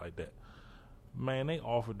doing shit like that. Man, they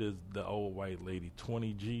offered the old white lady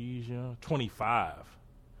 20 G's, you know, 25.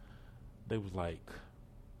 They was like,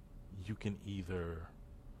 you can either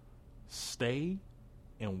stay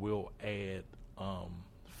and we'll add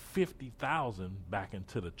 50,000 back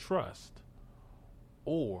into the trust,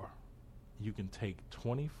 or you can take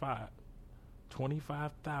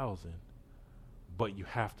 25,000, but you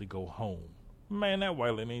have to go home. Man, that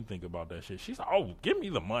white lady ain't think about that shit. She's like, oh, give me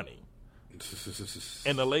the money.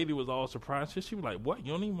 And the lady was all surprised. She was like, what?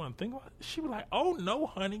 You don't even want to think about it? She was like, oh, no,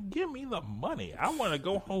 honey, give me the money. I want to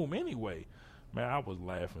go home anyway. Man, I was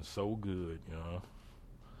laughing so good, you know.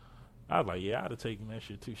 I was like, yeah, I'd have taken that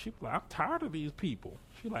shit too. She was like, I'm tired of these people.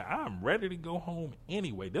 She was like, I'm ready to go home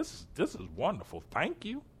anyway. This is wonderful. Thank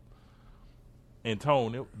you. And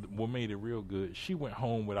Tone, what made it real good, she went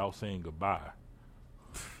home without saying goodbye.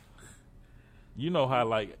 You know how,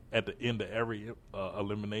 like, at the end of every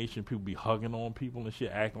elimination, people be hugging on people and shit,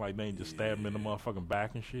 acting like they ain't just stabbing in the motherfucking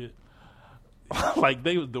back and shit? Like,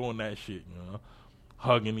 they was doing that shit, you know?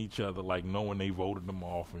 Hugging each other, like, knowing they voted them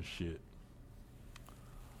off and shit.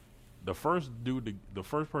 The first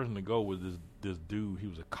person to go was this dude. He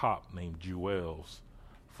was a cop named Jewels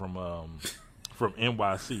from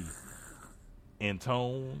NYC. And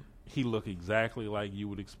Tone, he looked exactly like you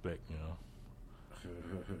would expect, you know?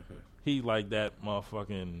 He like that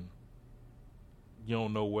motherfucking, you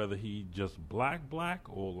don't know whether he just black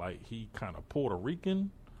or like he kind of Puerto Rican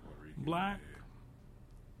black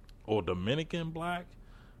or Dominican black,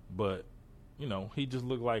 but you know, he just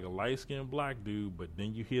looked like a light-skinned black dude. But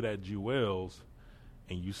then you hear that Jewels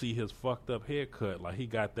and you see his fucked up haircut, like he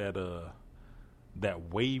got that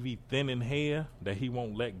wavy thinning hair that he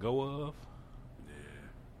won't let go of.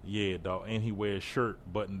 Yeah, dog. And he wears shirt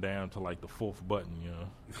buttoned down to like the fourth button, you know.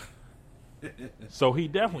 So he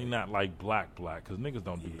definitely not like black, because niggas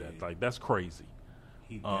don't do that. Like, that's crazy.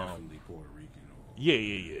 He definitely Puerto Rican.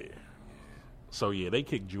 Yeah. So, yeah, they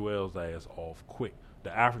kicked Joel's ass off quick.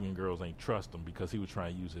 The African girls ain't trust him because he was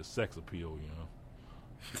trying to use his sex appeal,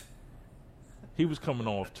 He was coming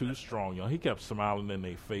off too strong, He kept smiling in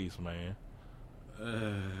their face, man.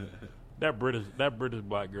 That British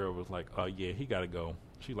black girl was like, yeah, he got to go.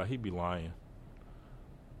 She like, he be lying.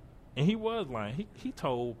 And he was lying. He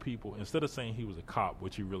told people, instead of saying he was a cop,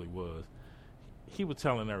 which he really was, he was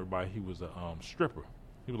telling everybody he was a stripper.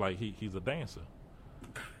 He was like, he's a dancer.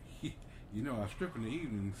 I strip in the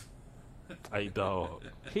evenings. Hey, dog.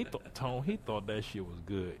 He thought that shit was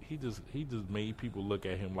good. He just made people look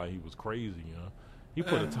at him like he was crazy, He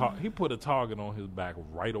put a target on his back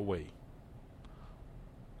right away.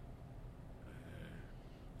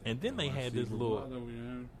 And then they had this little,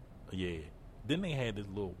 Then they had this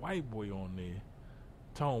little white boy on there.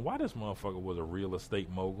 Tone, why this motherfucker was a real estate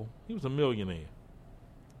mogul? He was a millionaire.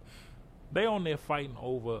 They on there fighting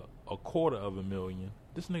over $250,000.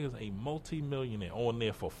 This nigga's a multi-millionaire on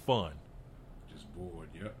there for fun. Just bored,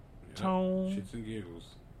 yep. Tone. Shits and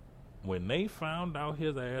giggles. When they found out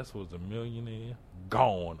his ass was a millionaire,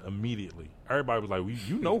 gone immediately. Everybody was like,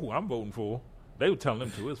 you know who I'm voting for. They were telling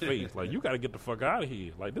him to his face, like, you got to get the fuck out of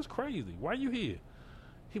here. Like, this crazy. Why you here?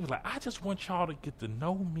 He was like, I just want y'all to get to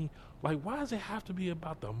know me. Like, why does it have to be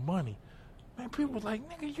about the money? Man, people was like,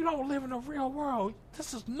 nigga, you don't live in the real world.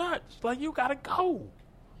 This is nuts. Like, you got to go.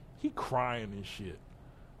 He crying and shit.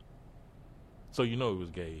 So you know he was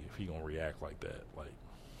gay if he gonna react like that. Like,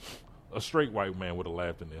 a straight white man would have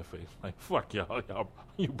laughed in their face. Like, fuck y'all,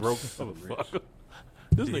 you broken motherfucker.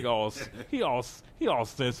 This nigga he all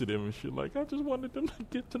sensitive and shit. Like, I just wanted them to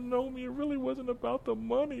get to know me. It really wasn't about the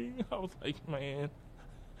money. I was like, man,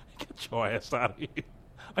 get your ass out of here.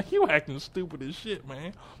 Like, you acting stupid as shit,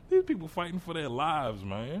 man. These people fighting for their lives,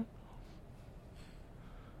 man.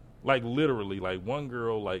 Like, literally, like, one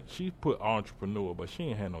girl, like, she put entrepreneur, but she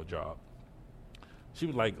ain't had no job. She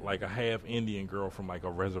was like a half Indian girl from like a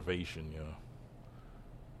reservation,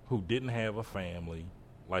 who didn't have a family,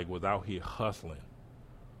 like was out here hustling.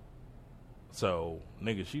 So,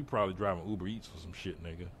 nigga, she probably driving Uber Eats or some shit,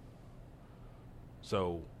 nigga.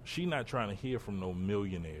 So, she not trying to hear from no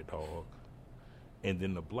millionaire, dog. And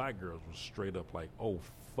then the black girls was straight up like, oh,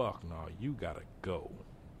 fuck, nah, you gotta go.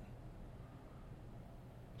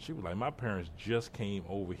 She was like, my parents just came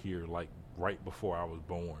over here like right before I was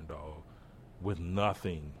born, dog. With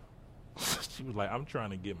nothing. She was like, I'm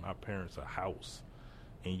trying to get my parents a house,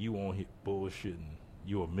 and you on here bullshitting.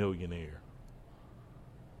 You a millionaire.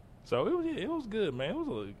 So it was good, man. It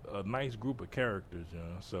was a nice group of characters,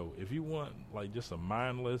 So if you want like just a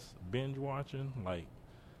mindless binge watching, like,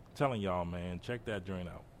 telling y'all, man, check that joint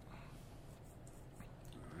out.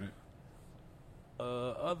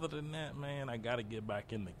 All right. Other than that, man, I gotta get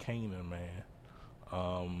back into Kanan, man.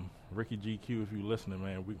 Ricky GQ, if you listening,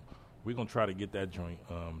 man, we're going to try to get that joint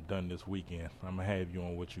done this weekend. I'm going to have you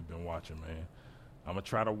on what you've been watching, man. I'm going to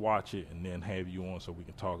try to watch it and then have you on so we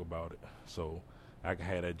can talk about it. So I can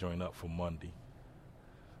have that joint up for Monday.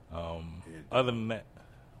 Other than that,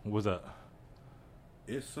 what's up?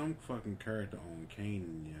 It's some fucking character on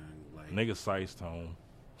Kanan, young. Like, nigga Sice Tone.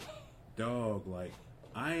 Dog, like,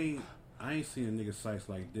 I ain't seen a nigga Sice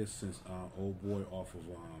like this since old boy off of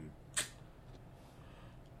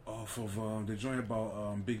the joint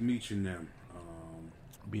about Big Meech and them.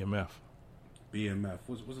 BMF.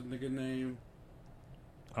 What's the nigga name?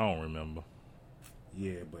 I don't remember.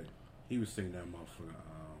 Yeah, but he was saying that motherfucker,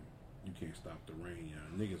 you can't stop the rain,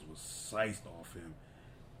 Niggas was siced off him.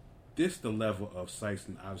 This the level of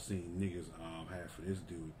sicing I've seen niggas have for this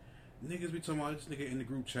dude. Niggas be talking about this nigga in the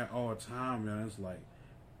group chat all the time, man. It's like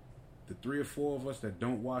the 3 or 4 of us that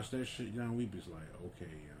don't watch that shit, we be like,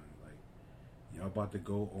 okay, y'all about to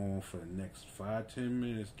go on for the next 5-10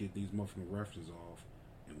 minutes, get these motherfucking references off,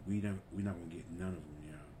 and we not gonna get none of them,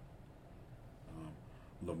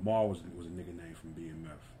 Lamar was a nigga name from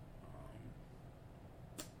BMF.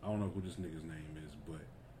 I don't know who this nigga's name is, but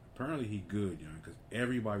apparently he good, because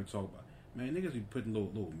everybody talk about, man, niggas be putting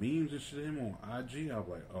little memes and shit of him on IG. I was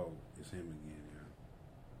like, oh, it's him again,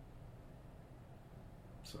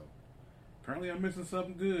 So apparently I'm missing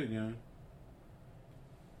something good,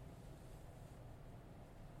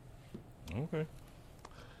 Okay.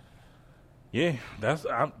 Yeah, that's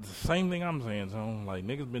the same thing I'm saying, Tone. Like,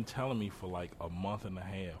 niggas been telling me for like a month and a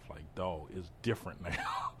half, like, dog, it's different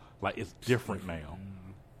now. Like, it's different now.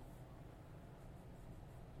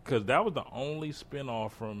 Because that was the only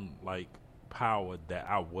spinoff from, like, Power that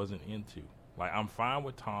I wasn't into. Like, I'm fine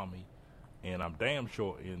with Tommy, and I'm damn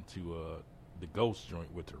sure into the Ghost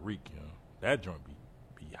joint with Tariq, that joint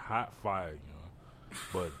be hot fire, you know.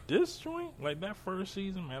 But this joint, like that first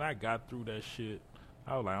season, man, I got through that shit.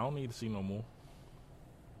 I was like, I don't need to see no more.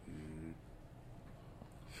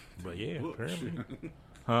 But yeah, Books. apparently,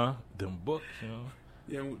 them books, you know.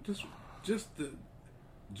 Yeah, well,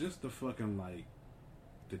 just the fucking like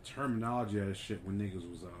the terminology of that shit when niggas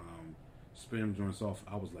was spinning joints off.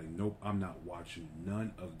 I was like, nope, I'm not watching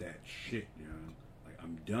none of that shit, you know. Like,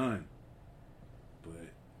 I'm done.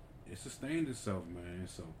 But it sustained itself, man.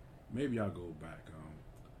 So maybe I'll go back.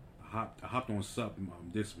 I hopped on something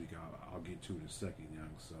this week. I'll get to it in a second,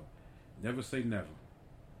 young. So never say never.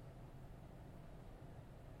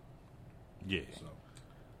 Yeah. So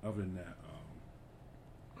other than that,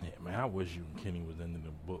 yeah, man, I wish you and Kenny was into the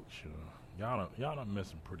books, you know. Y'all done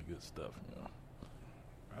missing pretty good stuff, you know.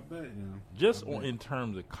 I bet, you know. Just in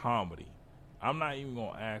terms of comedy. I'm not even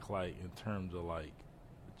gonna act like in terms of like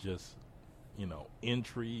just, you know,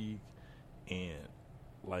 intrigue and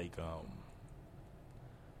like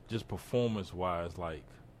just performance wise, like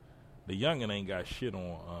the youngin' ain't got shit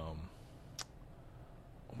on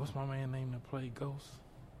what's my man name that played Ghost?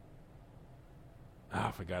 I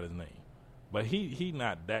forgot his name. But he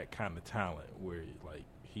not that kind of talent where like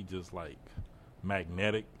he just like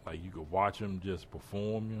magnetic, like you could watch him just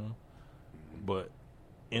perform, you know. But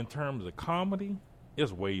in terms of comedy,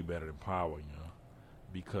 it's way better than Power, you know,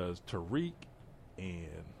 because Tariq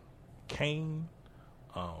and Kane,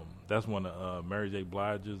 that's one of Mary J.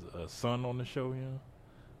 Blige's son on the show, you know,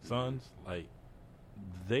 sons, like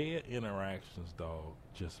their interactions, dog,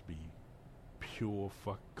 just be pure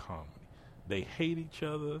fucking comedy. They hate each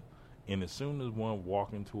other, and as soon as one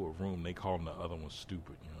walk into a room, they call the other one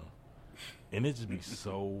stupid, you know. And it just be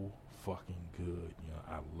so fucking good, you know.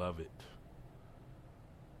 I love it.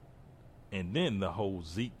 And then the whole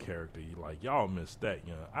Zeke character, you like, y'all missed that,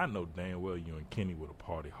 you know. I know damn well you and Kenny would have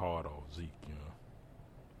party hard off Zeke, you know.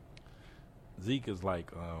 Zeke is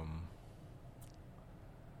like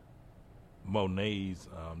Monet's,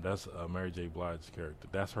 that's Mary J. Blige's character.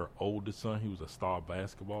 That's her oldest son. He was a star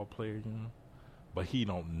basketball player, you know. But he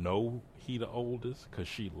don't know he the oldest because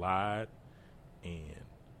she lied, and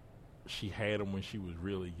she had him when she was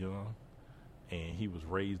really young, and he was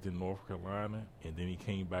raised in North Carolina, and then he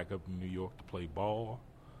came back up to New York to play ball,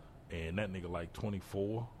 and that nigga like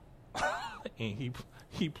 24, and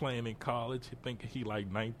he playing in college. He think he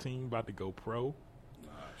like 19, about to go pro.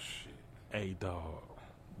 Shit. Hey, dog,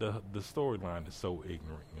 the storyline is so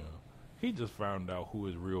ignorant, you know. He just found out who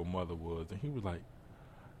his real mother was, and he was like,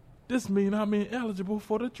 this mean I'm ineligible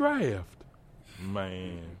for the draft.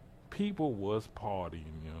 Man, people was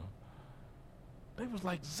partying, you know. They was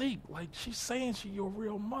like, Zeke, like, she's saying she your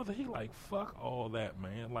real mother. He like, fuck all that,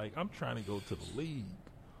 man. Like, I'm trying to go to the league.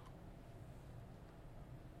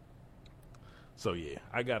 So, yeah,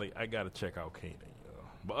 I gotta check out Kanan, you know.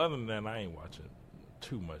 But other than that, I ain't watching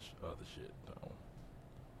too much other shit, though.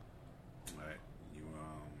 All right. You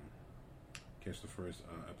catch the first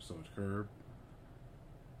episode of Curb?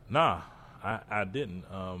 Nah, I didn't,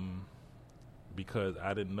 because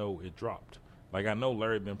I didn't know it dropped. Like, I know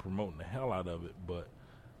Larry been promoting the hell out of it, but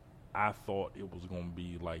I thought it was going to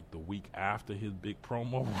be, like, the week after his big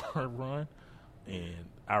promo run. And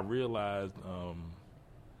I realized,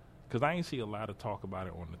 because I ain't see a lot of talk about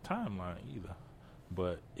it on the timeline either.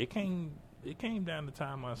 But it came down the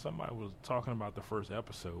timeline. Somebody was talking about the first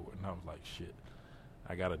episode, and I was like, shit,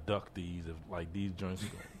 I got to duck these. If, like, these joints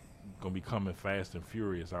going to be coming fast and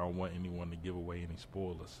furious, I don't want anyone to give away any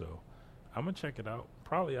spoilers. So I'm going to check it out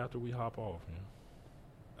probably after we hop off.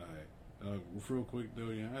 All right. Real quick, though,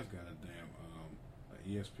 yeah, I just got a damn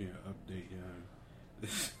ESPN update,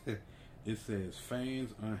 yeah. It says,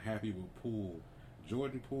 fans unhappy with Poole.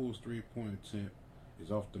 Jordan Poole's three-point attempt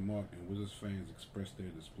is off the mark, and Wizards fans express their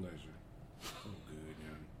displeasure. So good,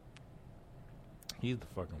 yeah. He's the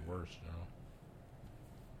fucking worst, you know.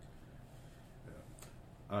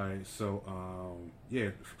 All right, so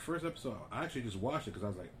first episode, I actually just watched it because I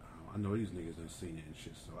was like, I know these niggas done seen it and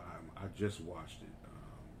shit, so I just watched it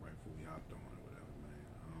right before we hopped on or whatever,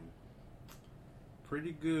 man.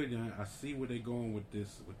 Pretty good, you know. I see where they going with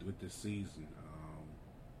this season,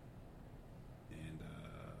 and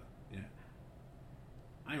yeah,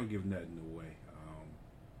 I ain't gonna give nothing away,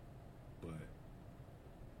 but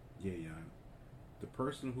yeah, the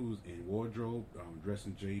person who's in wardrobe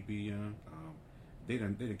dressing JB, They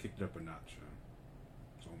done kicked it up a notch.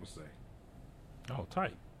 That's all I'm gonna say. Oh,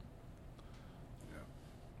 tight.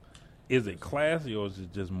 Yeah. Is it classy or is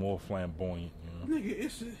it just more flamboyant? You know?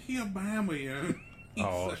 Nigga, he Obama, young. He's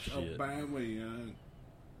such shit. Obama, young.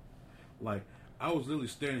 Like, I was literally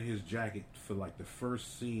staring at his jacket for like the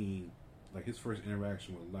first scene, like his first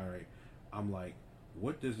interaction with Larry. I'm like,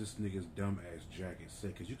 what does this nigga's dumb ass jacket say?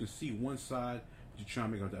 Because you can see one side, but you're trying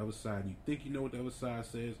to make out the other side, and you think you know what the other side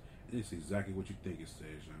says, and it's exactly what you think it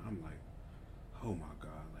says. You know? I'm like, oh my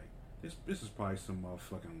god, like this is probably some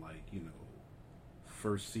motherfucking like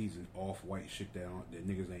first season off-white shit that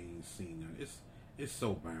niggas ain't even seen. You know? It's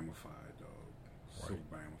so Bamified, dog. So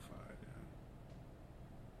Bamified.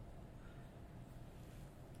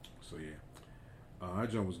 So yeah, that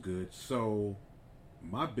joint was good. So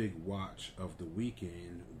my big watch of the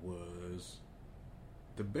weekend was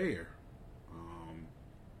The Bear.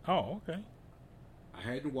 Oh, okay. I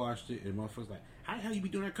hadn't watched it, and motherfuckers like, how the hell you be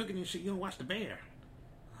doing that cooking and shit? You don't watch The Bear?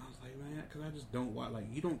 I was like, man, because I just don't watch. Like,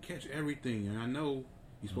 you don't catch everything, and I know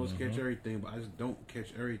you're supposed to catch everything, but I just don't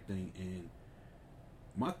catch everything. And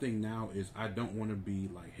my thing now is I don't want to be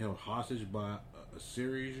like held hostage by a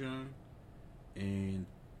series, young. And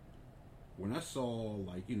when I saw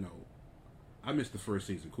I missed the first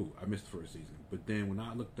season. Cool, I missed the first season. But then when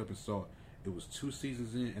I looked up and saw it was 2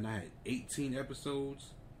 seasons in, and I had 18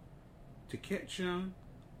 episodes to catch on,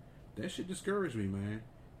 that shit discouraged me, man.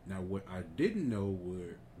 Now, what I didn't know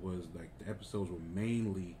was like the episodes were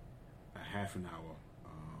mainly a half an hour,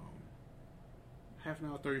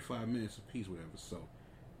 35 minutes a piece, whatever. So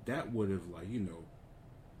that would have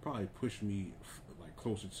probably pushed me like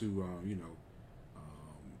closer to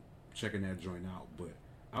checking that joint out. But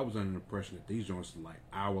I was under the impression that these joints are like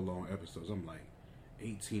hour-long episodes. I'm like,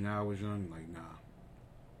 18 hours, young? Like, nah.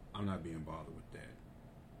 I'm not being bothered with that.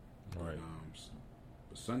 Right.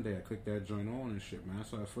 But Sunday, I clicked that joint on and shit, man. I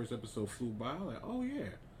saw that first episode flew by. I was like, oh, yeah.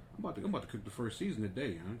 I'm about to cook the first season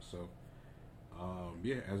today, young. So,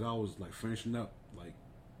 yeah, as I was, like, finishing up, like,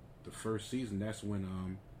 the first season, that's when,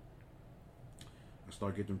 I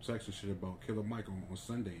started getting them texts and shit about Killer Mike on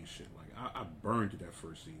Sunday and shit. Like, I burned through that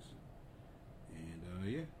first season. And,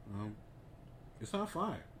 yeah, it's hot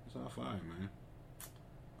fire. It's hot fire, man.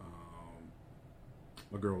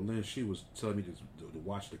 My girl Lynn, she was telling me to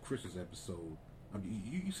watch the Christmas episode. I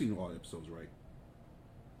mean, you seen all the episodes, right?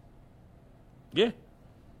 Yeah.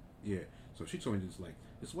 Yeah. So she told me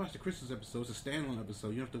just watch the Christmas episode. It's a standalone episode.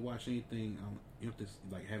 You don't have to watch anything. You don't have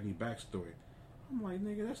to have any backstory. I'm like,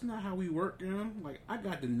 nigga, that's not how we work, young. Like, I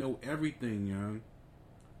got to know everything, young.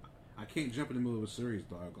 I can't jump in the middle of a series,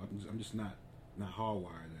 dog. I'm just not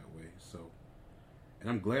hardwired that way. So, and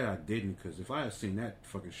I'm glad I didn't, because if I had seen that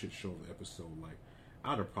fucking shit show of the episode, like,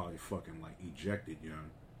 I'd have probably fucking like ejected, young.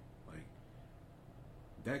 Like,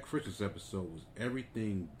 that Christmas episode was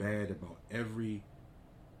everything bad about every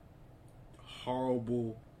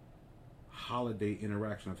horrible holiday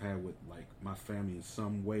interaction I've had with like my family in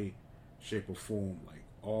some way, shape, or form, like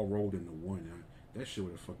all rolled into one. Young. That shit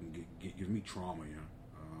would have fucking give me trauma, young.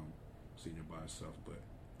 Seeing it by itself, but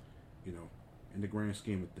in the grand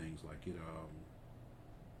scheme of things, like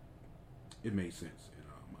it made sense, and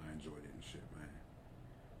I enjoyed it and shit, man.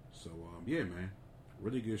 So yeah, man,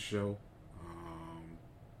 really good show.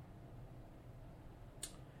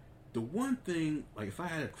 The one thing, like, if I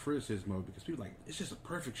had a criticism of it, because people like, it's just a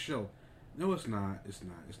perfect show. No, it's not. It's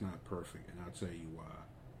not perfect, and I'll tell you why.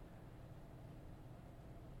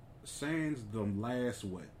 Sans the last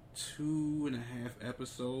 2.5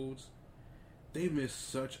 episodes, they missed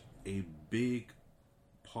such a big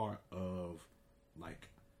part of like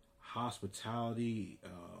hospitality,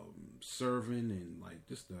 serving, and like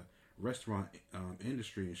just the restaurant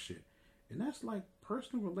industry and shit. And that's like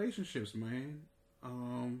personal relationships, man.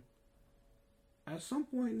 At some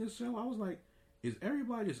point in this show, I was like, is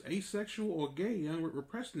everybody just asexual or gay, young? We're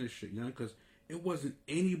repressing this shit, young, because it wasn't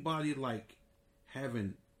anybody like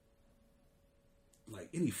having like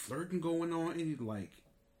any flirting going on, any like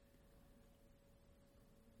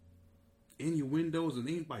innuendos, and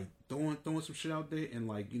anybody throwing some shit out there. And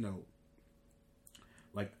like,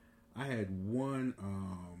 like I had one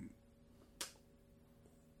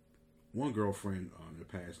girlfriend in the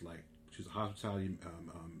past, like she's a hospitality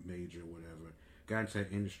major or whatever, got into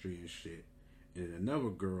that industry and shit. And another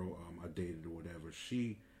girl I dated or whatever,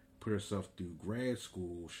 she put herself through grad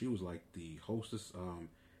school. She was like the hostess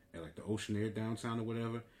at like the Ocean Air downtown or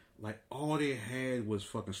whatever. Like, all they had was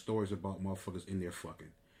fucking stories about motherfuckers in there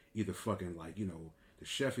fucking. Either fucking like, the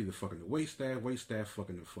chef, either fucking the wait staff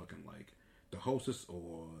fucking the fucking like the hostess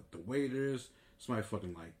or the waiters. Somebody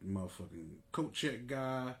fucking like motherfucking coat check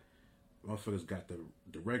guy. Motherfuckers got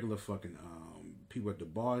the regular fucking people at the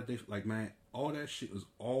bar that they like, man, all that shit was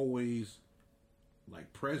always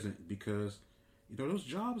like present, because those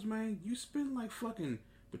jobs, man, you spend like fucking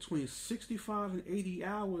between 65 and 80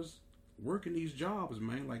 hours working these jobs,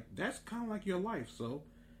 man. Like, that's kind of like your life. So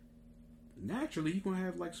naturally you're gonna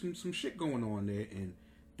have like some shit going on there, and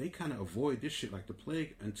they kind of avoid this shit like the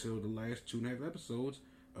plague until the last 2.5 episodes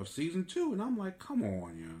of season 2, and I'm like, come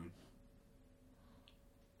on, young.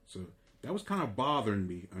 So that was kind of bothering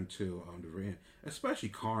me until the very end, especially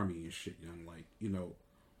Carmi and shit, young. Like, you know,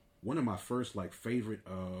 one of my first like favorite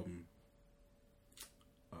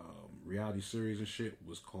reality series and shit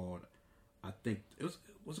was called, I think it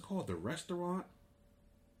was it called The Restaurant?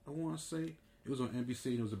 I want to say it was on NBC.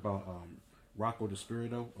 And it was about Rocco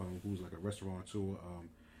DiSpirito, who was like a restaurateur.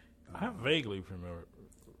 I vaguely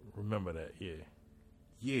remember that.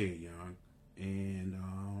 Yeah, young, and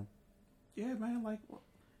yeah, man, like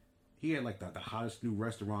he had like the hottest new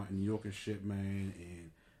restaurant in New York and shit, man,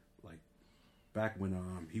 and like back when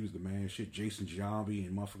he was the man, shit, Jason Giambi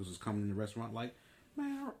and motherfuckers was coming in the restaurant, like,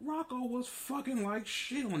 man, Rocco was fucking like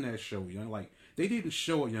shit on that show, young. Like they didn't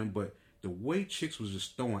show it, young, but the way chicks was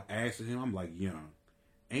just throwing ass at him, I'm like, young,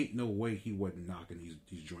 ain't no way he wasn't knocking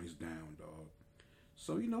these joints down, dog.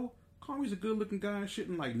 So, you know, Carmi's a good looking guy and shit,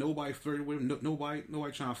 and like nobody flirted with him, nobody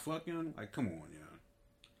trying to fuck him. Like, come on,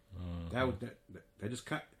 young. That just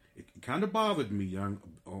kind of bothered me, young.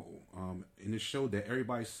 In this show that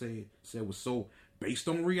everybody said was so based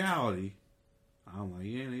on reality. I'm like,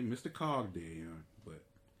 yeah, they missed the cog there, young. But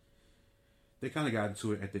they kind of got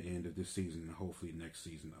into it at the end of this season, and hopefully next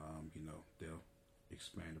season, you know, they'll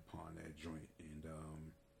expand upon that joint. And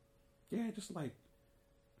yeah, just like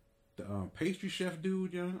the pastry chef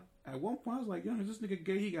dude, young. At one point, I was like, young, is this nigga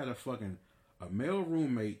gay? He got a male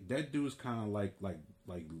roommate. That dude's kind of like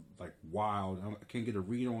wild. I can't get a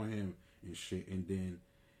read on him and shit. And then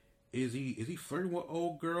is he flirting with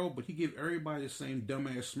old girl? But he give everybody the same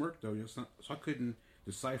dumbass smirk though. You know, so I couldn't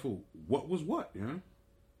decipher what was what. You know.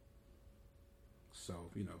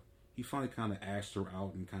 So you know, he finally kind of asked her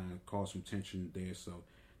out and kind of caused some tension there. So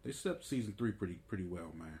they set up season 3 pretty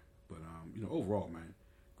well, man. But you know, overall, man,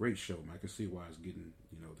 great show, man. I can see why it's getting,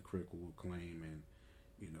 you know, the critical acclaim and,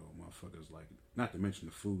 you know, motherfuckers like, not to mention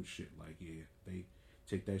the food shit. Like, yeah, they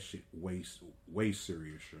take that shit way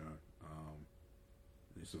serious,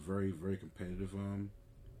 it's a very competitive,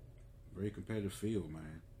 field,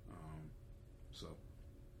 man. So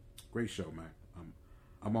great show, man.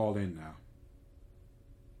 I'm all in now.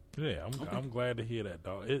 Yeah, I'm glad to hear that,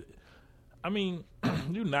 dog. I mean,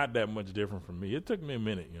 you're not that much different from me. It took me a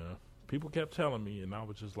minute, you know. People kept telling me, and I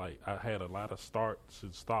was just like, I had a lot of starts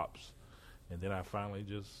and stops, and then I finally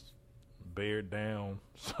just bared down,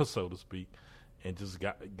 so to speak, and just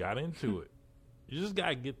got into it. You just got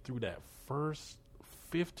to get through that first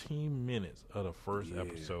 15 minutes of the first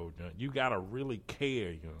episode. You know? You got to really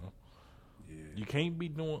care, you know. Yeah. You can't be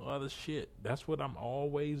doing other shit. That's what I'm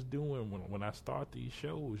always doing when I start these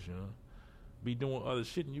shows, you know. Be doing other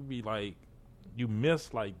shit, and you be like, you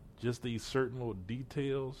miss like just these certain little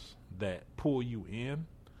details that pull you in.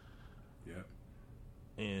 Yeah.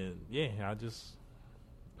 And yeah,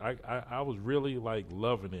 I was really like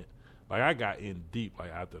loving it. Like I got in deep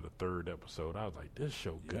like after the 3rd episode. I was like, this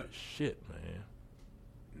show good shit, man.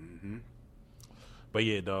 Mm-hmm. But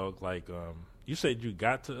yeah, dog, like you said you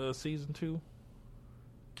got to season 2?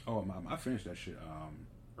 Oh, I finished that shit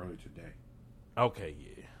earlier today. Okay,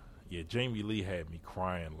 yeah. Yeah, Jamie Lee had me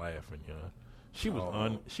crying, laughing, you know. She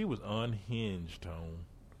was unhinged, Tone.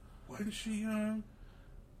 Wasn't she, Yeah,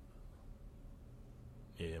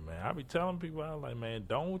 man. I be telling people, I was like, man,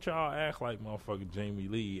 don't y'all act like motherfucking Jamie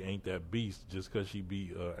Lee ain't that beast just because she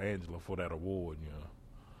beat Angela for that award, you know.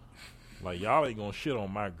 Like, y'all ain't gonna shit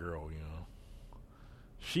on my girl, you know.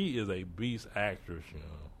 She is a beast actress, you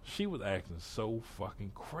know. She was acting so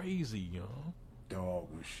fucking crazy, you know. Dog,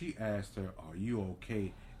 when she asked her, are you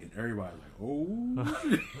okay? And everybody like, oh.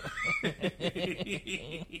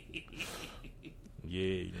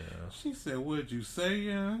 Yeah. She said, what'd you say,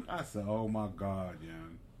 young? I said, oh my God,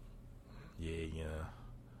 young. Yeah.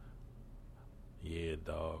 Yeah,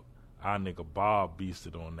 dog. Our nigga Bob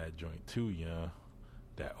beasted on that joint too, young.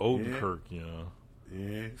 That Odenkirk, young.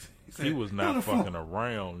 Yeah. He was not fucking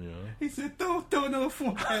around, young. He said, throw another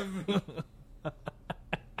fork at me.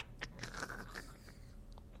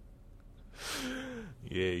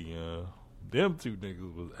 Yeah. Them two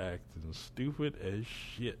niggas was acting stupid as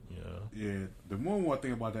shit, Yeah, the more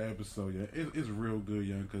thing about that episode, it's real good,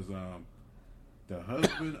 young, because the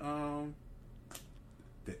husband,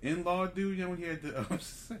 the in-law dude, when he had to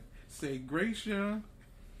say grace, young,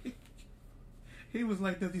 he was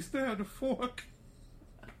like, does he still have the fork?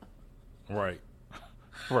 Right.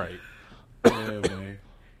 Yeah, man.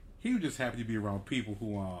 He was just happy to be around people who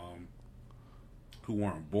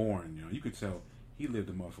weren't born, You could tell he lived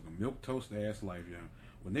a motherfucking milquetoast ass life,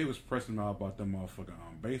 When they was pressing him out about them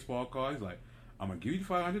motherfucking baseball cards, he's like, I'm gonna give you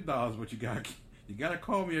 $500, but you gotta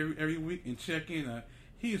call me every week and check in.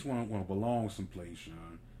 He just want to belong someplace,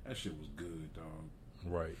 Sean. That shit was good, dog.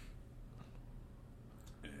 Right.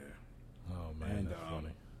 Yeah. Oh man, that's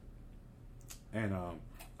funny. And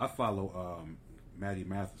I follow Maddie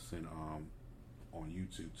Matheson on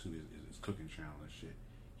YouTube too. His cooking channel and shit.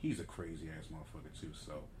 He's a crazy ass motherfucker too.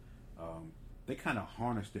 So they kind of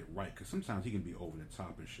harnessed it right, because sometimes he can be over the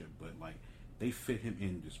top and shit, but like they fit him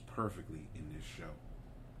in just perfectly in this show,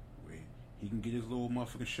 where he can get his little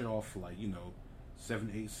motherfucking shit off for like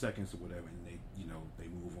 7-8 seconds or whatever, and they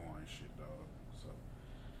move on and shit, dog. So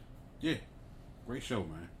yeah, great show,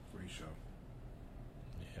 man. Great show.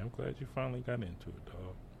 Yeah, I'm glad you finally got into it,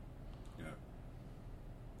 dog. Yeah.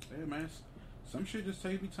 Yeah, man. Some shit just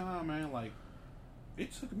takes me time, man. Like,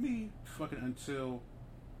 it took me fucking until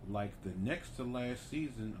like the next to last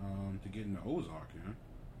season to get into Ozark,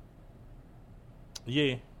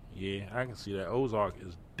 Yeah, I can see that. Ozark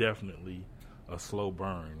is definitely a slow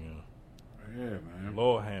burn, Yeah, man.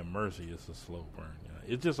 Lord have mercy, it's a slow burn.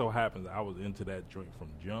 It just so happens I was into that joint from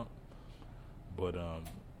jump, but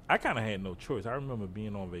I kind of had no choice. I remember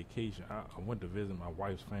being on vacation. I went to visit my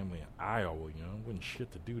wife's family in Iowa. Wasn't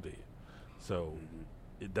shit to do there, so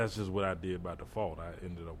that's just what I did by default. I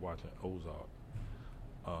ended up watching Ozark.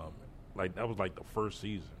 Like that was like the first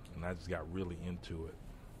season, and I just got really into it.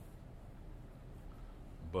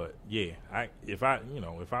 But yeah, if I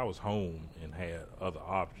was home and had other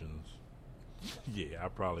options, yeah, I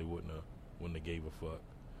probably wouldn't have gave a fuck.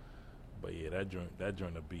 But yeah, that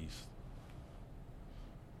joint a beast.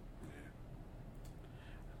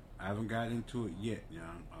 I haven't got into it yet,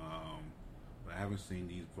 but I haven't seen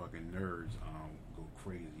these fucking nerds go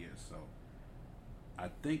crazy yet. So I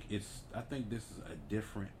think this is a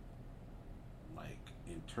different like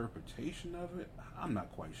interpretation of it. I'm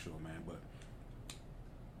not quite sure, man, but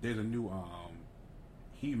there's a new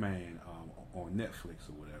He-Man on Netflix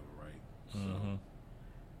or whatever, right? So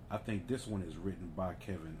I think this one is written by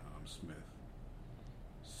Kevin Smith.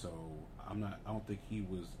 So I don't think he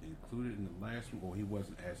was included in the last one, or he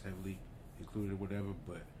wasn't as heavily included or whatever,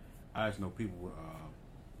 but I just know people were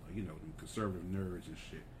the conservative nerds and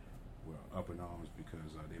shit were up in arms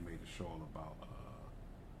because they made a show all about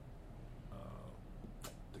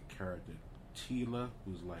the character Tila,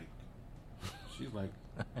 who's like she's like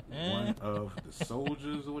one of the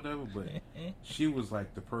soldiers or whatever, but she was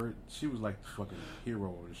like the fucking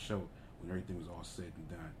hero of the show when everything was all said and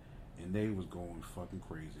done. And they was going fucking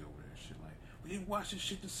crazy over that shit. Like, we didn't watch this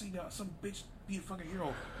shit to see some bitch be a fucking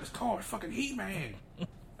hero. It's called fucking He-Man.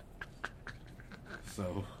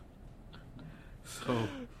 So, oh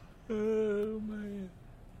man,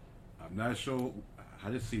 I'm not sure how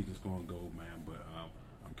this season's gonna go, man. But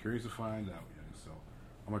I'm curious to find out. So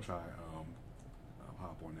I'm gonna try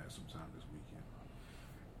hop on that sometime this weekend.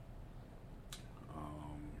 I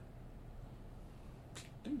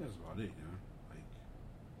think that's about it,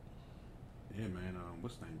 Yeah, man.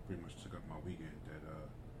 What's the name? Pretty much took up my weekend. That the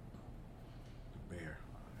bear.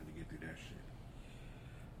 I had to get through that shit.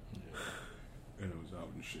 Yeah. And it was out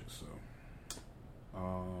and shit. So,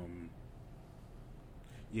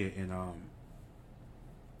 yeah, and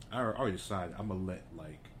I already decided I'm gonna let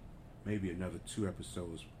like maybe another 2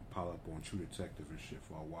 episodes pile up on True Detective and shit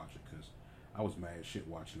before I watch it, because I was mad as shit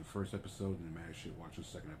watching the first episode and mad as shit watching the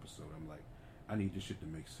second episode. I'm like, I need this shit to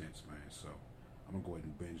make sense, man. So I'm gonna go ahead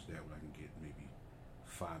and binge that when I can get maybe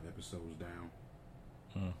 5 episodes down.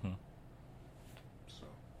 So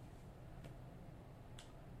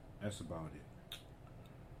that's about it.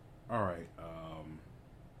 All right.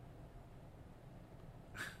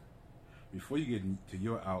 Before you get into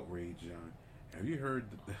your outrage, John, have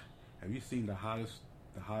you seen the hottest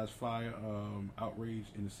fire outrage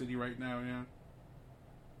in the city right now,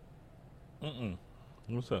 Jan?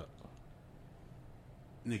 What's up?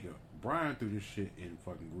 Nigga, Brian threw this shit in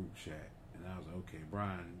fucking group chat, and I was like, okay,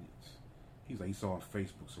 Brian, he's like, he saw on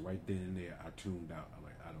Facebook, so right then and there, I tuned out. I'm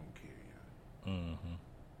like, I don't care,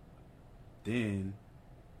 Then,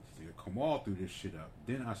 this nigga Kamal threw this shit up.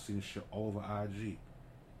 Then I seen this shit all over IG.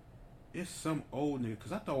 It's some old nigga,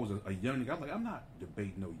 because I thought it was a young nigga. I'm like, I'm not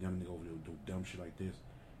debating no young nigga over there do dumb shit like this.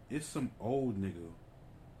 It's some old nigga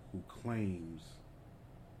who claims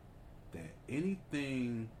that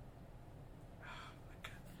anything...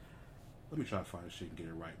 Let me try to find this shit and get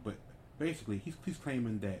it right. But basically, he's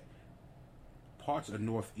claiming that parts of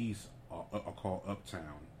Northeast are called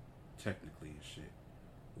Uptown, technically, and shit.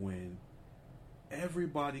 When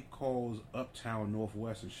everybody calls Uptown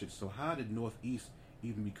Northwest and shit. So how did Northeast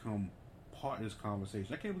even become part of this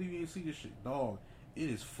conversation? I can't believe you didn't see this shit, dog. It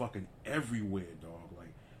is fucking everywhere, dog.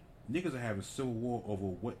 Like, niggas are having civil war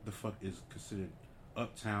over what the fuck is considered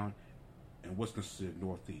Uptown and what's considered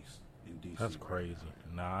Northeast. in DC. That's right crazy.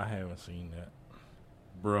 now. Nah, I haven't seen that.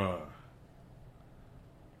 Bruh.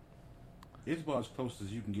 It's about as close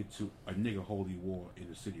as you can get to a nigga holy war in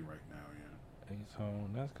the city right now, yeah. Hey, Tone,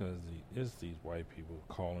 that's because it's these white people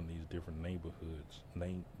calling these different neighborhoods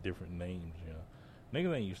different names, you know.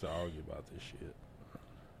 Niggas ain't used to argue about this shit.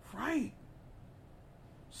 Right.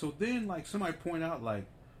 So then, like, somebody point out, like,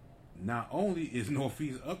 not only is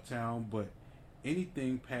Northeast Uptown, but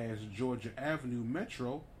anything past Georgia Avenue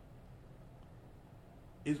Metro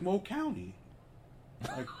is Mo County.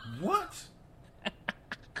 Like, what?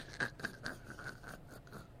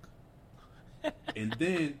 And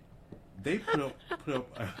then they put up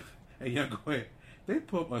hey, yeah, go ahead. They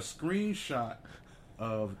put up a screenshot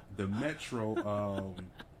of the Metro,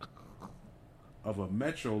 of a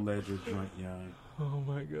Metro Ledger joint, young. Oh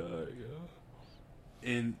my God, yeah.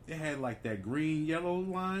 And it had like that green yellow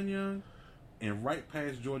line, young, and right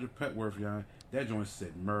past Georgia Petworth, young, that joint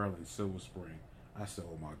said Maryland, Silver Spring. I said,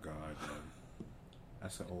 oh my God, young. I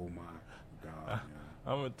said, oh my God, young.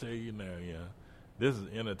 I'm gonna tell you now, yeah. This is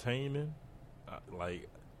entertaining. Like,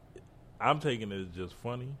 I'm taking it as just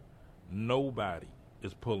funny. Nobody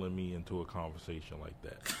is pulling me into a conversation like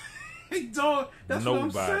that. Hey, dog, that's what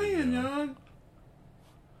I'm saying, yeah. young.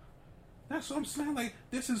 That's what I'm saying. Like,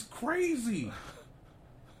 this is crazy.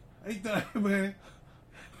 Hey, dog, man.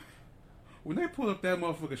 When they pulled up that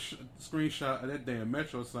motherfucker screenshot of that damn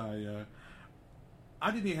Metro sign,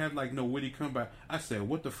 I didn't even have, like, no witty comeback. I said,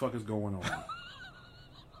 what the fuck is going on?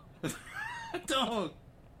 Dog.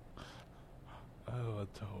 Oh,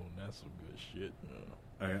 Tone, that's some good shit.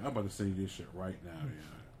 Yeah. Hey, I'm about to send you this shit right now,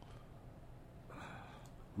 yeah.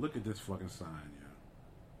 Look at this fucking sign,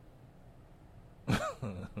 yeah.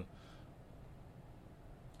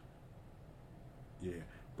 Yeah.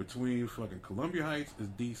 Between fucking Columbia Heights is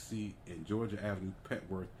DC and Georgia Avenue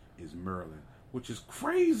Petworth is Maryland, which is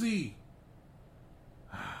crazy.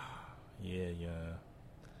 Yeah.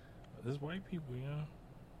 There's white people, yeah.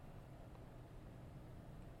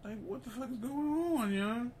 Like, what the fuck is going on,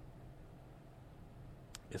 young?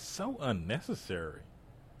 It's so unnecessary.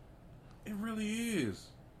 It really is.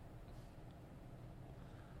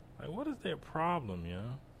 Like, what is their problem,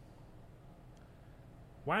 yeah?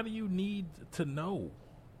 Why do you need to know?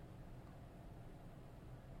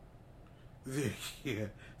 Yeah.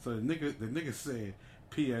 So the nigga said,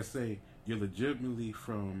 PSA, you're legitimately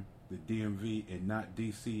from the DMV and not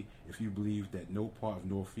DC if you believe that no part of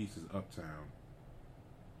Northeast is uptown.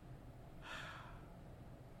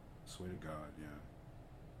 Swear to God, yeah.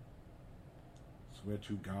 Swear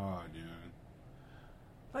to God, yeah.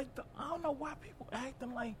 Like, I don't know why people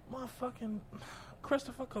acting like motherfucking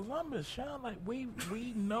Christopher Columbus, Sean. Like, we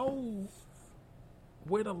know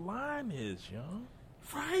where the line is, young.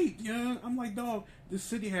 Right, young. I'm like, dog, this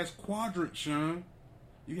city has quadrants, Sean.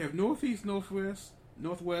 You have northeast, northwest,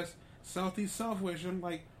 southeast, southwest. I'm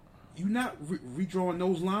like, you not redrawing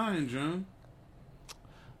those lines, young.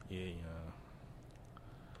 Yeah.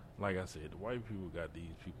 Like I said, the white people got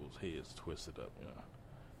these people's heads twisted up, you know.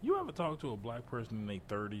 You ever talk to a black person in their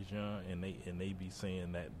 30s, young, and they be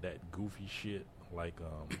saying that goofy shit like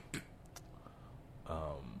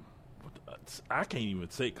I can't even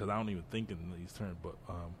say because I don't even think in these terms, but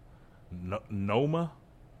Noma,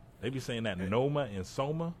 they be saying that Noma and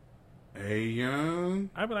Soma. Hey,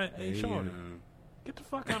 young. I be like, hey, shorty, get the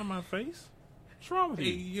fuck out of my face. What's wrong with Hey,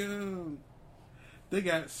 you? young. They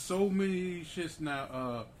got so many shits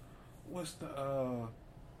now. What's the oh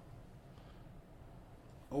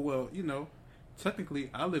well, you know, technically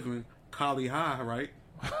I live in Collie High, right?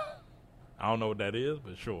 I don't know what that is,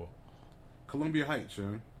 but sure. Columbia Heights,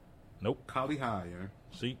 yeah. Nope. Collie High, yeah.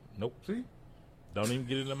 See? Nope. See? Don't even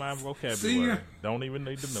get into my vocabulary. See ya. Don't even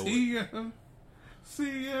need to know See it. ya.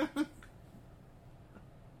 See ya.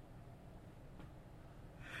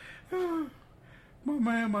 My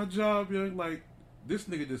man, my job, young, like this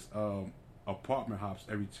nigga just apartment hops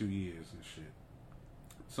every 2 years and shit.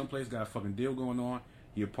 Someplace got a fucking deal going on.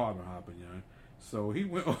 He apartment hopping, young. So he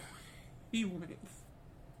went. He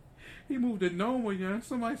moved to Noma, young.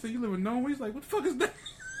 Somebody said, "You live in Noma?" He's like, "What the fuck is that?"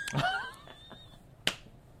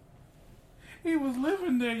 He was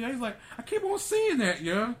living there, young. He's like, "I keep on seeing that,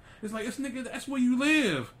 young." It's like, "This nigga, that's where you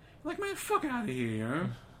live." Like, man, fuck out of here,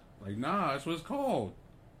 young. Like, nah, that's what it's called.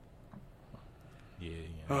 Yeah.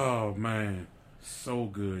 Oh man, so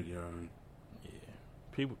good, young. Yeah.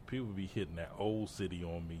 People be hitting that old city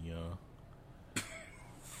on me, young.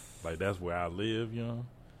 Like that's where I live, young.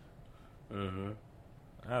 Man,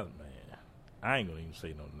 I ain't gonna even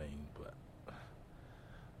say no name, but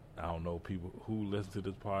I don't know people who listen to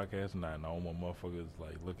this podcast and I know my motherfuckers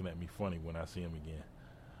like looking at me funny when I see them again.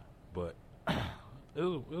 But It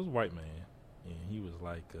was a white man, and he was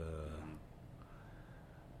like,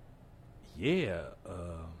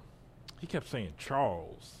 he kept saying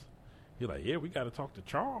Charles. He like, yeah, we got to talk to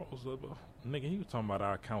Charles. Nigga, he was talking about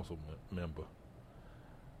our council member.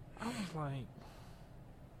 I was like,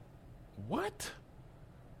 what?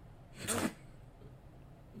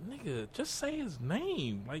 Nigga, just say his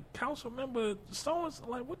name. Like, council member so-and-so.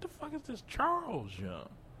 Like, what the fuck is this Charles, young?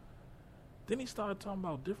 Then he started talking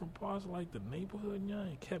about different parts of, like, the neighborhood, young,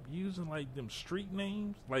 and kept using, like, them street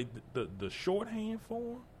names, like, the shorthand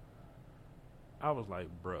for him. I was like,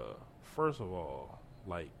 bruh, first of all,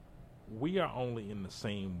 like, we are only in the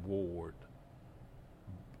same ward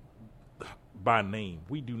by name.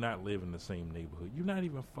 We do not live in the same neighborhood. You're not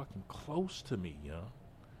even fucking close to me, young.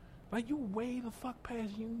 Like, you way the fuck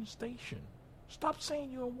past Union Station. Stop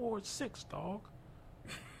saying you're in Ward 6, dog.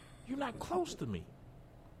 You're not close to me.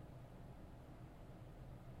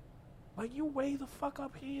 Like, you way the fuck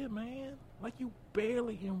up here, man. Like, you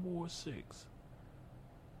barely in Ward 6.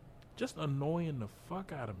 Just annoying the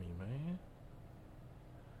fuck out of me, man.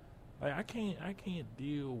 Like, I can't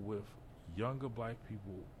deal with younger black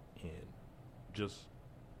people and just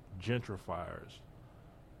gentrifiers,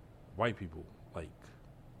 white people, like,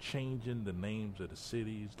 changing the names of the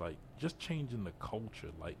cities, like, just changing the culture.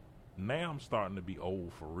 Like, now I'm starting to be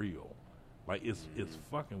old for real. Like, it's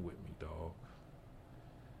fucking with me, dog.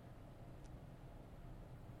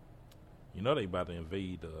 You know they about to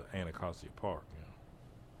invade Anacostia Park, you know?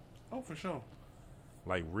 Oh, for sure.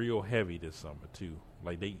 Like, real heavy this summer, too.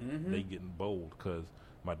 Like, they getting bold, because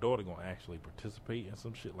my daughter gonna actually participate in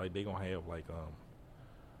some shit. Like, they gonna have, like,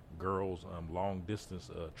 girls long distance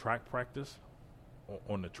track practice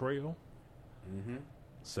on the trail.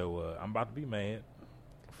 So I'm about to be mad.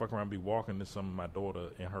 Fuck around, be walking to some of my daughter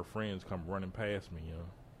and her friends come running past me, you know.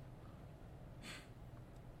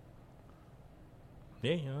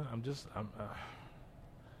 Yeah, you know, I'm just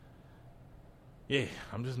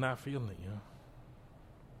not feeling it, you know.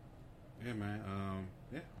 Yeah, man.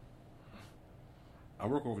 Yeah. I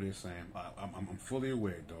work over there, Sam. I'm fully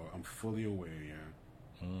aware, dog. I'm fully aware, yeah.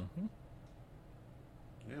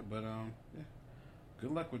 Yeah, but yeah.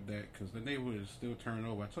 Good luck with that, because the neighborhood is still turning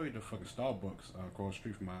over. I told you the fucking Starbucks across the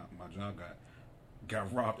street from my job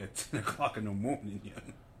got robbed at 10 o'clock in the morning, yeah.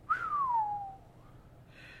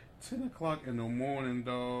 10 o'clock in the morning,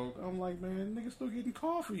 dog. I'm like, man, niggas still getting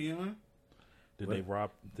coffee, you know? Did they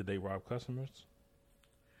rob customers?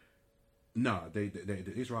 No, they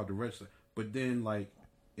just robbed the register. But then, like,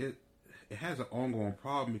 it has an ongoing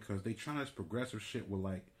problem because they trying this progressive shit with,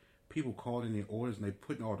 like, people calling their orders and they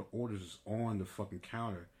putting all the orders on the fucking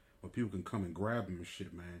counter where people can come and grab them and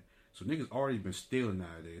shit, man. So niggas already been stealing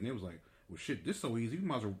nowadays. And they was like, well, shit, this so easy. We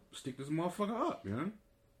might as well stick this motherfucker up, you know?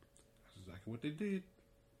 That's exactly what they did.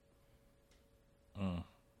 Yeah,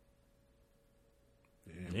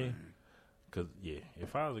 man. Because,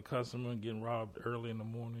 if I was a customer getting robbed early in the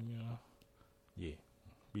morning, you know,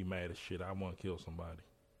 be mad as shit. I want to kill somebody.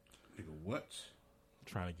 Nigga, what?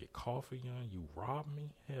 Trying to get coffee, you know? You rob me?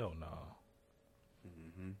 Hell no.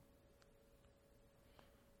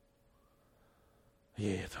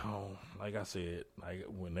 Yeah, Tom. Like I said, like,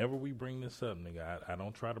 whenever we bring this up, nigga, I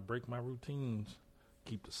don't try to break my routines.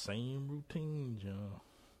 Keep the same routines, you know?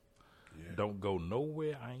 Yeah. Don't go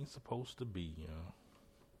nowhere I ain't supposed to be, you know?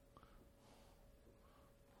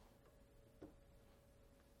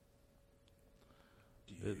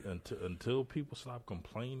 Until people stop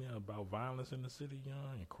complaining about violence in the city, you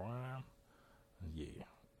know, and crime,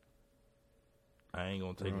 I ain't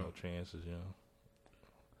gonna take no chances, you know.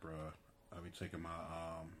 Bruh, I'll be taking my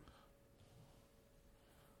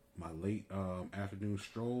my late afternoon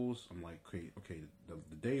strolls. I'm like, okay, the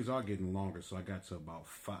days are getting longer, so I got to about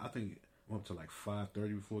 5. I think I'm up to like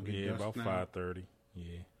 5:30 before it gets dusk about now. 5:30.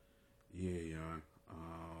 Yeah, young.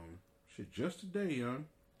 Shit, just today, young.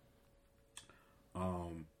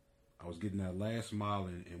 I was getting that last mile,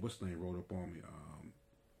 and what's the name rolled up on me?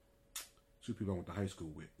 Two people I went to high school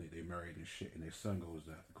with. They married and shit, and their son goes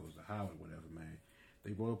to Howard, whatever, man.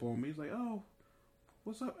 They rolled up on me. He's like, oh,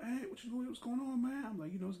 what's up? Hey, what's going on, man? I'm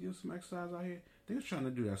like, let's get some exercise out here. They was trying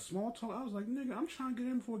to do that small talk. I was like, nigga, I'm trying to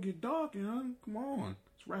get in before it get dark, you know? Come on,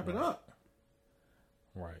 let's wrap it up.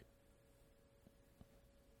 Right.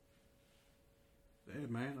 Hey,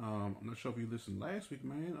 man, I'm not sure if you listened last week,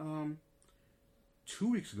 man.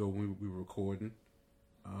 2 weeks ago when we were recording,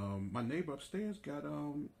 my neighbor upstairs got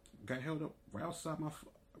held up right outside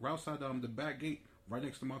the back gate, right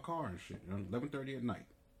next to my car and shit. 11:30 at night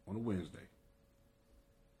on a Wednesday.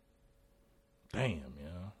 Damn,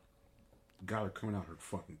 yeah. Got her coming out her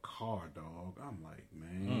fucking car, dog. I'm like,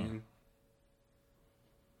 man.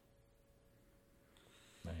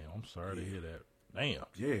 I'm sorry to hear that. Damn.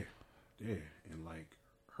 Yeah. And like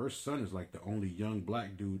her son is like the only young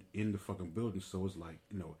black dude in the fucking building, so it's like,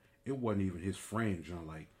 you know, it wasn't even his friends, you know,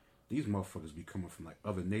 like these motherfuckers be coming from like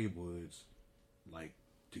other neighborhoods, like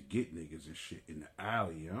to get niggas and shit in the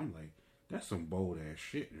alley. And I'm like, that's some bold ass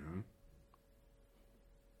shit, you know.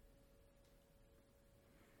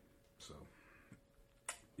 So,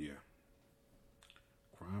 yeah.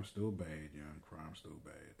 Crime's still bad, young. Crime's still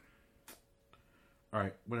bad. All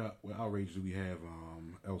right, what outrage do we have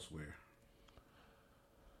elsewhere?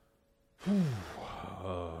 There's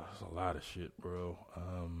a lot of shit, bro.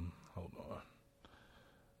 Hold on.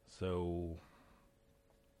 So,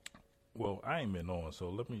 well, I ain't been on, so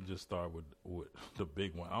let me just start with the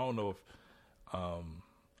big one. I don't know if, I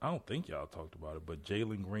don't think y'all talked about it, but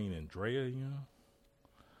Jalen Green and Drea, you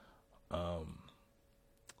know?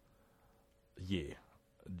 Yeah.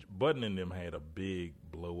 Budden and them had a big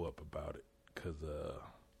blow up about it because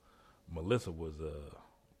Melissa was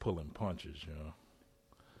pulling punches, you know?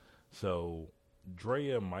 So,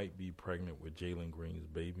 Drea might be pregnant with Jalen Green's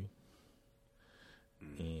baby.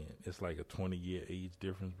 And it's like a 20-year age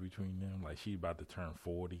difference between them. Like, she's about to turn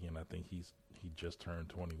 40, and I think he just turned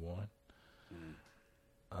 21.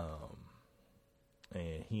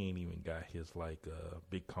 And he ain't even got his, like,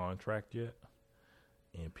 big contract yet.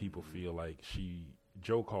 And people feel like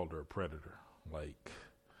Joe called her a predator. Like,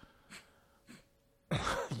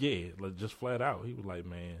 yeah, like, just flat out. He was like,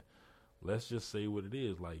 man, let's just say what it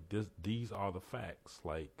is. Like, these are the facts.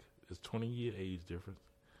 Like, it's 20-year age difference.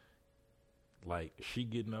 Like, she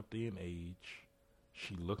getting up there in age.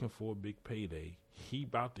 She looking for a big payday. He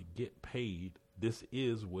about to get paid. This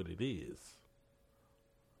is what it is.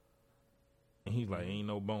 And he's like, ain't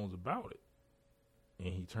no bones about it.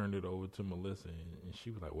 And he turned it over to Melissa, and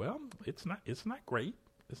she was like, well, it's not great.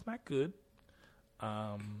 It's not good.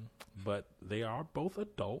 But they are both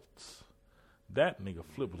adults. That nigga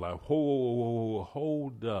Flip was like, whoa,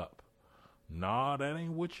 hold up. Nah, that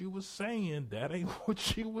ain't what you was saying. That ain't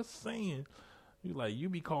what you was saying. You like, you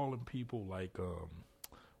be calling people like,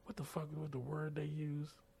 what the fuck was the word they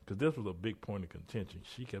used? Because this was a big point of contention.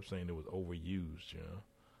 She kept saying it was overused, you know.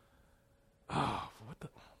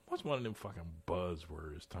 What's one of them fucking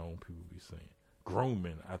buzzwords Tone people be saying?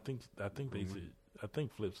 Grooming. I think they said, I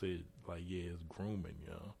think Flip said, like, yeah, it's grooming, you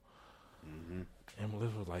know. Mm-hmm. And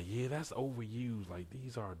Melissa was like, yeah, that's overused. Like,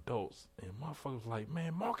 these are adults. And motherfuckers was like,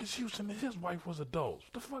 man, Marcus Houston and his wife was adults.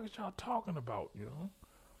 What the fuck is y'all talking about, you know?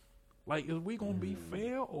 Like, is we gonna be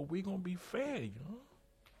fair or we gonna be fair, you know?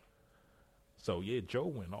 So, yeah, Joe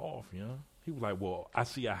went off, you know? He was like, well, I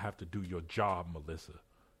see I have to do your job, Melissa.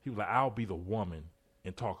 He was like, I'll be the woman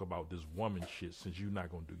and talk about this woman shit since you're not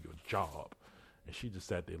gonna do your job. And she just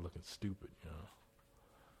sat there looking stupid, you know?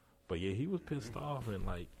 But, yeah, he was pissed off, and,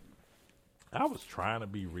 like, I was trying to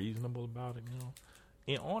be reasonable about it, you know?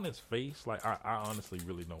 And on his face, like, I honestly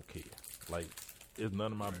really don't care. Like, it's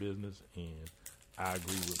none of my business, and I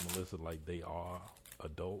agree with Melissa, like, they are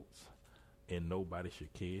adults, and nobody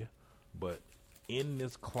should care. But in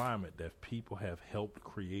this climate that people have helped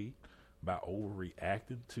create by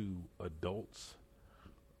overreacting to adults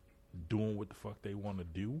doing what the fuck they want to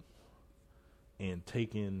do and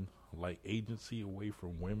taking, like, agency away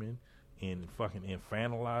from women and fucking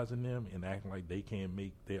infantilizing them and acting like they can't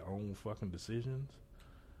make their own fucking decisions,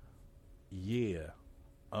 yeah,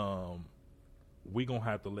 we gonna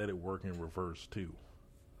have to let it work in reverse too.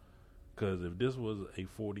 Because if this was a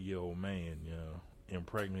 40-year-old man, you know,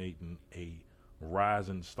 impregnating a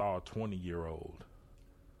rising star 20-year-old,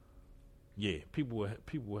 yeah, people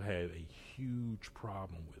will have a huge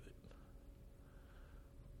problem with it.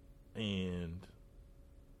 And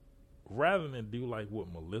rather than do like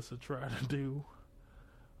what Melissa tried to do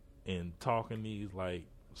and talking these like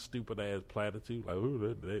stupid ass platitudes, like,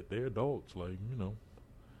 oh, they're adults, like, you know,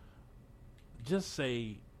 just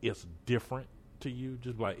say it's different to you.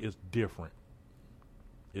 Just like, it's different.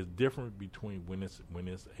 It's different between when it's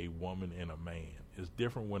a woman and a man. It's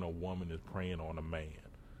different when a woman is preying on a man.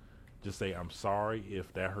 Just say, I'm sorry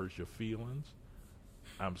if that hurts your feelings.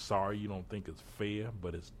 I'm sorry you don't think it's fair,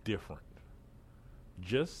 but it's different.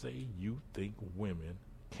 Just say you think women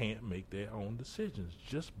can't make their own decisions.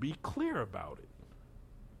 Just be clear about it.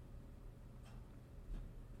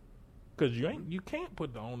 Because you can't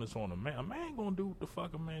put the onus on a man. A man gonna do what the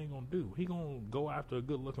fuck a man gonna do. He gonna go after a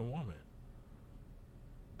good looking woman.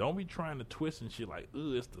 Don't be trying to twist and shit like,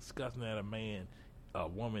 ugh, it's disgusting that a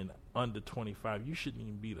woman under 25, you shouldn't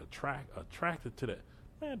even be attracted to that.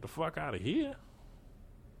 Man, the fuck out of here.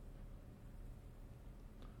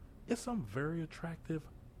 It's some very attractive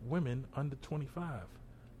women under 25.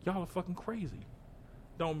 Y'all are fucking crazy.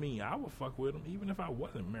 don't mean I would fuck with him, even if I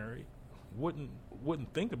wasn't married.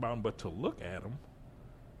 Wouldn't think about him, but to look at him,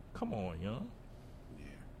 come on, young. Yeah.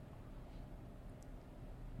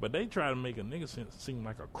 But they try to make a nigga seem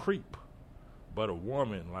like a creep, but a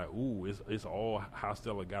woman like, ooh, it's all how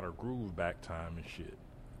Stella got her groove back time and shit.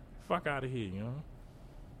 Fuck out of here, young.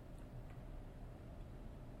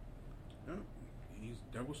 Yeah, he's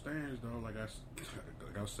double standards though. Like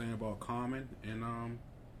I was saying about Common and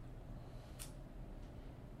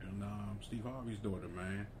Steve Harvey's daughter,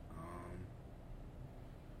 man.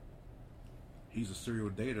 He's a serial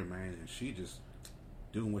dater, man, and she just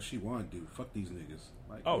doing what she want to do. Fuck these niggas.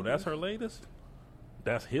 Like, oh, that's her latest?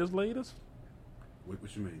 That's his latest? What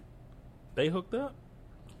you mean? They hooked up?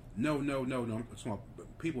 No. I'm talking about,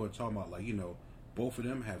 people are talking about, like, you know, both of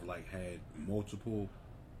them have like had multiple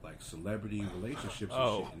like celebrity relationships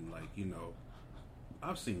and shit, and like, you know,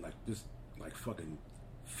 I've seen like this like fucking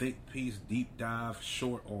think piece deep dive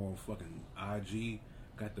short on fucking IG,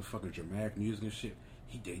 got the fucking dramatic music and shit.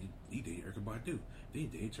 He dated Erykah Badu. Then he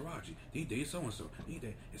dated Taraji. Then he dated so and so.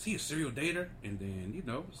 Is he a serial dater? And then, you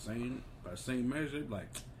know, by the same measure, like,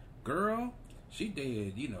 girl, she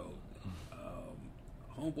dated, you know,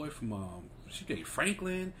 homeboy from she dated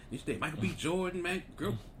Franklin. Then she dated Michael B. Jordan. Man,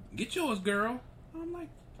 girl, get yours, girl. I'm like,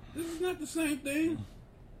 this is not the same thing.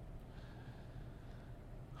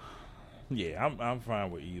 Yeah, I'm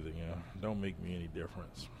fine with either. You know, don't make me any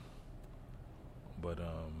difference. But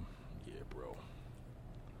yeah, bro.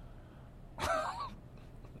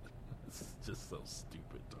 This is just so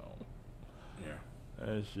stupid, Tom. Yeah,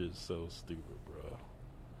 that shit's so stupid,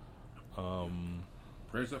 bro.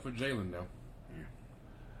 Prayers up for Jalen though.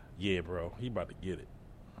 Yeah, bro, he about to get it.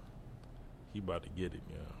 He about to get it,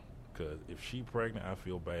 yeah. Cause if she pregnant, I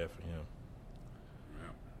feel bad for him.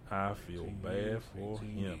 Yeah. I feel bad for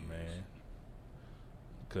him, years. Man.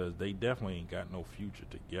 Cause they definitely ain't got no future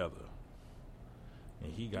together,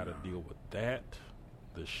 and he got to deal with that.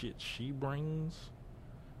 The shit she brings,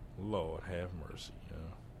 Lord have mercy,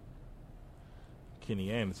 yeah.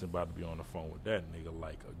 Kenny Anderson about to be on the phone with that nigga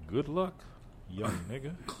like a good luck, young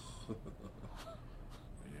nigga.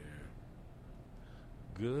 Yeah.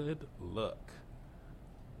 Good luck.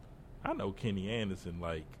 I know Kenny Anderson,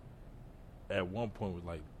 like, at one point was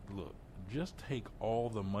like, look, just take all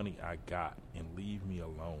the money I got and leave me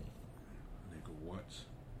alone. Nigga, what?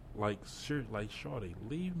 Like, sure, like, shorty,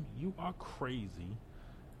 leave me. You are crazy.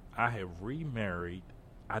 I have remarried.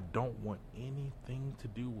 I don't want anything to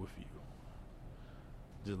do with you.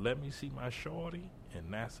 Just let me see my shorty,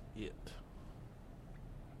 and that's it.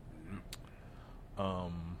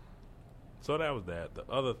 So that was that. The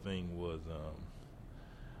other thing was,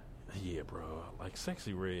 yeah, bro, like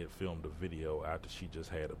Sexy Red filmed a video after she just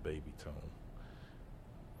had a baby, Tone.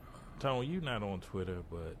 Tone, you not on Twitter,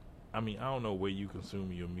 but I mean, I don't know where you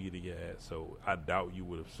consume your media at, so I doubt you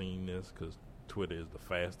would have seen this because Twitter is the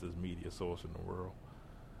fastest media source in the world.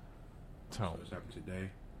 Tone. What's happened today?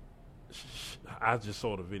 I just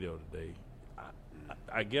saw the video today.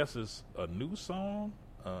 I guess it's a new song,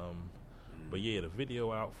 but yeah, the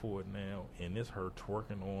video out for it now, and it's her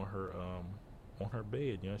twerking on her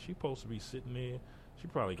bed. You know, she supposed to be sitting there. She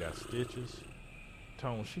probably got stitches.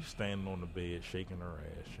 Tone, she's standing on the bed, shaking her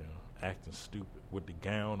ass, you know, acting stupid with the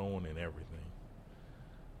gown on and everything.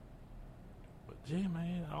 But yeah,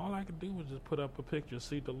 man, all I could do was just put up a picture of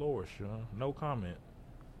C. Dolores, you know, no comment.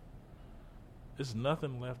 There's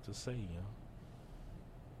nothing left to say, you know.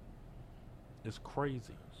 It's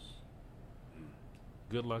crazy.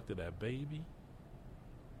 Good luck to that baby,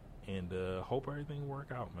 and hope everything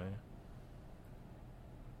work out, man.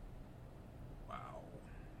 Wow.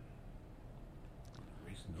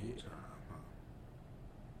 Wasting no time,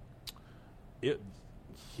 huh?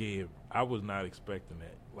 Yeah, I was not expecting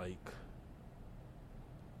that. Like,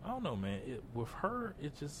 I don't know, man. With her,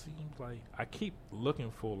 it just seems like I keep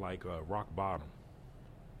looking for like a rock bottom.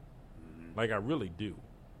 Mm-hmm. Like I really do.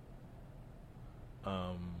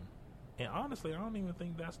 And honestly, I don't even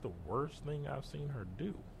think that's the worst thing I've seen her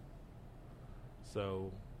do.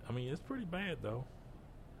 So, I mean, it's pretty bad though.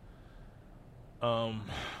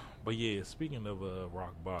 But yeah, speaking of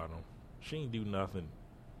rock bottom, she ain't do nothing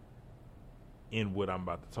in what I'm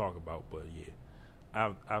about to talk about. But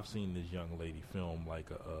yeah, I've seen this young lady film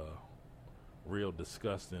like a real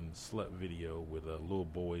disgusting slut video with little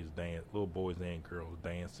boys and girls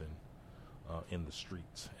dancing in the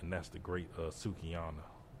streets, and that's the great Sukiyana.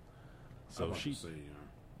 So she,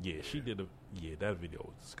 she did that video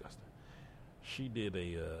was disgusting. She did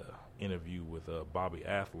a interview with Bobby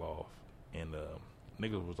Athloff, and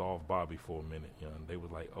niggas was off Bobby for a minute. You know, and they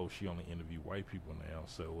was like, "Oh, she only interview white people now."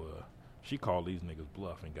 So she called these niggas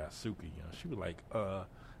bluff and got Suki. You know, she was like,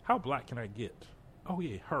 how black can I get? Oh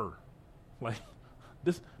yeah, her. Like,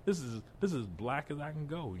 this is as black as I can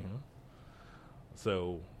go. You know.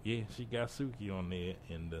 So yeah, she got Suki on there,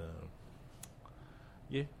 and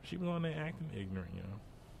yeah, she was on there acting ignorant. You know.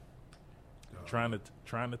 Trying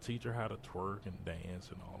to teach her how to twerk and dance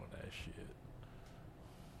and all of that shit.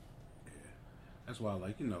 Yeah, that's why,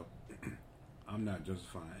 like, you know, I'm not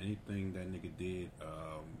justifying anything that nigga did.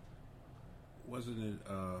 Wasn't it?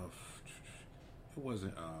 It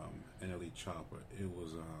wasn't NLE Chopper. It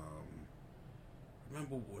was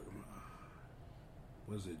remember what?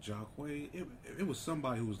 Was it Jacquay? It was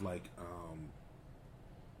somebody who was like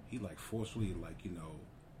he like forcefully, like, you know,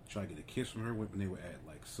 tried to get a kiss from her when they were at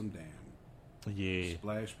like some damn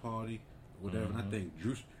splash party, whatever. And I think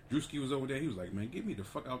Drewski was over there. He was like, "Man, get me the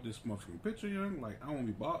fuck out this motherfucking picture, young. Like, I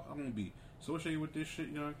don't want to be associated with this shit,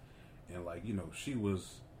 young." And like, you know, she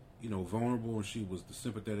was, you know, vulnerable, and she was the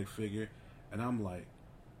sympathetic figure. And I'm like,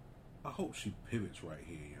 I hope she pivots right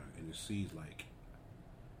here, young, and sees like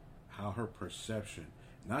how her perception,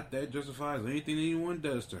 not that justifies anything anyone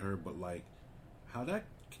does to her, but like how that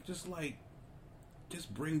can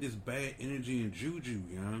just bring this bad energy and juju,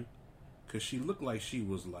 young. Because she looked like she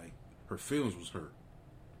was like, her feelings was hurt.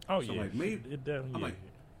 Oh, so yeah. Like, maybe, it definitely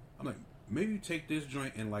I'm like, maybe you take this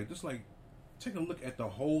joint and like, just like, take a look at the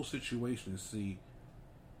whole situation and see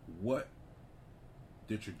what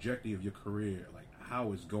the trajectory of your career, like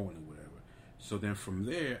how it's going or whatever. So then from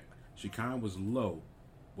there, she kind of was low.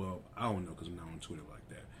 Well, I don't know because I'm not on Twitter like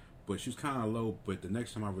that. But she was kind of low. But the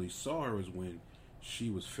next time I really saw her was when she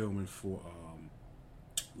was filming for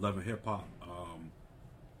Love and Hip Hop.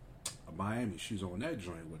 Miami, she's on that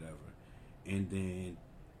joint, whatever. And then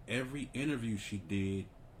every interview she did,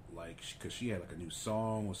 like, because she had like a new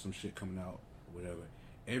song or some shit coming out, whatever.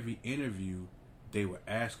 Every interview, they were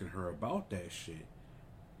asking her about that shit,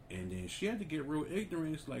 and then she had to get real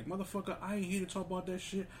ignorant. It's like, motherfucker, I ain't here to talk about that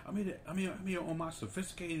shit. I'm here on my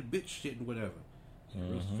sophisticated bitch shit and whatever.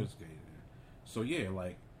 Real sophisticated. So yeah,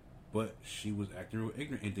 like, but she was acting real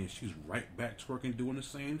ignorant, and then she's right back twerking, doing the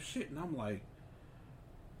same shit, and I'm like,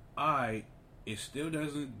 it still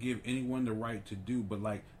doesn't give anyone the right to do, but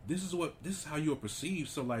like, this is how you're perceived,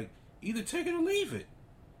 so like, either take it or leave it.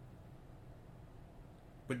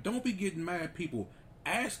 But don't be getting mad at people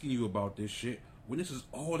asking you about this shit when this is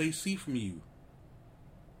all they see from you.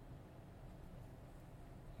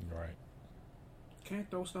 Right.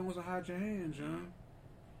 Can't throw stones and hide your hands, John.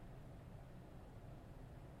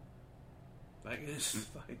 Like, it's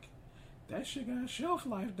like, that shit got a shelf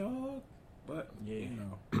life, dog. But, yeah, you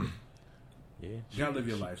know, yeah, you gotta live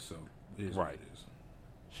your life, so it is right. what it is.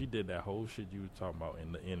 She did that whole shit you were talking about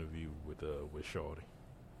in the interview with Shorty.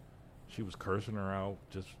 She was cursing her out,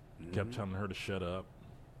 just kept telling her to shut up.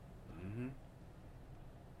 Mm-hmm.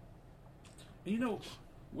 And you know,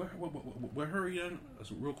 with her, young,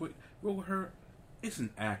 real quick, with her, it's an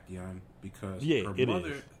act, young, because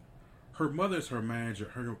her mother's her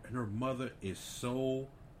manager. Her mother is so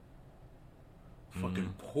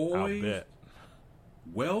fucking poised,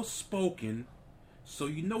 well spoken, so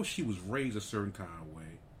you know she was raised a certain kind of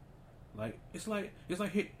way. Like it's like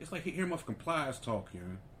hearing motherfucking Plies talk, you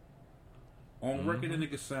know. On record, the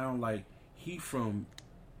nigga sound like he from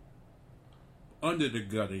under the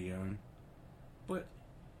gutter, young. But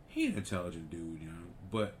he an intelligent dude, young.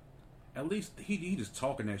 But at least he just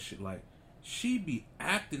talking that shit. Like, she be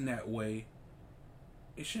acting that way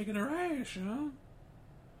and shaking her ass, young.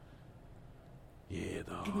 Yeah,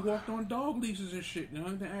 dog. She be walking on dog leashes and shit, you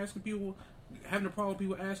know. They're asking people, having a problem with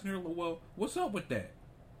people asking her, well, what's up with that?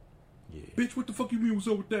 Yeah. Bitch, what the fuck you mean what's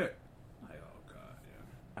up with that? Like, oh, God,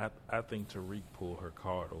 yeah. I think Tariq pulled her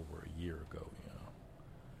card over a year ago, you know.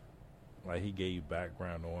 Like, he gave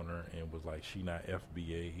background on her and was like, she not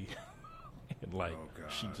FBA. And like,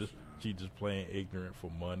 she just playing ignorant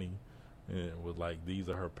for money. And was like, these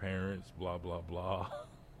are her parents, blah, blah, blah.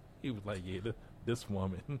 He was like, yeah, this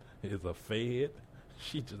woman is a fed.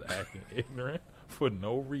 She just acting ignorant for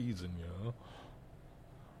no reason, you know.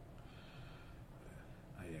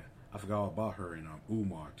 Yeah, I forgot all about her and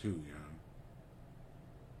Umar too, you know.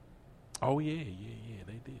 Oh yeah,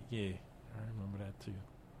 they did. Yeah, I remember that too.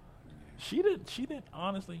 Yeah. She didn't.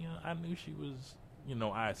 Honestly, you know, I knew she was. You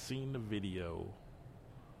know, I had seen the video.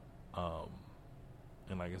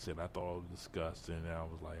 And like I said, I thought it was disgusting, and I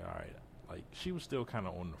was like, all right. Like, she was still kind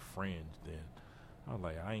of on the fringe then. I was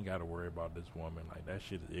like, I ain't got to worry about this woman. Like, that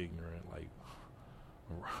shit is ignorant. Like,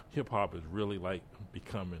 hip-hop is really, like,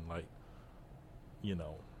 becoming, like, you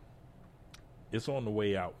know, it's on the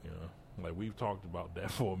way out, you know. Like, we've talked about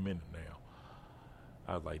that for a minute now.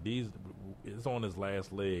 I was like, these, it's on his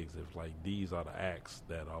last legs. If like these are the acts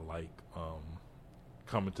that are like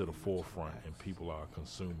coming to the forefront and people are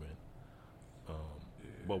consuming.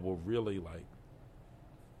 But what really like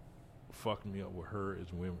fucked me up with her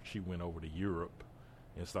is when she went over to Europe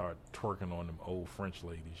and started twerking on them old French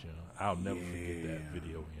ladies. You know, I'll never forget that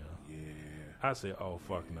video. You know, I said, oh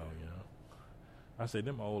fuck no. You know, I said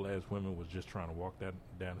them old ass women was just trying to walk that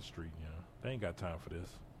down the street. You know, they ain't got time for this.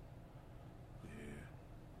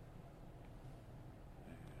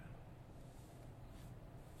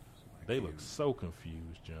 They look so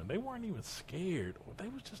confused, John. They weren't even scared. They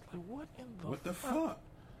was just like, what in the What the fuck?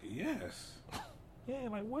 Yes. Yeah,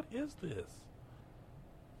 like, what is this?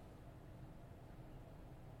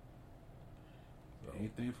 So,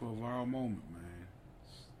 anything for a viral moment, man.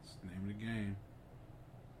 It's the name of the game.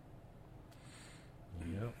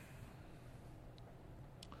 Yep.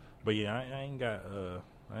 But yeah, I ain't got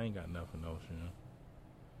nothing else, you know.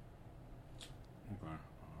 Okay.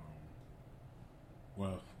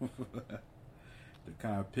 Well, to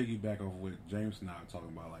kind of piggyback off what James and I were talking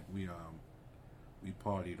about, like we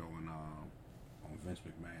partied on Vince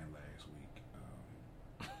McMahon last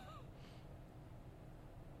week,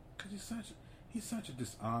 cause he's such a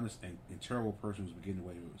dishonest and terrible person who's been getting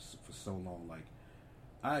away with it for so long. Like,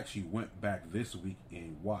 I actually went back this week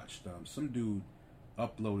and watched some dude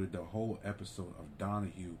uploaded the whole episode of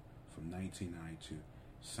Donahue from 1992.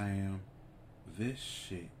 Sam, this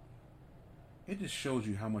shit. It just shows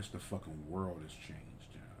you how much the fucking world has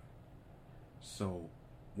changed, John. So,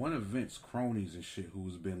 one of Vince's cronies and shit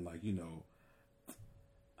who's been like, you know,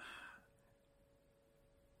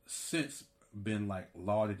 since been like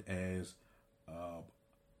lauded as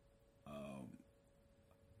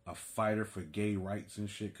a fighter for gay rights and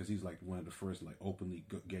shit, because he's like one of the first like openly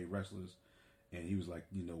gay wrestlers, and he was like,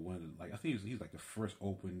 you know, one of the, like, I think he's like the first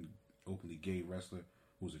openly gay wrestler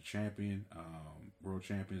who was a champion, world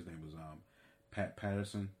champion. His name was Pat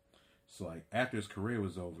Patterson. So like after his career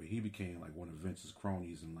was over, he became like one of Vince's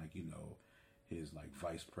cronies and like, you know, his like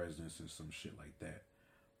vice presidents and some shit like that.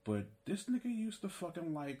 But this nigga used to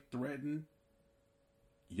fucking like threaten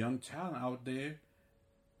young talent out there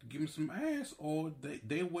to give him some ass, or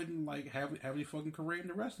they wouldn't like have a fucking career in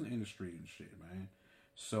the wrestling industry and shit, man.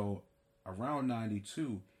 So around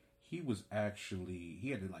 92, he had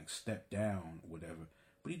to like step down, whatever.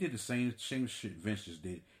 But he did the same shit Vince just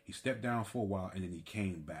did. He stepped down for a while and then he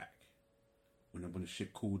came back when the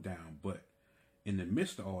shit cooled down. But in the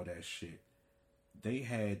midst of all that shit, they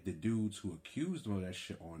had the dudes who accused him of that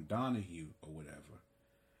shit on Donahue or whatever.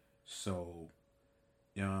 So,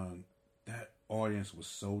 that audience was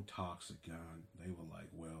so toxic, They were like,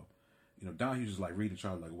 well, you know, Donahue just like reading the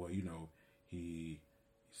chart, like, well, you know, he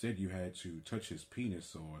said you had to touch his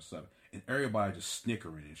penis or something. And everybody just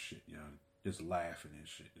snickering and shit, just laughing and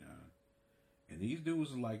shit, And these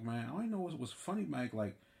dudes are like, man, I don't know what's funny, Mike.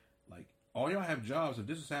 Like, all y'all have jobs. If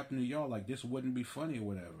this was happening to y'all, like, this wouldn't be funny or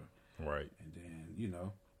whatever. Right. And then, you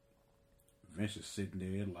know, Vince is sitting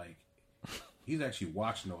there like, he's actually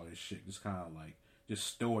watching all this shit, just kind of like, just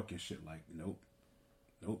stoic and shit, like, nope,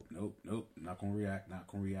 not gonna react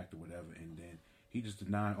or whatever. And then he just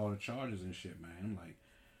denied all the charges and shit, man. I'm like,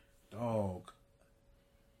 dog,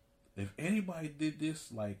 if anybody did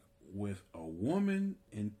this, like, with a woman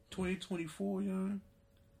in 2024,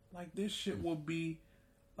 like, this shit would be,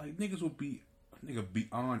 like, niggas would be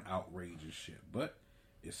beyond outrage and shit. But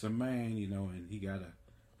it's a man, and he gotta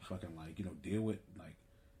fucking, like, deal with, like,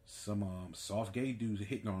 some soft gay dudes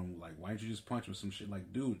hitting on him, like, why don't you just punch him, some shit.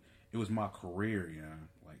 Like, dude, it was my career,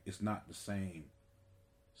 like, it's not the same.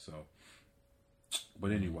 So,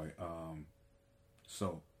 but anyway,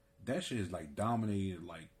 so that shit is like dominated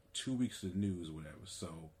like 2 weeks of the news or whatever.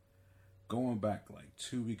 So going back like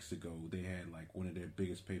 2 weeks ago, they had like one of their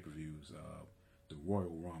biggest pay-per-views, the Royal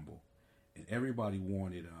Rumble, and everybody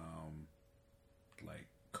wanted like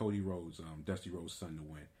Cody Rhodes, Dusty Rhodes' son, to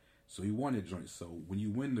win. So he won the joint. So when you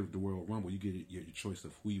win the Royal Rumble, you get your choice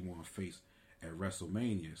of who you want to face at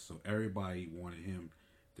WrestleMania. So everybody wanted him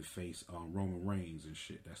to face Roman Reigns and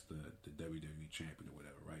shit. That's the WWE champion or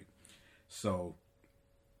whatever, right? So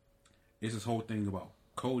it's this whole thing about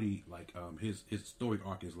Cody, like his story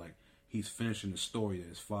arc is like he's finishing the story that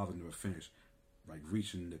his father never finished, like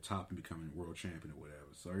reaching the top and becoming world champion or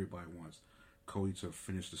whatever. So everybody wants Cody to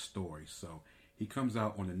finish the story. So he comes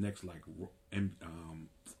out on the next like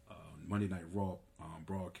Monday Night Raw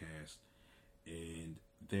broadcast, and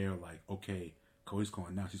they're like, okay, Cody's going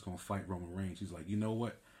to announce he's going to fight Roman Reigns. He's like, you know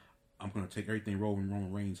what? I'm going to take everything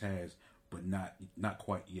Roman Reigns has, but not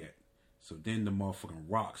quite yet. So then the motherfucking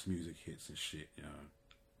Rock's music hits and shit,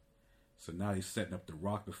 So now he's setting up The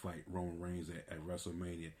Rock to fight Roman Reigns at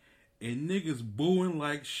WrestleMania. And niggas booing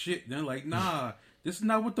like shit. They're like, nah, this is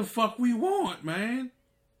not what the fuck we want, man.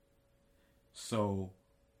 So,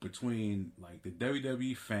 between, like, the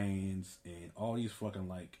WWE fans and all these fucking,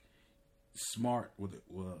 like, smart,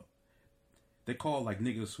 well, they call, like,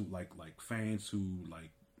 niggas who, like fans who, like,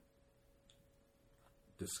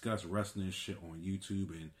 discuss wrestling and shit on YouTube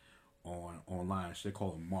and online. They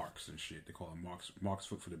call them marks and shit. They call them marks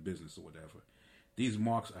for the business or whatever. These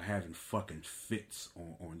marks are having fucking fits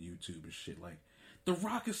on YouTube and shit. Like, The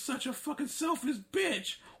Rock is such a fucking selfish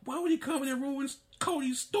bitch. Why would he come in and ruin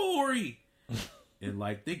Cody's story? And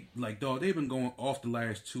like dog, they've been going off the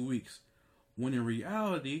last 2 weeks. When in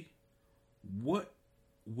reality, what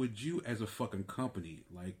would you as a fucking company,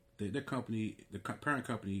 like their company, the parent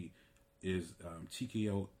company is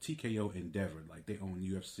TKO Endeavor, like they own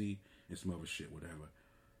UFC and some other shit, whatever.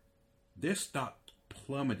 Their stock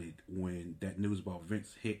plummeted when that news about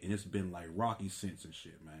Vince hit, and it's been like rocky since and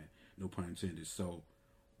shit, man. No pun intended. So,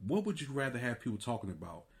 what would you rather have people talking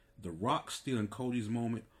about? The Rock stealing Cody's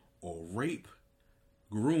moment, or rape,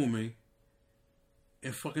 grooming,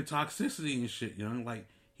 and fucking toxicity and shit, you know? Like,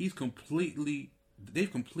 they've completely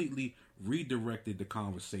redirected the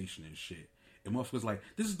conversation and shit. And motherfuckers like,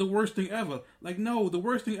 this is the worst thing ever. Like, no, the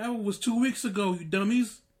worst thing ever was 2 weeks ago, you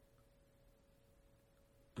dummies.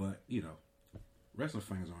 But, you know, wrestling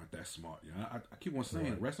fans aren't that smart. You know, I keep on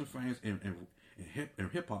saying, right. Wrestling fans and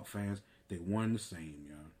hip hop fans, they one and the same,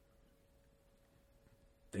 you know.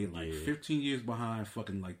 They like 15 years behind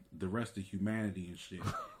fucking like the rest of humanity and shit,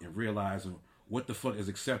 and realizing what the fuck is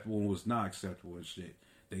acceptable and what's not acceptable and shit.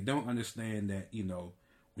 They don't understand that, you know,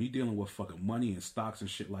 when you're dealing with fucking money and stocks and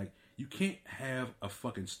shit, like, you can't have a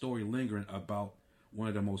fucking story lingering about one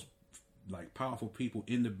of the most like powerful people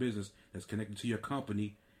in the business that's connected to your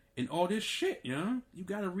company and all this shit, you know? You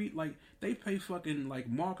gotta read, like, they pay fucking like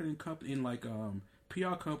marketing company and like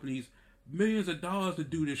PR companies millions of dollars to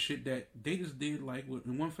do this shit that they just did like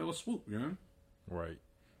in one fell swoop, you know? Right.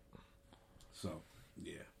 So,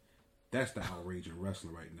 yeah. That's the outrage in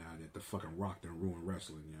wrestling right now, that the fucking Rock done ruined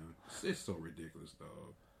wrestling, you know? It's so ridiculous,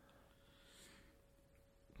 dog.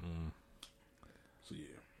 So,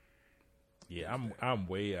 yeah. Yeah, I'm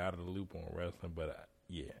way out of the loop on wrestling, but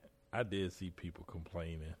I did see people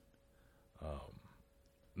complaining.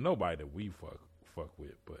 Nobody that we fuck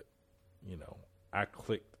with, but, you know, I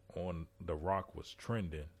clicked on The Rock was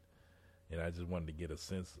trending, and I just wanted to get a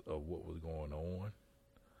sense of what was going on.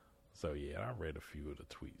 So yeah, I read a few of the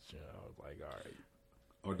tweets. You know, I was like,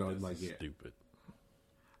 all right, this like, is stupid.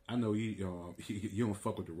 I know you don't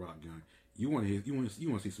fuck with The Rock, young. You want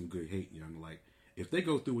to see some good hate, young. Like, if they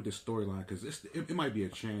go through with this storyline, because it might be a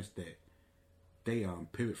chance that they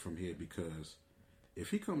pivot from here, because if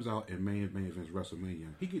he comes out and main events WrestleMania,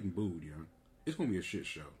 he getting booed, young. It's gonna be a shit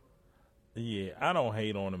show. Yeah, I don't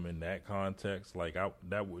hate on him in that context. Like,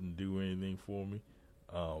 that wouldn't do anything for me.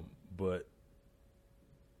 But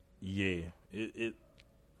yeah, it.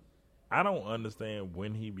 I don't understand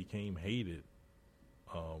when he became hated.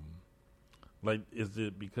 Like, is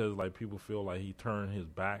it because like people feel like he turned his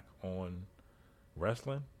back on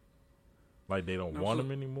wrestling? Like they don't want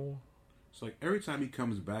him anymore? So like every time he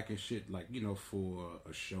comes back and shit, like, you know, for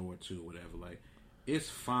a show or two or whatever, like, it's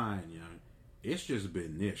fine, you know. It's just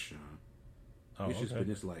been this, you know. It's just been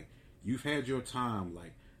this, like, you've had your time,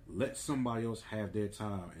 like, let somebody else have their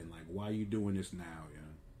time, and like, why are you doing this now, you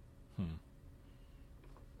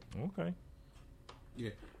know? Okay. Yeah.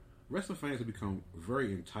 Wrestling fans have become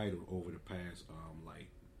very entitled over the past, like,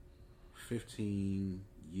 15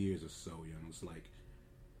 years or so, you know. It's like,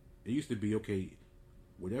 it used to be, okay,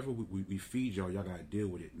 whatever we feed y'all gotta deal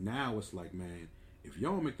with it. Now it's like, man, if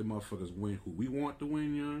y'all don't make the motherfuckers win who we want to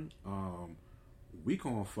win, young, we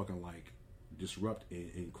gonna fucking, like, disrupt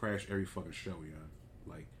and crash every fucking show,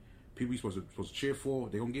 like, people you supposed to cheer for,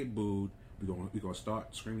 they gonna get booed. We gonna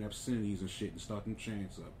start screaming obscenities and shit and start them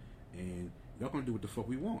chants up, and y'all gonna do what the fuck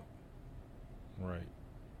we want, right?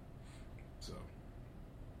 So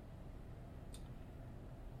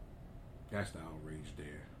that's the outrage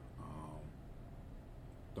there.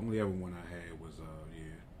 The only other one I had was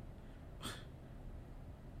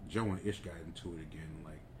Joe and Ish got into it again,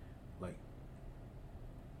 like.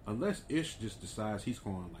 Unless Ish just decides he's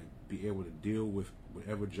going to, like, be able to deal with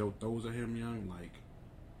whatever Joe throws at him, young, like,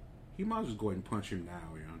 he might as well go ahead and punch him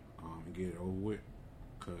now, young, and get it over with,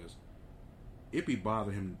 because it be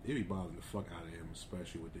bothering the fuck out of him,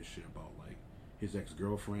 especially with this shit about, like, his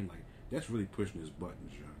ex-girlfriend. Like, that's really pushing his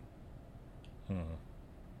buttons, young.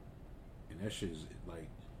 And that shit is, like,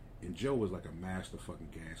 and Joe was like a master fucking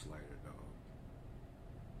gaslighter, dog.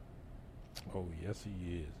 Oh, yes,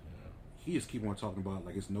 he is. he just keep on talking about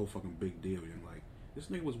like it's no fucking big deal. And like this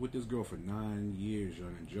nigga was with this girl for 9 years,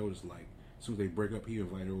 young, and Joe just like as soon as they break up, he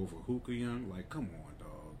invited her over hookah, young. Like, come on,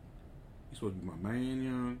 dog. You supposed to be my man,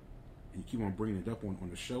 young, and you keep on bringing it up on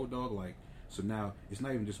the show, dog. Like, so now it's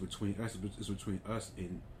not even just between us; it's between us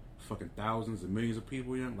and fucking thousands and millions of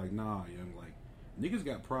people, young. Like, nah, young. Like, niggas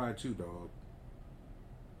got pride too, dog.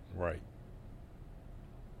 Right.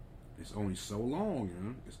 It's only so long,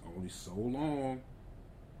 young. It's only so long.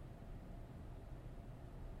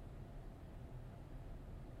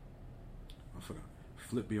 I forgot.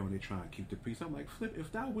 Flip be on there trying to keep the peace. I'm like, Flip,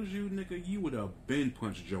 if that was you, nigga, you would have been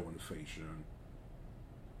punched Joe in the face, young.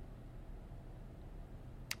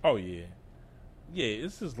 Oh yeah, yeah.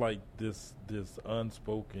 It's just like this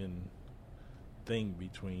unspoken thing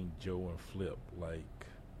between Joe and Flip. Like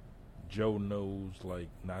Joe knows like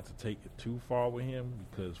not to take it too far with him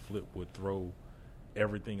because Flip would throw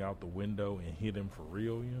everything out the window and hit him for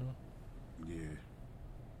real. You know? Yeah.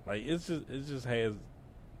 Like it just has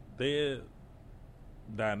their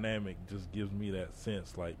dynamic just gives me that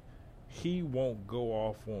sense like he won't go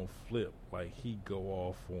off on Flip like he go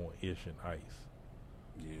off on Ish and Ice.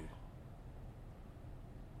 Yeah.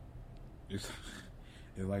 It's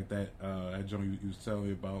like that that joint you was telling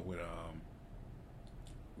me about with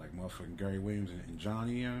like motherfucking Gary Williams and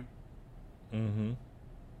Johnny. Mm-hmm.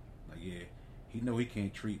 Like yeah, he know he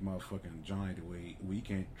can't treat motherfucking Johnny the way he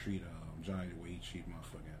can't treat Johnny the way he treat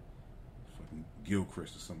fucking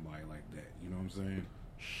Gilchrist or somebody like that. You know what I'm saying?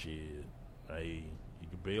 Shit. Hey, you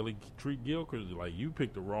can barely treat Gilchrist like you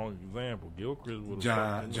picked the wrong example. Gilchrist would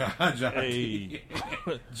John. Hey.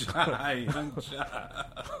 John.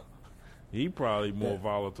 He probably more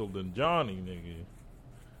volatile than Johnny, nigga.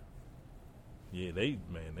 Yeah,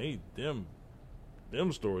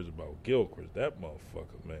 them stories about Gilchrist, that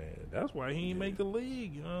motherfucker, man. That's why he ain't make the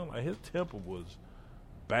league, you know. Like his temper was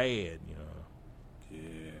bad, you know.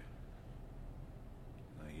 Yeah.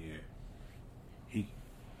 Like yeah.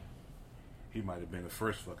 He might have been the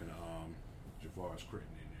first fucking Javaris Critton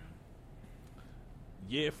in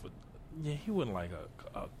there. Yeah, he wasn't like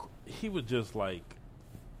he was just like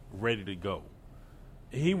ready to go.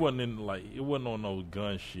 He wasn't in like it wasn't on no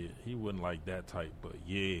gun shit. He wasn't like that type, but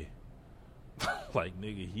yeah. Like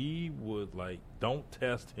nigga, he would like don't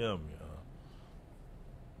test him, you know.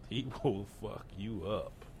 He will fuck you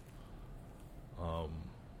up.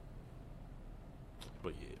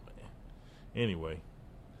 But yeah, man. Anyway,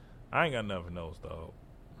 I ain't got nothing else, dog.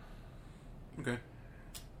 Okay.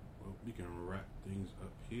 Well, we can wrap things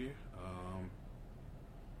up here.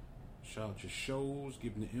 Shout out your shows,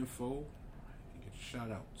 give them the info, and get your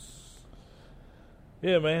shout outs.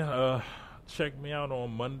 Yeah, man. Check me out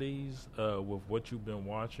on Mondays with What You've Been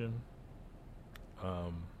Watching.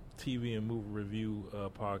 TV and movie review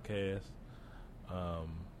podcast.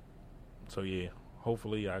 So yeah,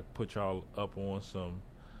 hopefully I put y'all up on some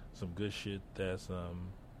good shit that's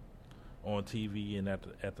on TV and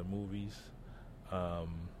at the movies.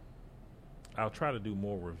 I'll try to do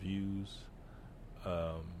more reviews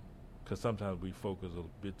because sometimes we focus a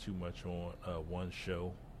bit too much on one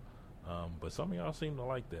show, but some of y'all seem to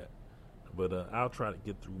like that. But I'll try to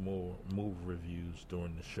get through more movie reviews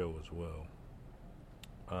during the show as well.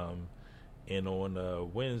 And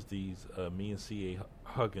on Wednesdays, me and C.A.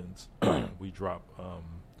 Huggins, we drop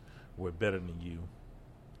We're Better Than You,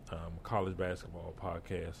 college basketball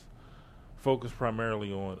podcast. Focused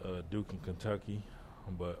primarily on Duke and Kentucky,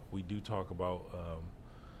 but we do talk about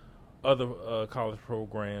other college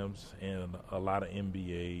programs and a lot of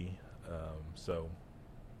NBA. So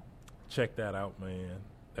check that out, man.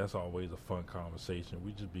 That's always a fun conversation.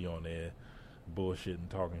 We just be on there bullshitting,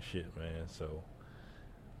 talking shit, man. So,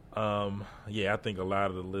 yeah, I think a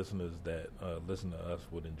lot of the listeners that listen to us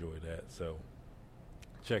would enjoy that. So,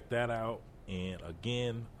 check that out. And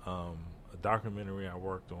again, a documentary I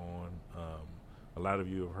worked on. A lot of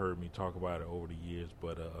you have heard me talk about it over the years,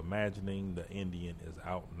 but Imagining the Indian is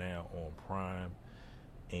out now on Prime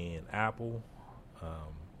and Apple.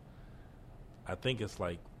 I think it's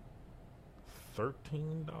like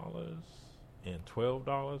 $13 and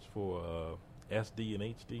 $12 for SD and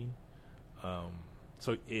HD.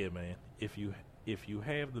 So yeah, man, if you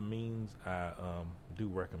have the means, I do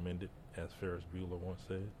recommend it, as Ferris Bueller once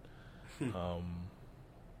said.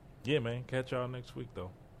 Yeah, man, catch y'all next week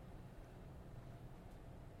though.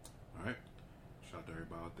 All right, shout out to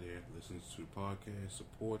everybody out there listens to the podcast,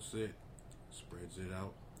 supports it, spreads it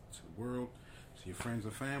out to the world, to your friends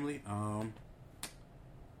and family.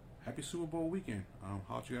 Happy Super Bowl weekend.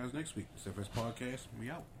 Holler at you guys next week. CFS Podcast,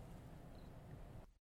 we out.